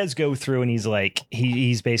 he does go through and he's like,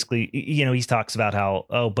 he's basically, he talks about how,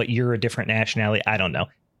 oh, but you're a different nationality. I don't know.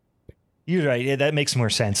 You're right. That makes more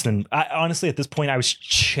sense than honestly, at this point, I was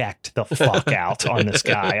checked the fuck out on this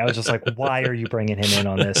guy. I was just like, why are you bringing him in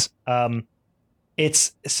on this?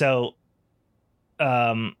 It's so,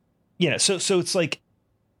 so it's like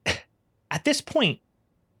at this point,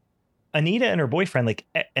 Anita and her boyfriend, like,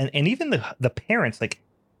 and even the parents, like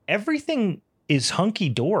everything is hunky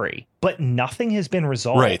dory, but nothing has been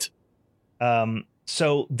resolved. Right.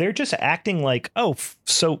 So they're just acting like, oh,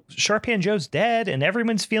 so Sharpan Joe's dead and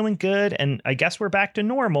everyone's feeling good. And I guess we're back to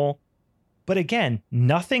normal. But again,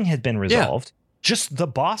 nothing had been resolved. Yeah. Just the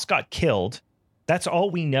boss got killed. That's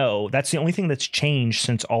all we know. That's the only thing that's changed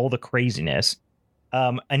since all the craziness.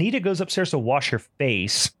 Anita goes upstairs to wash her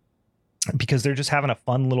face because they're just having a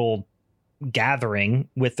fun little gathering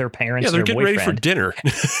with their parents. Yeah, they're and their getting boyfriend. ready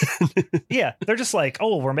for dinner. Yeah, they're just like,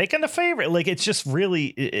 oh, we're making a favorite. Like, it's just really,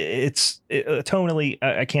 it's tonally,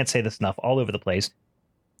 I can't say this enough, all over the place.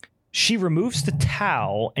 She removes the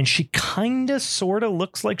towel and she kind of sort of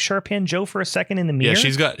looks like Sharpan Joe for a second in the mirror.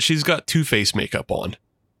 Yeah, she's got Two-Face makeup on.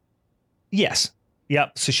 Yes.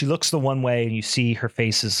 Yep. So she looks the one way and you see her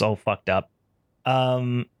face is all fucked up.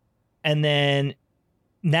 And then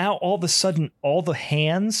now all of a sudden, all the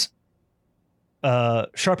hands,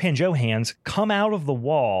 Sharpan Joe hands, come out of the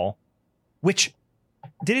wall, which,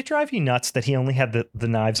 did it drive you nuts that he only had the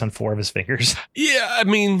knives on 4 of his fingers? Yeah, I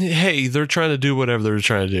mean, hey, they're trying to do whatever they're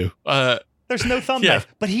trying to do. There's no thumb knife,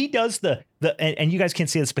 but he does and you guys can't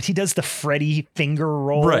see this, but he does the Freddy finger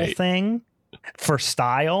roll thing for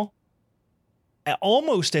style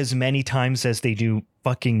almost as many times as they do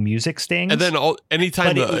fucking music stings. And then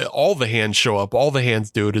anytime all the hands show up, all the hands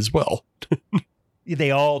do it as well.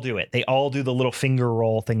 They all do it. They all do the little finger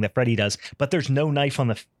roll thing that Freddy does, but there's no knife on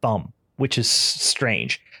the thumb, which is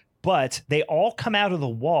strange. But they all come out of the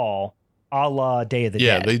wall a la Day of the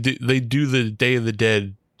Dead. Yeah, they do the Day of the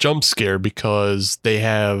Dead jump scare because they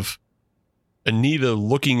have Anita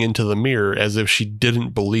looking into the mirror as if she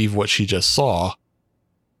didn't believe what she just saw.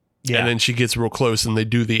 Yeah. And then she gets real close and they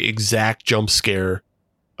do the exact jump scare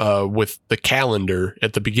with the calendar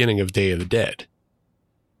at the beginning of Day of the Dead.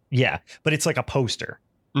 Yeah, but it's like a poster.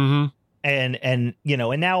 Mm-hmm. And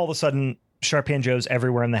now all of a sudden Sharpan Joe's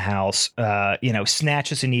everywhere in the house,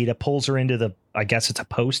 snatches Anita, pulls her into I guess it's a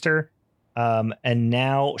poster. And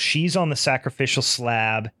now she's on the sacrificial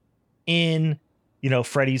slab in,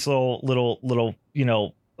 Freddy's little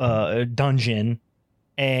dungeon.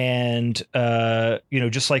 And,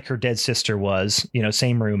 just like her dead sister was,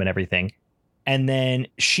 same room and everything. And then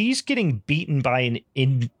she's getting beaten by an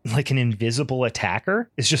invisible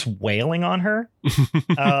attacker is just wailing on her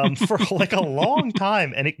for like a long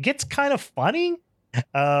time. And it gets kind of funny.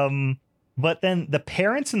 But then the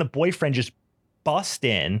parents and the boyfriend just bust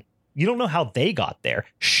in. You don't know how they got there.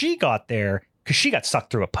 She got there because she got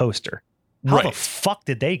sucked through a poster. How the fuck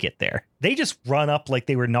did they get there? They just run up like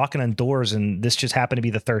they were knocking on doors and this just happened to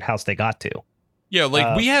be the third house they got to. Yeah,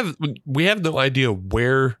 like we have no idea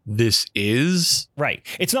where this is. Right.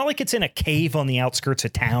 It's not like it's in a cave on the outskirts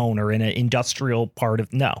of town or in an industrial part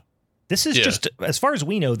of. No, this is just, as far as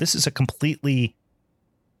we know, this is a completely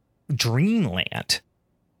dreamland.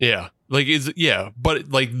 Yeah, but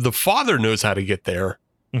like the father knows how to get there.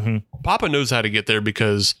 Mm-hmm. Papa knows how to get there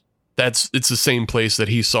because it's the same place that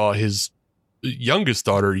he saw his youngest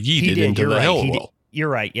daughter yeeted into the hell well. You're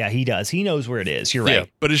right. Yeah, he does. He knows where it is. You're right. Yeah,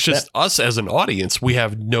 but it's just us as an audience. We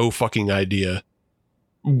have no fucking idea,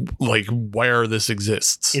 like, where this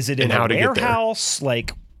exists. Is it in a warehouse?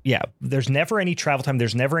 Like, yeah, there's never any travel time.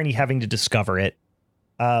 There's never any having to discover it.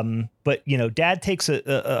 But Dad takes a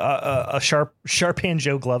Sharpan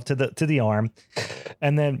Joe glove to the arm,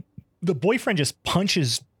 and then the boyfriend just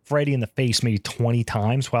punches Freddy in the face maybe 20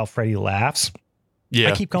 times while Freddy laughs. Yeah,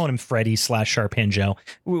 I keep calling him Freddy / Sharpan Joe.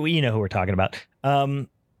 You know who we're talking about. And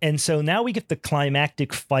so now we get the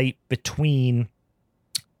climactic fight between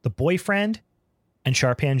the boyfriend and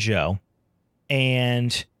Sharpan Joe.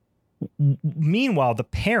 And meanwhile, the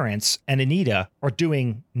parents and Anita are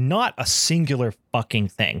doing not a singular fucking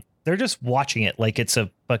thing. They're just watching it like it's a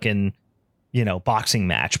fucking, boxing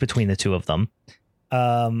match between the two of them.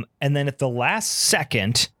 And then at the last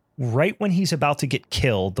second, right when he's about to get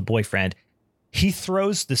killed, the boyfriend, he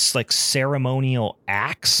throws this like ceremonial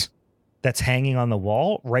axe that's hanging on the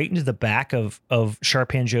wall right into the back of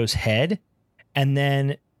Sharpan Joe's head. And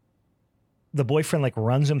then the boyfriend like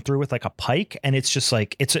runs him through with like a pike. And it's just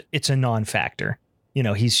like, it's a non-factor.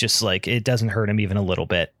 He's just like, it doesn't hurt him even a little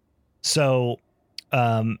bit. So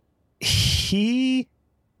he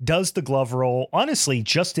does the glove roll, honestly,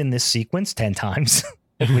 just in this sequence 10 times.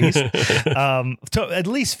 At least, at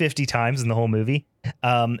least 50 times in the whole movie.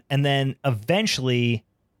 And then eventually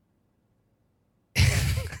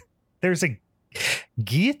there's a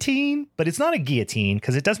guillotine, but it's not a guillotine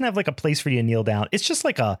because it doesn't have like a place for you to kneel down. It's just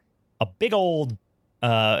like a big old,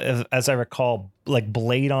 as I recall, like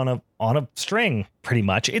blade on a string, pretty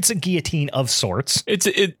much. It's a guillotine of sorts. It's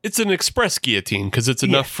an express guillotine because it's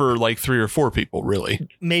enough for like 3 or 4 people, really.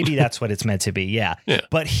 Maybe that's what it's meant to be. Yeah.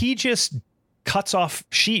 But he just cuts off.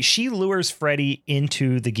 She lures Freddy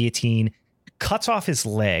into the guillotine, cuts off his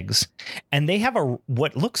legs, and they have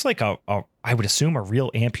what looks like a I would assume a real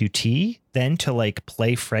amputee then to like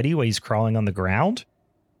play Freddy while he's crawling on the ground.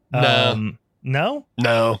 No.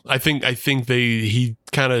 I think he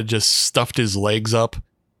kind of just stuffed his legs up,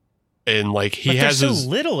 and like he has so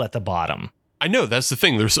little at the bottom. I know, that's the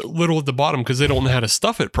thing. There's so little at the bottom because they don't know how to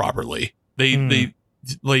stuff it properly. They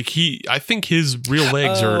I think his real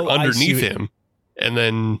legs are underneath him, and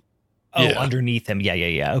then underneath him.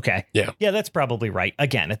 Yeah. Okay. Yeah, that's probably right.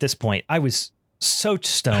 Again, at this point, I was so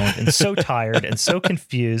stoned and so tired and so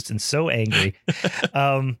confused and so angry.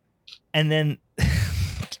 And then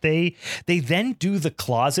they then do the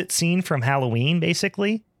closet scene from Halloween,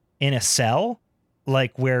 basically in a cell,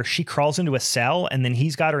 like where she crawls into a cell and then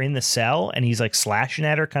he's got her in the cell and he's like slashing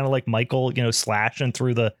at her, kind of like Michael, slashing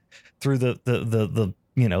through the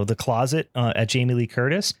the closet at Jamie Lee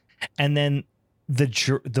Curtis. And then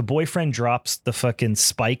the boyfriend drops the fucking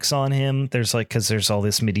spikes on him. There's like, cause there's all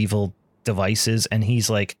this medieval devices and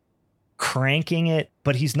he's like cranking it,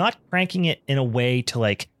 but he's not cranking it in a way to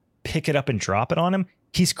like pick it up and drop it on him.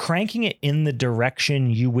 He's cranking it in the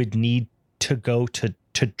direction you would need to go to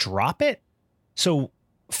drop it. So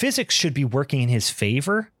physics should be working in his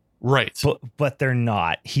favor. Right. But they're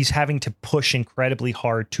not. He's having to push incredibly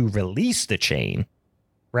hard to release the chain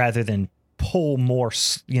rather than pull more,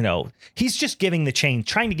 he's just trying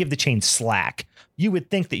to give the chain slack. You would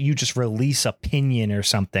think that you just release a pinion or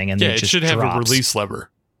something and then it just should drops. Have a release lever.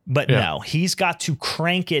 But no, he's got to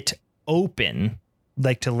crank it open,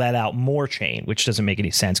 like to let out more chain, which doesn't make any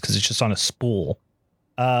sense because it's just on a spool.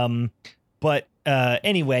 But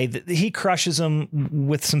anyway, he crushes him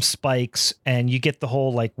with some spikes, and you get the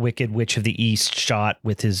whole like Wicked Witch of the East shot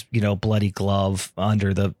with his bloody glove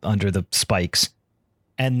under the spikes,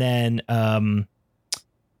 and then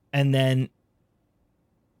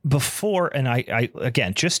before, and I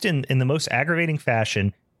again, just in the most aggravating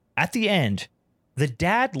fashion, at the end, the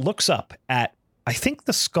dad looks up at, I think,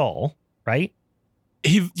 the skull, right?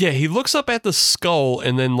 He looks up at the skull,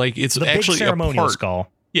 and then like it's the actually big ceremonial a part.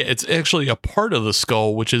 Skull. Yeah, it's actually a part of the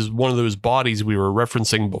skull, which is one of those bodies we were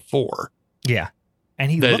referencing before. Yeah, and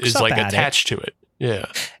he that looks is up like at attached to it. Yeah,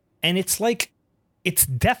 and it's like it's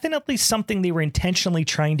definitely something they were intentionally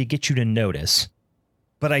trying to get you to notice,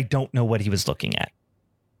 but I don't know what he was looking at.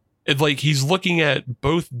 It's like he's looking at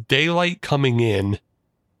both daylight coming in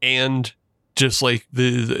and just like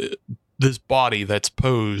this body that's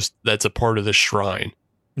posed that's a part of the shrine.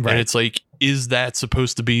 Right. And it's like, is that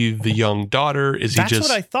supposed to be the young daughter? That's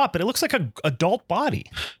what I thought, but it looks like an adult body.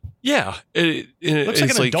 Yeah. It looks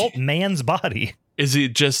like an adult man's body. Is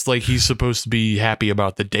it just like he's supposed to be happy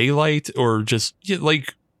about the daylight, or just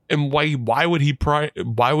like, and why would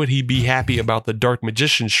he be happy about the dark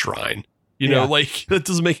magician shrine? Like that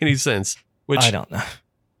doesn't make any sense. Which I don't know.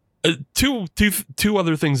 Two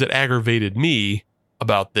other things that aggravated me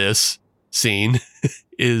about this scene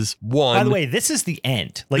is one. By the way, this is the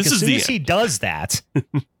end. Like as soon as he does that,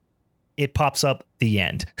 it pops up the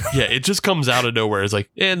end. Yeah, it just comes out of nowhere. It's like,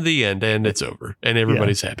 and the end, and it's over, and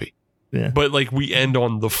everybody's happy. Yeah. But like we end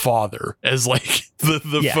on the father as like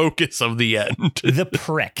the focus of the end. The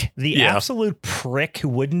prick, the absolute prick who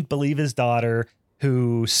wouldn't believe his daughter,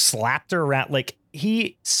 who slapped her around. Like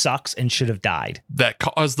he sucks and should have died. That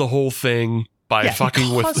caused the whole thing by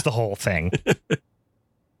fucking with the whole thing.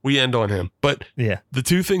 We end on him. But the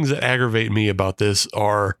two things that aggravate me about this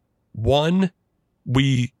are, one,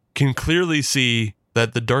 we can clearly see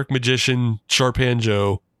that the dark magician Sharpan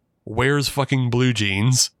Joe wears fucking blue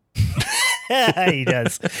jeans. He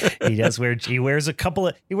does. He wears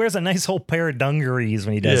a nice whole pair of dungarees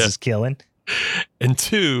when he does his killing. And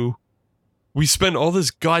two, we spend all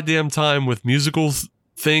this goddamn time with musical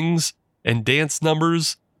things and dance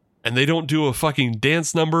numbers, and they don't do a fucking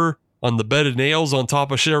dance number on the bed of nails on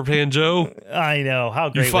top of Sharpan Joe. I know. How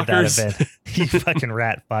great would that have been? You fucking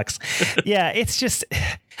rat fucks. Yeah, it's just,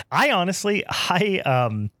 I honestly,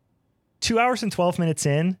 2 hours and 12 minutes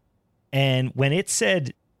in, and when it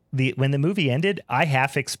said when the movie ended, I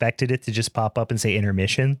half expected it to just pop up and say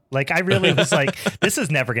intermission. Like, I really was like, this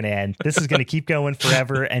is never going to end. This is going to keep going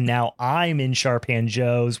forever. And now I'm in Sharpan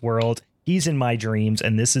Joe's world. He's in my dreams,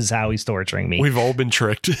 and this is how he's torturing me. We've all been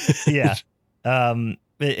tricked. Yeah.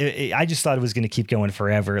 I just thought it was going to keep going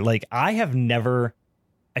forever. Like, I have not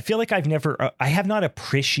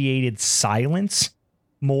appreciated silence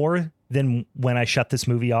more than when I shut this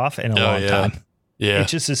movie off in a long time. Yeah. It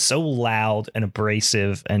just is so loud and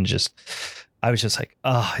abrasive, and I was just like,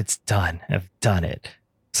 oh, it's done. I've done it.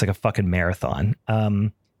 It's like a fucking marathon.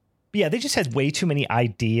 But yeah, they just had way too many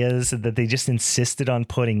ideas that they just insisted on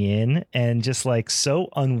putting in, and just like so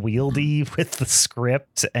unwieldy with the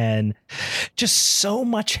script, and just so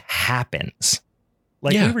much happens.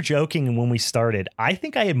 Like, we were joking when we started, I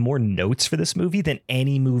think I had more notes for this movie than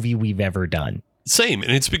any movie we've ever done. Same.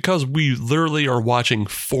 And it's because we literally are watching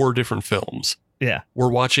 4 different films. Yeah. We're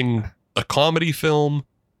watching a comedy film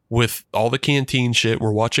with all the canteen shit.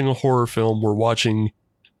 We're watching a horror film. We're watching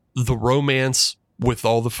the romance with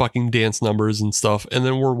all the fucking dance numbers and stuff. And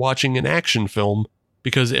then we're watching an action film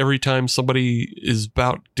because every time somebody is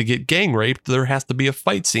about to get gang raped, there has to be a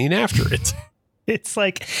fight scene after it. It's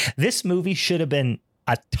like, this movie should have been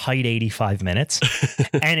a tight 85 minutes.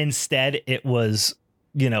 And instead it was,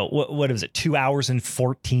 what was it? 2 hours and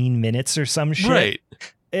 14 minutes or some shit. Right.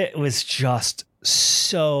 It was just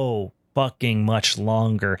so fucking much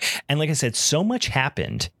longer. And like I said, so much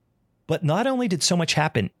happened. But not only did so much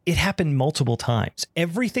happen, it happened multiple times.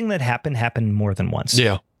 Everything that happened more than once.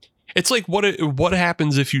 Yeah. It's like what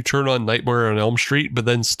happens if you turn on Nightmare on Elm Street, but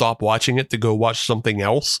then stop watching it to go watch something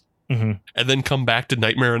else, and then come back to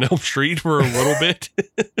Nightmare on Elm Street for a little bit.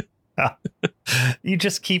 You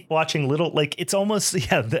just keep watching little, like, it's almost,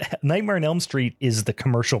 the Nightmare on Elm Street is the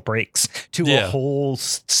commercial breaks to a whole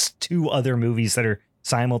 2 other movies that are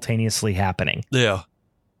simultaneously happening. Yeah.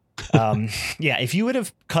 If you would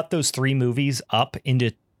have cut those 3 movies up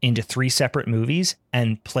into 3 separate movies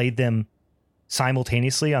and played them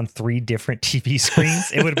simultaneously on 3 different TV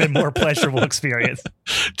screens, it would have been more pleasurable experience.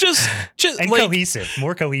 Just and like,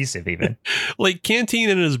 more cohesive even. Like, Canteen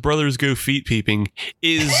and his brothers go feet peeping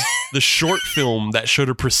is the short film that should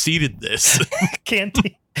have preceded this.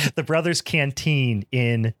 Canteen, the brothers Canteen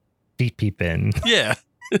in feet peeping. Yeah.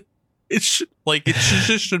 It should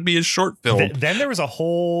be a short film. Then there was a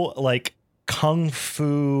whole like kung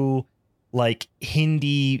fu, like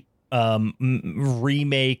Hindi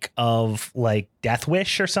remake of like Death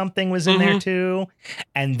Wish or something was in there too.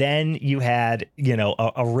 And then you had,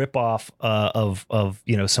 a ripoff of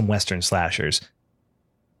some Western slashers.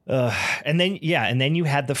 And then you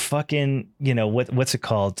had the fucking, what's it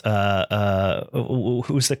called?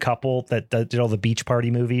 Who's the couple that did all the beach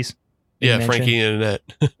party movies? Yeah, Frankie and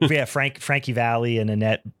Annette. Yeah, Frankie Valli and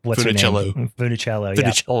Annette. What's her name?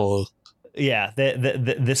 Funicello. Yeah.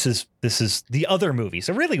 This is the other movie.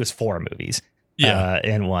 So really, it was 4 movies. Yeah,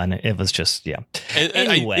 in one. It was just And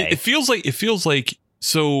anyway, it feels like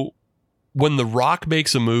so when The Rock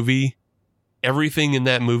makes a movie, everything in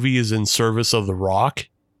that movie is in service of The Rock.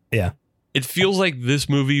 Yeah, it feels like this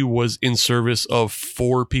movie was in service of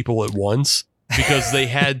 4 people at once. Because they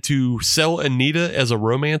had to sell Anita as a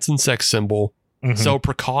romance and sex symbol, sell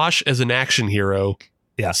Prakash as an action hero,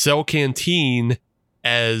 sell Canteen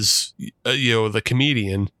as the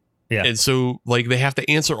comedian, and so like they have to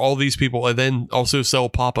answer all these people, and then also sell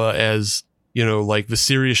Papa as like the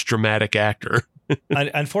serious dramatic actor.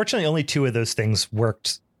 Unfortunately, only 2 of those things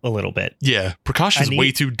worked a little bit. Yeah, Prakash is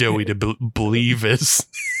way too doughy to believe is.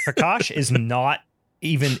 Prakash is not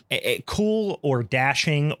even cool or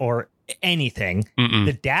dashing or anything.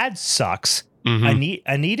 The dad sucks.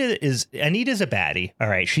 Anita's a baddie. All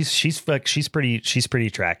right, she's pretty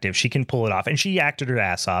attractive. She can pull it off, and she acted her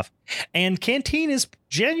ass off. And Canteen is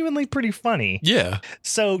genuinely pretty funny. Yeah.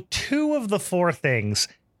 So 2 of the 4 things,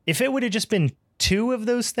 if it would have just been 2 of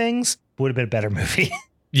those things, would have been a better movie.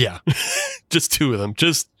 Yeah, just 2 of them.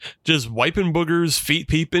 Just wiping boogers, feet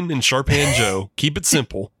peeping, and Sharpan Joe. Keep it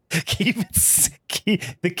simple. Keep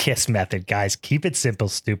the KISS method, guys. Keep it simple,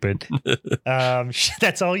 stupid.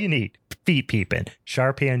 That's all you need. Feet peeping,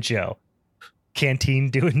 Sharpan Joe, Canteen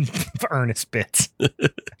doing earnest bits.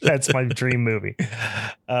 That's my dream movie.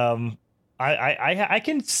 I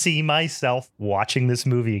can see myself watching this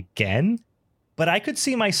movie again, but I could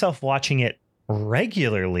see myself watching it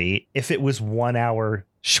regularly if it was 1 hour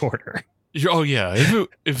shorter. Oh yeah,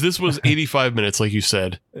 if this was 85 minutes, like you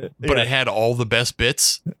said, but it had all the best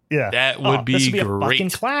bits, that would be this would be great. A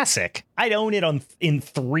fucking classic. I'd own it in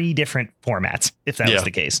 3 different formats if that was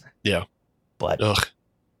the case. Yeah, but all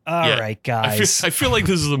right, guys. I feel like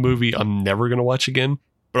this is a movie I'm never gonna watch again,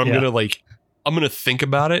 but I'm gonna like I'm going to think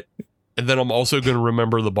about it. And then I'm also going to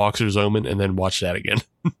remember The Boxer's Omen and then watch that again.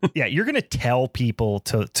 Yeah, you're going to tell people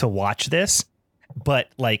to watch this, but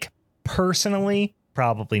like personally,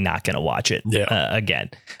 probably not going to watch it again.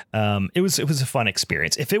 It was a fun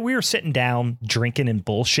experience. If we were sitting down drinking and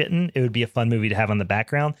bullshitting, it would be a fun movie to have on the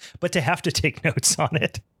background. But to have to take notes on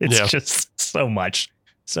it, it's just so much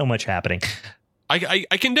happening. I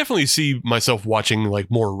can definitely see myself watching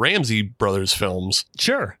like more Ramsey Brothers films.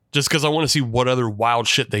 Sure. Just because I want to see what other wild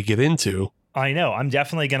shit they get into. I know. I'm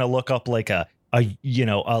definitely going to look up like a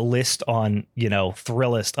list on,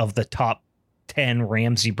 Thrillist of the top 10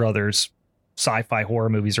 Ramsey Brothers sci-fi horror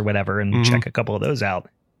movies or whatever and check a couple of those out.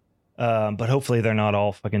 But hopefully they're not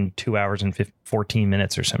all fucking 2 hours and 14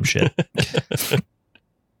 minutes or some shit.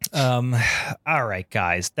 All right,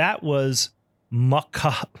 guys, that was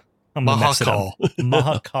Mahakaal.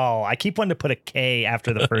 Mahakaal. I keep wanting to put a K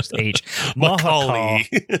after the first H. Macaulay.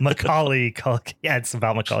 Macaulay Culkin. Yeah, it's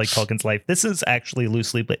about Macaulay Culkin's life. This is actually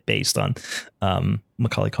loosely based on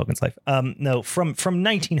Macaulay Culkin's life. No, from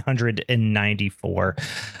 1994.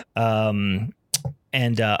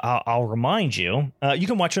 And I'll remind you, you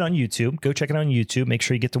can watch it on YouTube. Go check it on YouTube. Make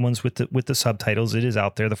sure you get the ones with the subtitles. It is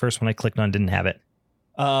out there. The first one I clicked on didn't have it.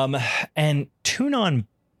 And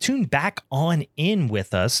tune back on in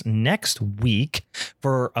with us next week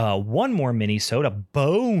for one more minisode, a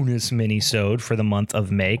bonus minisode for the month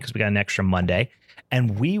of May, because we got an extra Monday.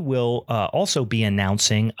 And we will also be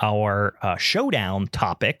announcing our showdown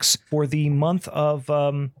topics for the month of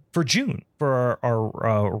for June, for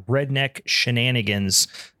our Redneck Shenanigans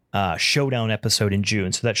showdown episode in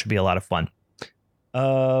June. So that should be a lot of fun.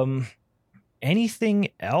 Anything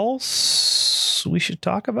else we should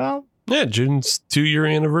talk about? Yeah, June's 2-year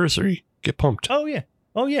anniversary. Get pumped. Oh, yeah.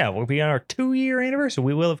 We'll be on our 2-year anniversary.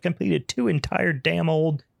 We will have completed 2 entire damn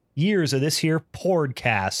old years of this here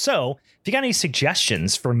podcast. So if you got any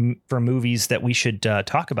suggestions for movies that we should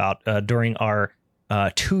talk about during our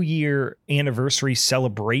 2-year anniversary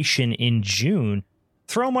celebration in June,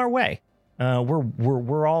 throw them our way.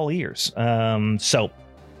 We're all ears. So,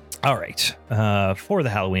 all right. For the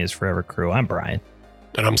Halloween is Forever crew, I'm Brian.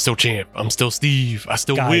 And I'm still champ. I'm still Steve. I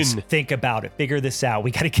still Guys, win. Think about it. Figure this out.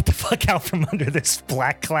 We got to get the fuck out from under this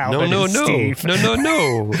black cloud. No. Steve. No.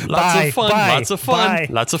 Lots of fun.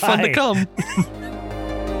 Lots of fun to come.